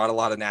Cincinnati, brought a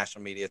lot of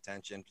national media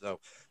attention. So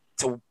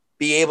to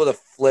be able to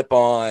flip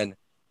on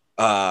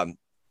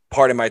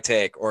Pardon My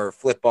Take, or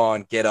flip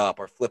on Get Up,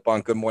 or flip on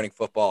Good Morning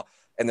Football,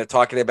 and they're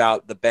talking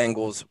about the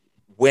Bengals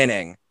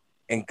winning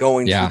and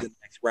going to the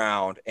next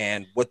round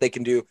and what they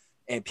can do,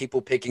 and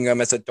people picking them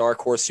as a dark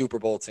horse Super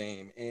Bowl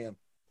team, and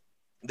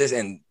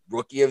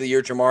Rookie of the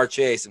Year Jamar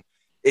Chase, and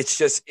it's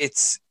just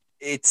it's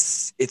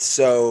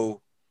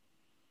so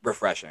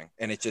refreshing,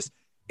 and it's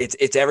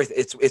everything.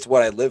 It's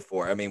what I live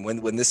for. I mean,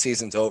 when this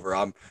season's over,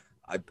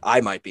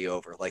 I might be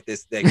over like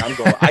this thing.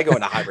 I go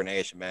into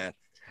hibernation, man.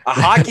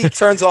 Hockey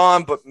turns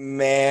on, but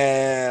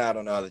man, I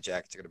don't know how the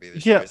Jackets are going to be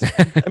this year.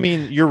 I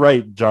mean, you're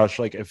right, Josh.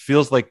 Like, it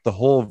feels like the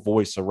whole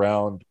voice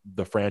around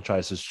the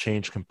franchise has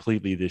changed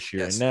completely this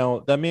year. Yes. And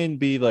now that may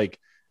be like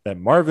that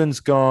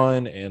Marvin's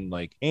gone and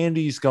like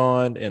Andy's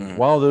gone. And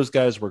while those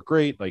guys were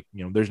great, like,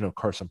 there's no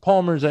Carson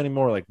Palmers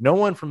anymore. Like, no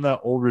one from that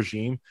old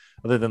regime,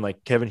 other than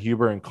like Kevin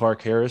Huber and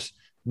Clark Harris,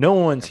 no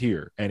one's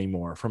here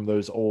anymore from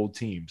those old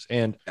teams.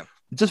 And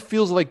it just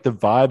feels like the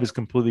vibe is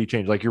completely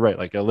changed. Like, you're right.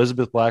 Like,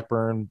 Elizabeth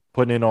Blackburn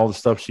putting in all the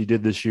stuff she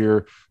did this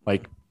year.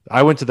 Like,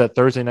 I went to that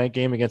Thursday night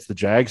game against the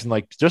Jags, and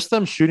like just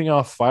them shooting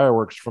off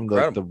fireworks from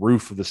the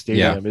roof of the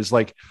stadium is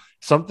like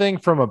something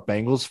from a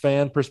Bengals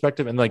fan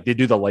perspective. And like, they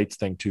do the lights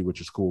thing too,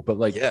 which is cool. But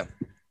like,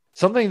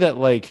 something that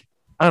like,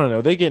 I don't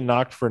know, they get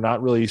knocked for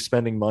not really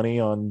spending money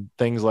on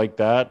things like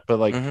that. But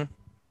like,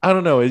 I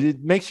don't know.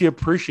 It makes you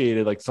appreciate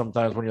it. Like,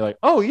 sometimes when you're like,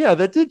 oh yeah,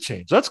 that did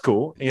change. That's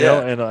cool. You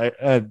know?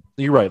 And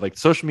you're right. Like, the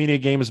social media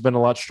game has been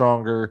a lot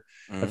stronger.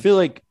 I feel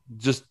like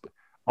it's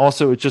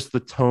just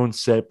the tone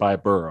set by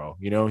Burrow.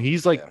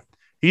 He's like,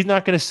 he's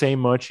not going to say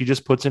much. He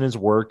just puts in his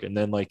work. And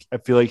then like, I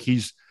feel like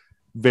he's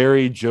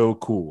very Joe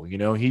cool.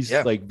 He's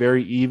like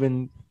very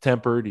even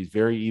tempered. He's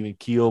very even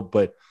keeled,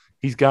 but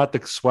he's got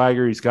the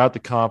swagger. He's got the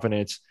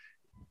confidence.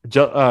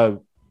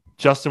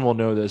 Justin will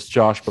know this,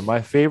 Josh, but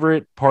my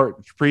favorite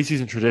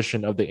preseason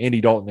tradition of the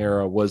Andy Dalton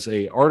era was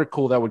a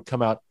article that would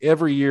come out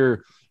every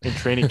year in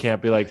training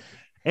camp, be like,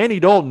 Andy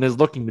Dalton is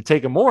looking to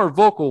take a more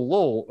vocal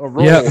role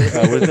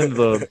within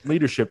the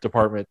leadership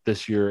department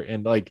this year.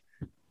 And like,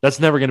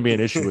 that's never going to be an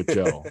issue with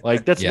Joe.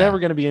 Like, that's never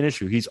going to be an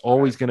issue. He's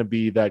always going to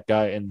be that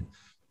guy. And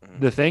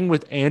the thing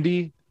with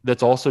Andy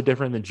that's also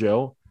different than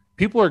Joe,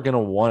 people are going to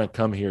want to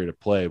come here to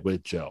play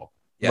with Joe.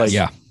 Yes.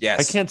 Like,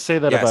 I can't say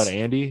that about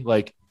Andy.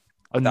 Like,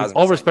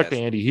 all respect to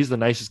Andy, he's the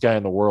nicest guy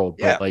in the world,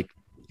 but like,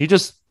 he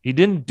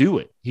didn't do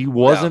it. He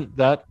wasn't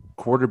that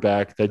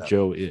quarterback that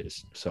Joe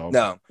is. So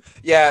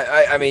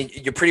I mean,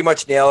 you pretty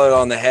much nailed it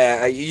on the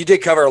head. You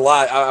did cover a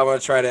lot. I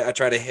want to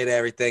try to hit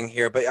everything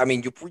here, but I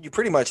mean, you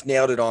pretty much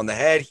nailed it on the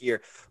head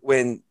here.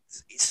 When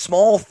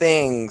small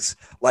things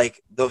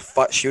like the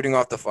shooting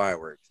off the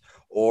fireworks,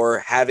 or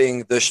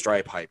having the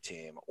stripe hype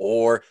team,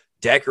 or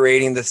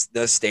decorating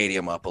the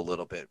stadium up a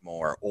little bit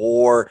more,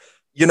 or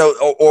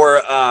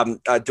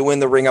doing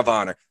the Ring of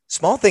Honor.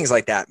 Small things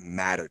like that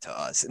matter to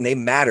us, and they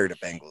matter to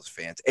Bengals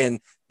fans. And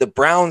the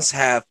Browns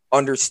have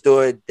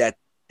understood and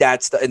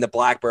the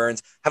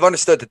Blackburns have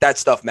understood that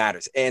stuff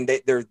matters, and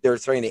they're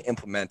starting to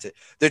implement it.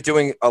 They're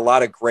doing a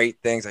lot of great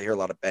things. I hear a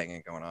lot of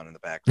banging going on in the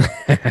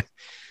background.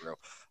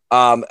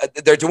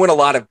 They're doing a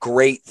lot of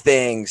great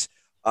things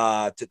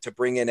to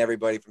bring in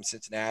everybody from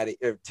Cincinnati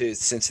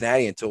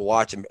and to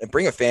watch and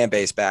bring a fan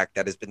base back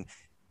that has been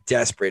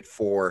desperate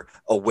for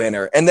a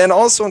winner. And then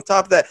also on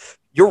top of that,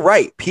 you're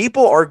right.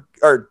 Players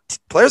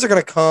are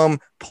going to come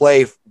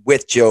play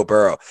with Joe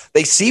Burrow.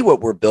 They see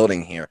what we're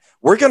building here.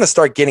 We're going to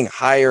start getting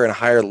higher and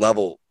higher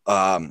level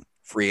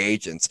free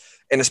agents.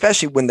 And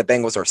especially when the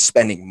Bengals are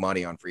spending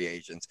money on free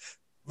agents.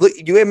 Look,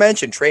 you had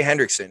mentioned Trey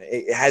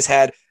Hendrickson has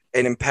had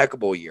an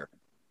impeccable year.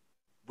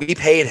 We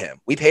paid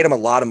him a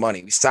lot of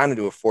money. We signed him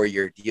to a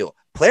 4-year deal.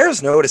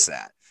 Players notice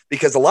that,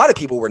 because a lot of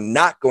people were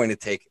not going to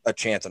take a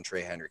chance on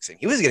Trey Hendrickson.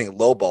 He was getting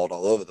lowballed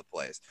all over the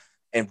place.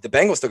 And the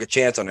Bengals took a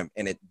chance on him,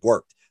 and it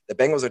worked. The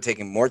Bengals are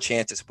taking more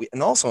chances.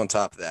 And also on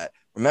top of that,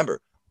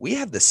 remember, we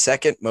have the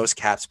second most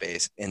cap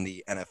space in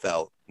the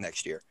NFL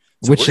next year.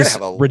 So which is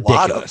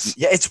ridiculous.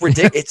 It's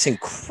ridiculous. It's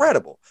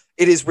incredible.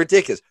 It is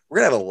ridiculous. We're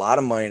going to have a lot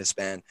of money to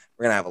spend.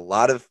 We're going to have a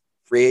lot of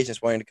free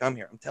agents wanting to come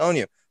here. I'm telling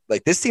you,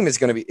 like, this team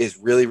is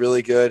really,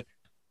 really good.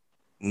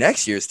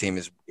 Next year's team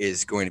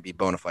is going to be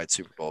bona fide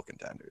Super Bowl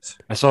contenders.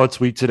 I saw a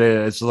tweet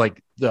today. It's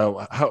like,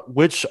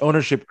 which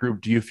ownership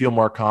group do you feel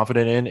more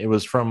confident in? It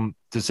was from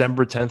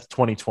December 10th,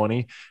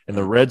 2020, and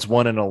the Reds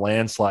won in a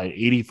landslide,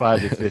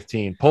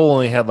 85-15. Poll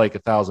only had like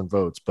 1,000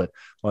 votes, but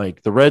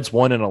like the Reds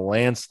won in a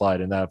landslide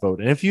in that vote.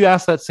 And if you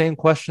ask that same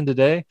question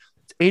today,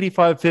 it's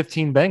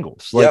 85-15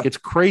 Bengals. Like, it's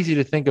crazy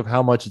to think of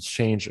how much it's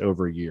changed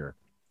over a year.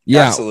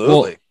 Yeah, absolutely.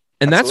 Well,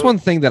 and that's one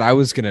thing that I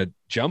was going to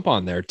jump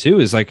on there too,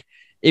 is like,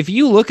 if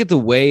you look at the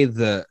way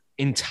the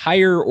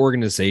entire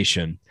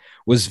organization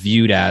was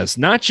viewed as,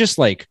 not just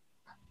like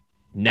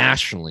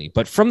nationally,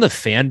 but from the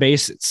fan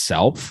base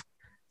itself,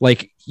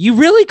 like, you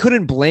really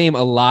couldn't blame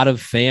a lot of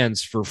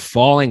fans for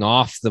falling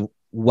off the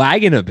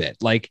wagon a bit.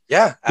 Like,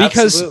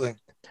 because absolutely.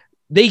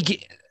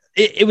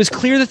 It was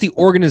clear that the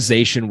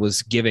organization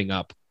was giving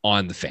up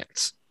on the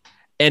fans,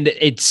 and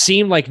it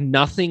seemed like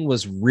nothing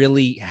was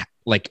really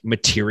like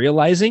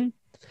materializing.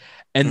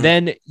 And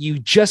then you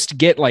just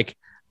get like,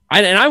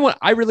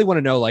 I really want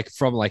to know, like,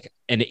 from like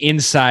an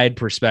inside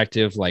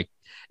perspective, like,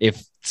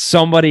 if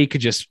somebody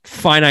could just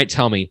finite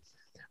tell me,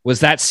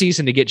 was that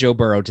season to get Joe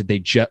Burrow, did they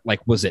just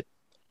like, was it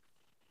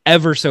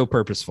ever so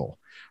purposeful?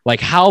 Like,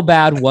 how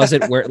bad was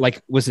it? Where,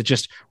 like, was it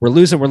just, we're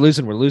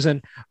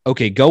losing.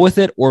 Okay, go with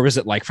it. Or was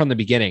it like from the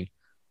beginning,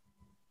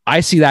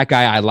 I see that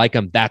guy. I like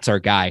him. That's our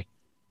guy.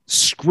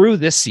 Screw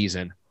this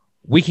season.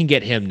 We can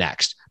get him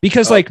next.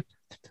 Because like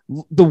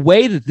the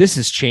way that this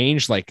has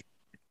changed, like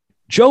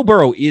Joe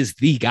Burrow is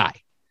the guy.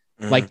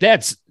 Like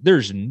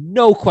there's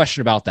no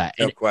question about that.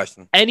 No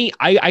question.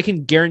 I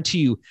can guarantee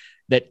you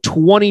that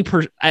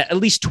at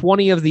least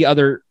 20 of the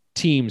other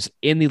teams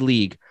in the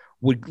league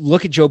would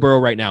look at Joe Burrow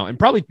right now, and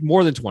probably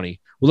more than 20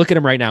 would look at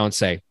him right now and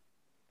say,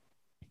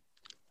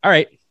 all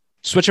right,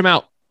 switch him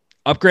out,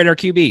 upgrade our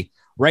QB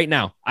right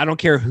now. I don't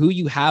care who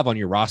you have on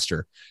your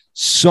roster.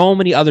 So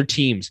many other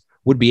teams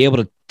would be able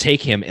to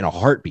take him in a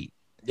heartbeat.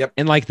 Yep.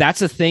 And like,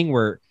 that's a thing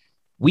where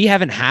we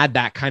haven't had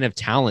that kind of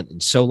talent in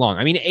so long.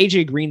 I mean,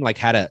 AJ Green like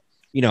had a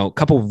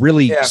couple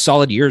really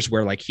solid years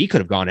where like he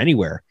could have gone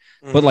anywhere,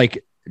 but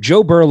like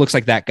Joe Burrow looks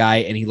like that guy,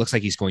 and he looks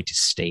like he's going to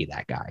stay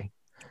that guy,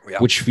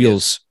 which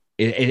feels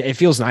it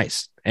feels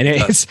nice, and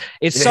it's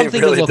something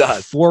to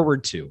look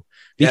forward to,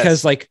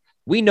 because like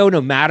we know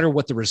no matter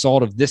what the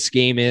result of this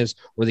game is,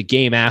 or the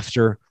game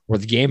after, or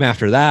the game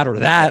after that, or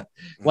that,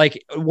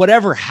 like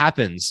whatever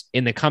happens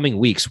in the coming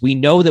weeks, we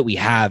know that we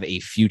have a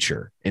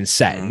future and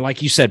set. And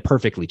like you said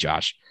perfectly,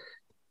 Josh,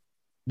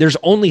 there's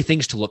only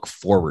things to look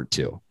forward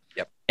to.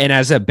 And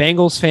as a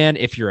Bengals fan,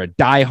 if you're a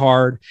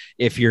diehard,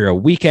 if you're a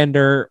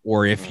weekender,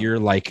 or if you're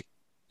like,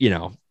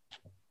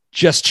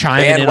 just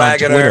chiming in on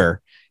Twitter,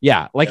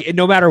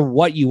 no matter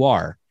what you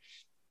are,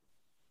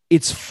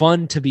 it's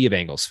fun to be a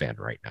Bengals fan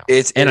right now.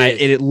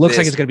 It looks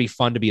like it's going to be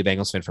fun to be a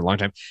Bengals fan for a long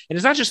time. And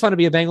it's not just fun to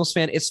be a Bengals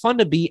fan. It's fun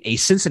to be a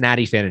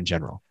Cincinnati fan in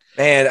general.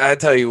 Man, I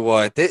tell you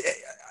what, it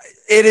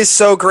is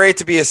so great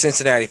to be a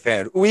Cincinnati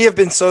fan. We have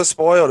been so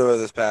spoiled over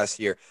this past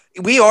year.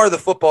 We are the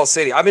football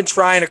city. I've been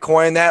trying to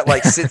coin that.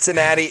 Like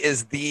Cincinnati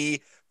is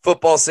the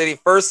football city,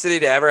 first city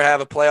to ever have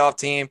a playoff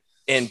team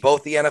in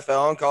both the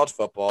NFL and college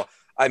football.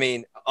 I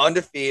mean,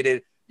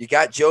 undefeated. You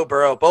got Joe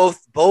Burrow.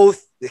 Both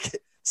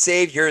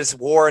saviors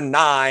wore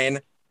 9.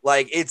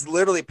 Like, it's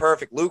literally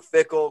perfect. Luke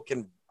Fickell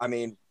can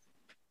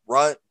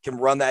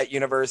run that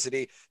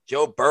university.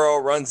 Joe Burrow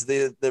runs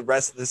the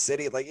rest of the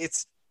city. Like,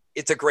 it's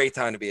a great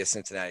time to be a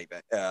Cincinnati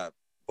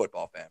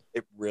football fan.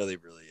 It really,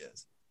 really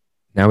is.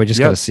 Now we just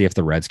got to see if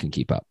the Reds can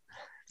keep up.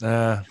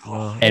 We'll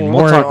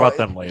talk about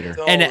them later.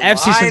 And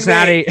FC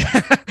Cincinnati,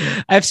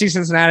 FC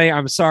Cincinnati,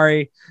 I'm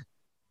sorry.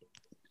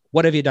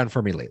 What have you done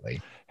for me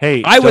lately?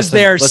 Hey, I was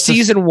there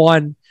season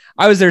one.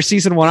 I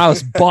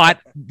was bought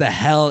the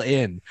hell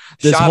in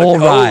this whole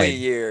ride.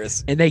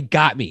 Years. And they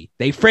got me.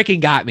 They freaking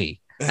got me.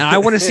 And I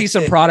want to see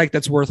some product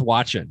that's worth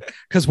watching,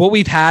 because what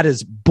we've had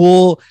is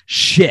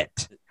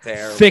bullshit.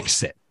 Terrible.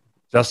 Fix it.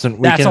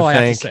 Justin, that's all I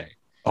have to say.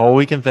 All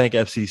we can thank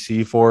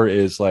FCC for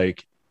is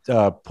like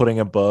putting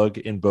a bug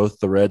in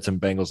both the Reds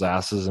and Bengals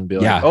asses and be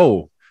like,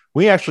 oh,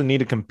 we actually need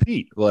to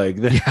compete. Like,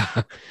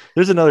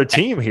 there's another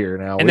team here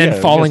now. And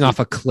then falling off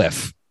a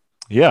cliff.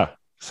 Yeah.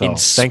 So and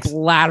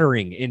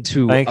splattering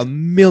into a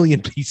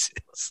million pieces.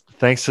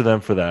 Thanks to them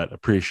for that.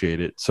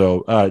 Appreciate it.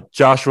 So,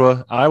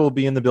 Joshua, I will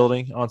be in the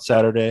building on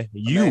Saturday.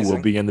 You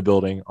will be in the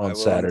building on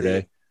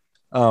Saturday.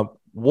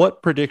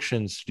 What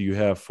predictions do you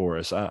have for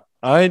us?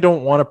 I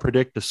don't want to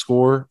predict the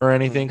score or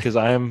anything, because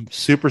I am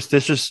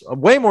superstitious,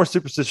 way more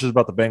superstitious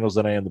about the Bengals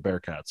than I am the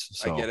Bearcats.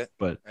 So, I get it.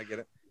 But I get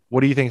it.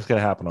 What do you think is going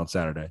to happen on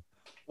Saturday?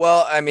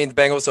 Well, I mean, the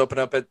Bengals open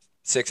up at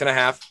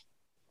 6.5.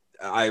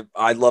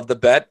 I love the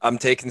bet. I'm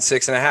taking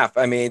 6.5.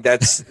 I mean,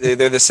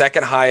 they're the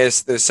second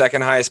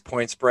highest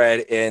point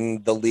spread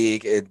in the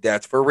league.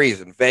 That's for a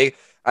reason. I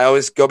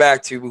always go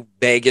back to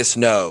Vegas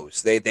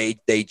knows. They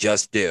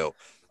just do.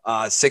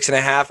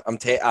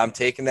 6.5. I'm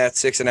taking that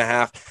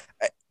 6.5.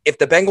 If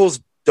the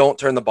Bengals don't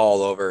turn the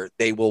ball over,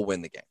 they will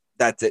win the game.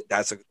 That's it.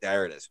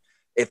 There it is.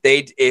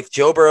 If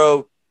Joe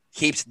Burrow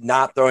keeps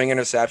not throwing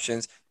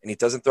interceptions and he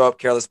doesn't throw up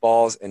careless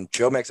balls, and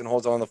Joe Mixon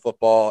holds on the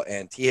football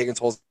and T. Higgins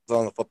holds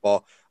on the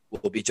football,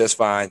 we'll be just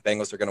fine.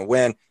 Bengals are going to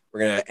win. We're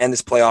going to end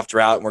this playoff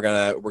drought, and we're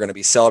going to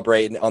be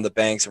celebrating on the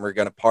banks, and we're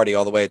going to party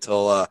all the way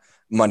till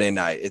Monday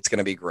night. It's going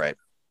to be great.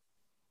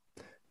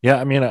 Yeah,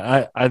 I mean,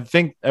 I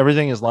think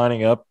everything is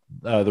lining up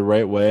the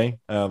right way.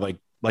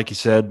 Like you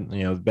said,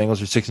 the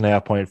Bengals are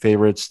 6.5 point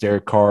favorites.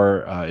 Derek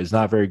Carr is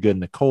not very good in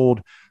the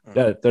cold.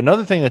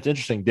 Another thing that's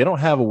interesting, they don't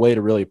have a way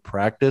to really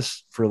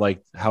practice for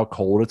like how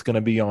cold it's going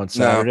to be on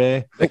Saturday.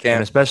 No, they can't.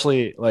 And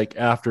especially like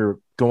after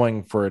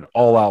going for an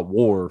all-out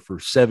war for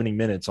 70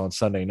 minutes on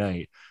Sunday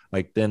night,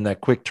 like then that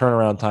quick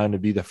turnaround time to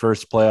be the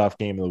first playoff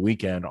game of the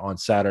weekend on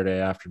Saturday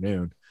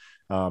afternoon.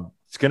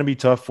 It's going to be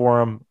tough for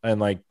them.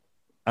 And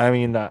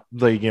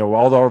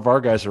all of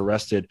our guys are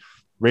rested.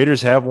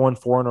 Raiders have won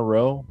 4 in a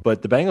row,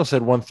 but the Bengals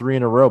had won 3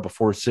 in a row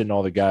before sitting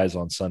all the guys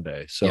on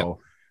Sunday. So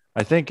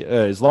I think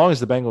as long as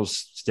the Bengals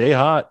stay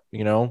hot,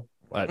 I don't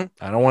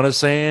want to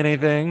say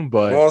anything,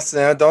 but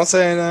don't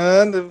say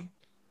nothing.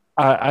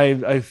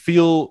 I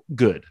feel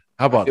good.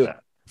 How about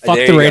that? Fuck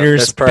the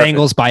Raiders.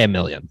 Bengals by 1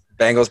 million.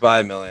 Bengals by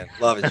 1 million.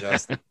 Love it,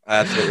 Justin. I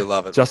absolutely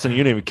love it. Justin, you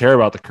don't even care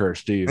about the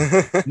curse, do you?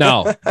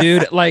 No,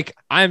 dude. Like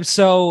I'm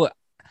so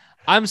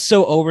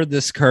over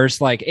this curse.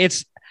 Like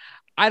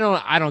I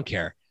don't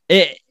care.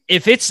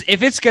 If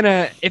it's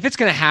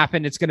gonna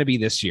happen, it's gonna be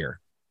this year.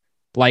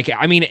 Like,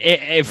 I mean,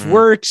 if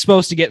we're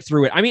supposed to get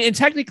through it, I mean, and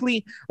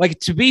technically, like,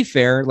 to be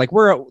fair, like,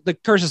 the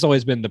curse has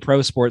always been the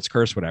pro sports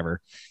curse, whatever.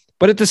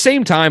 But at the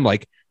same time,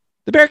 like,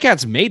 the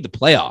Bearcats made the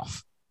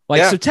playoff.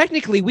 Like, so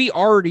technically we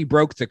already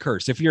broke the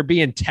curse if you're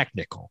being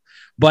technical.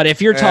 But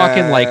if you're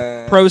talking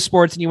like pro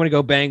sports and you want to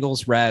go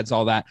Bengals, Reds,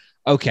 all that.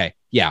 Okay.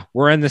 Yeah.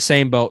 We're in the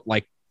same boat.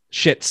 Like,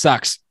 shit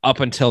sucks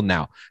up until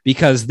now,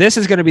 because this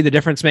is going to be the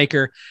difference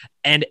maker.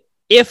 And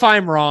if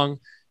I'm wrong,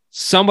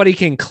 somebody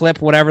can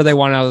clip whatever they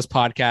want out of this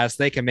podcast.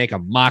 They can make a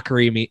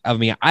mockery of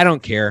me. I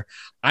don't care.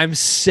 I'm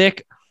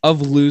sick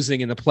of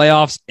losing in the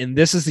playoffs, and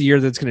this is the year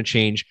that's going to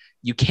change.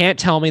 You can't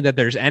tell me that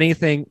there's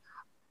anything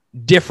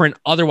different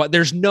otherwise.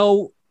 There's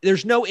no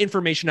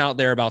information out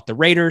there about the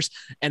Raiders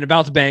and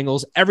about the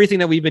Bengals, everything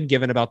that we've been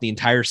given about the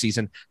entire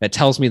season that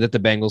tells me that the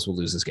Bengals will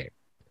lose this game.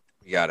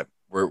 You got it.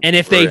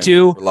 If they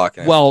do,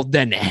 well,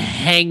 then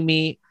hang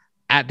me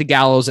at the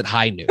gallows at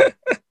high noon.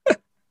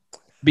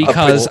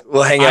 Because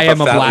we'll hang I up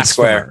am a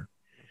blasphemer.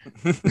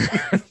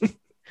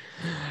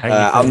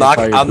 I'm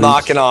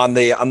knocking on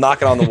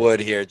the wood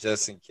here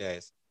just in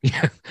case.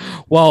 Yeah.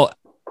 Well,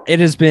 it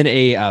has been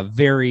a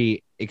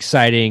very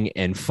exciting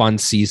and fun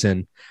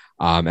season.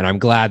 And I'm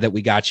glad that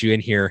we got you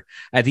in here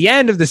at the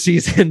end of the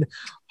season.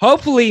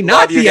 Hopefully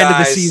not the end of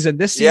the season.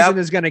 This season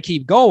is going to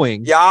keep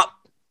going. Yeah.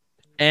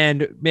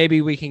 And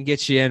maybe we can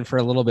get you in for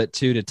a little bit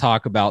too to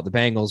talk about the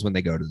Bengals when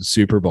they go to the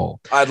Super Bowl.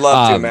 I'd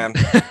love to, man.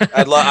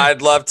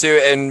 I'd love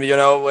to. And I'd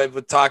love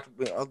to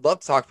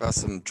talk about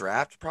some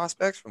draft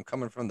prospects from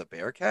coming from the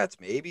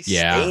Bearcats. Maybe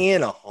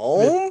staying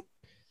home.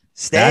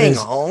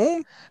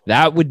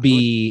 That would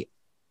be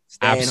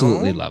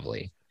absolutely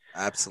lovely.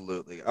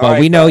 Absolutely.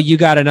 But we know you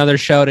got another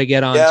show to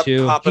get on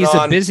too. He's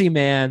a busy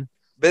man.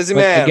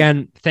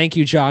 Again, thank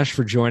you, Josh,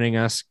 for joining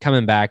us,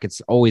 coming back. It's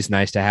always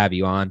nice to have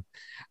you on.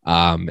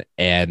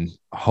 And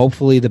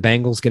hopefully the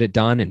Bengals get it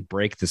done and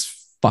break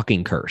this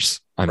fucking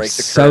curse. I'm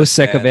so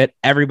sick of it.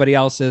 Everybody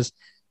else is.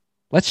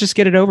 Let's just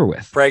get it over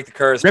with. Break the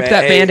curse. Rip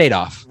that Band-Aid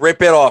off.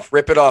 Rip it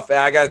off.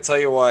 I got to tell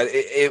you what,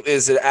 it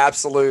is an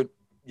absolute,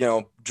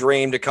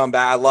 dream to come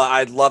back.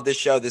 I love this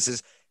show. This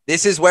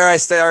is where I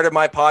started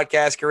my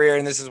podcast career,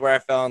 and this is where I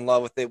fell in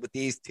love with it, with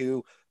these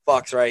two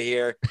fucks right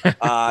here.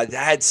 I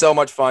had so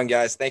much fun,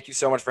 guys. Thank you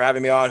so much for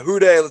having me on.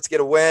 Hooday, let's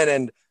get a win,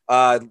 and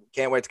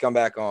can't wait to come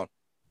back on.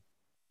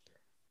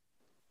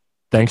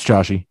 Thanks,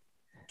 Joshy.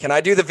 Can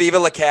I do the Viva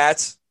La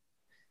Cats?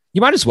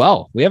 You might as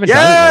well. We haven't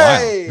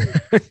done it in a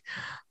while.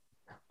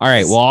 All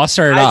right. Well, I'll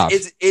start it off.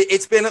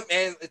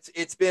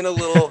 It's been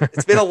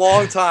a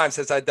long time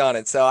since I've done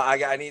it. So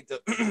I need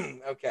to.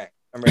 Okay.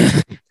 I'm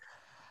ready.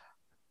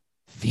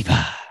 Viva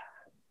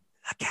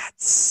La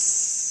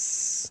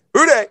Cats.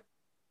 Hooday.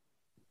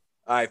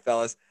 All right,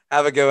 fellas.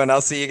 Have a good one.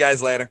 I'll see you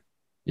guys later.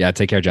 Yeah.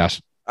 Take care,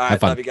 Josh. All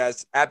right. Love you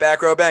guys. At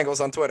Back Row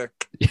Bengals on Twitter.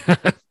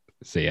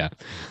 See ya.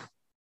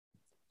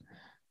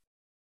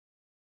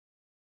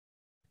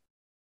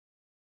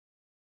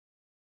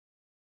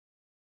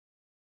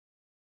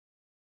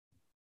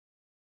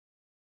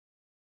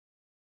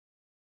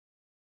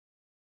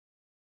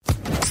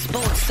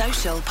 Sports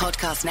Social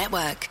Podcast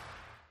Network.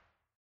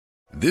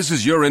 This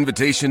is your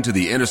invitation to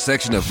the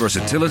intersection of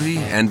versatility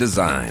and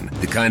design.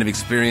 The kind of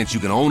experience you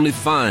can only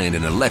find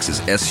in a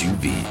Lexus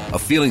SUV. A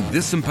feeling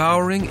this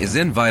empowering is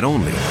invite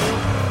only.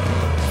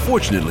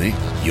 Fortunately,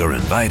 you're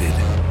invited.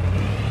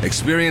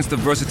 Experience the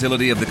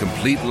versatility of the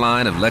complete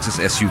line of Lexus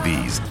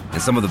SUVs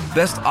and some of the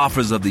best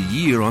offers of the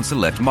year on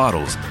select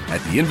models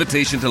at the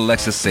Invitation to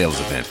Lexus sales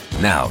event,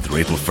 now through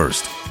April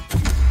 1st.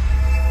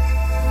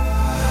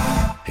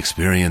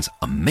 Experience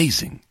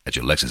amazing at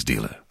your Lexus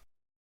dealer.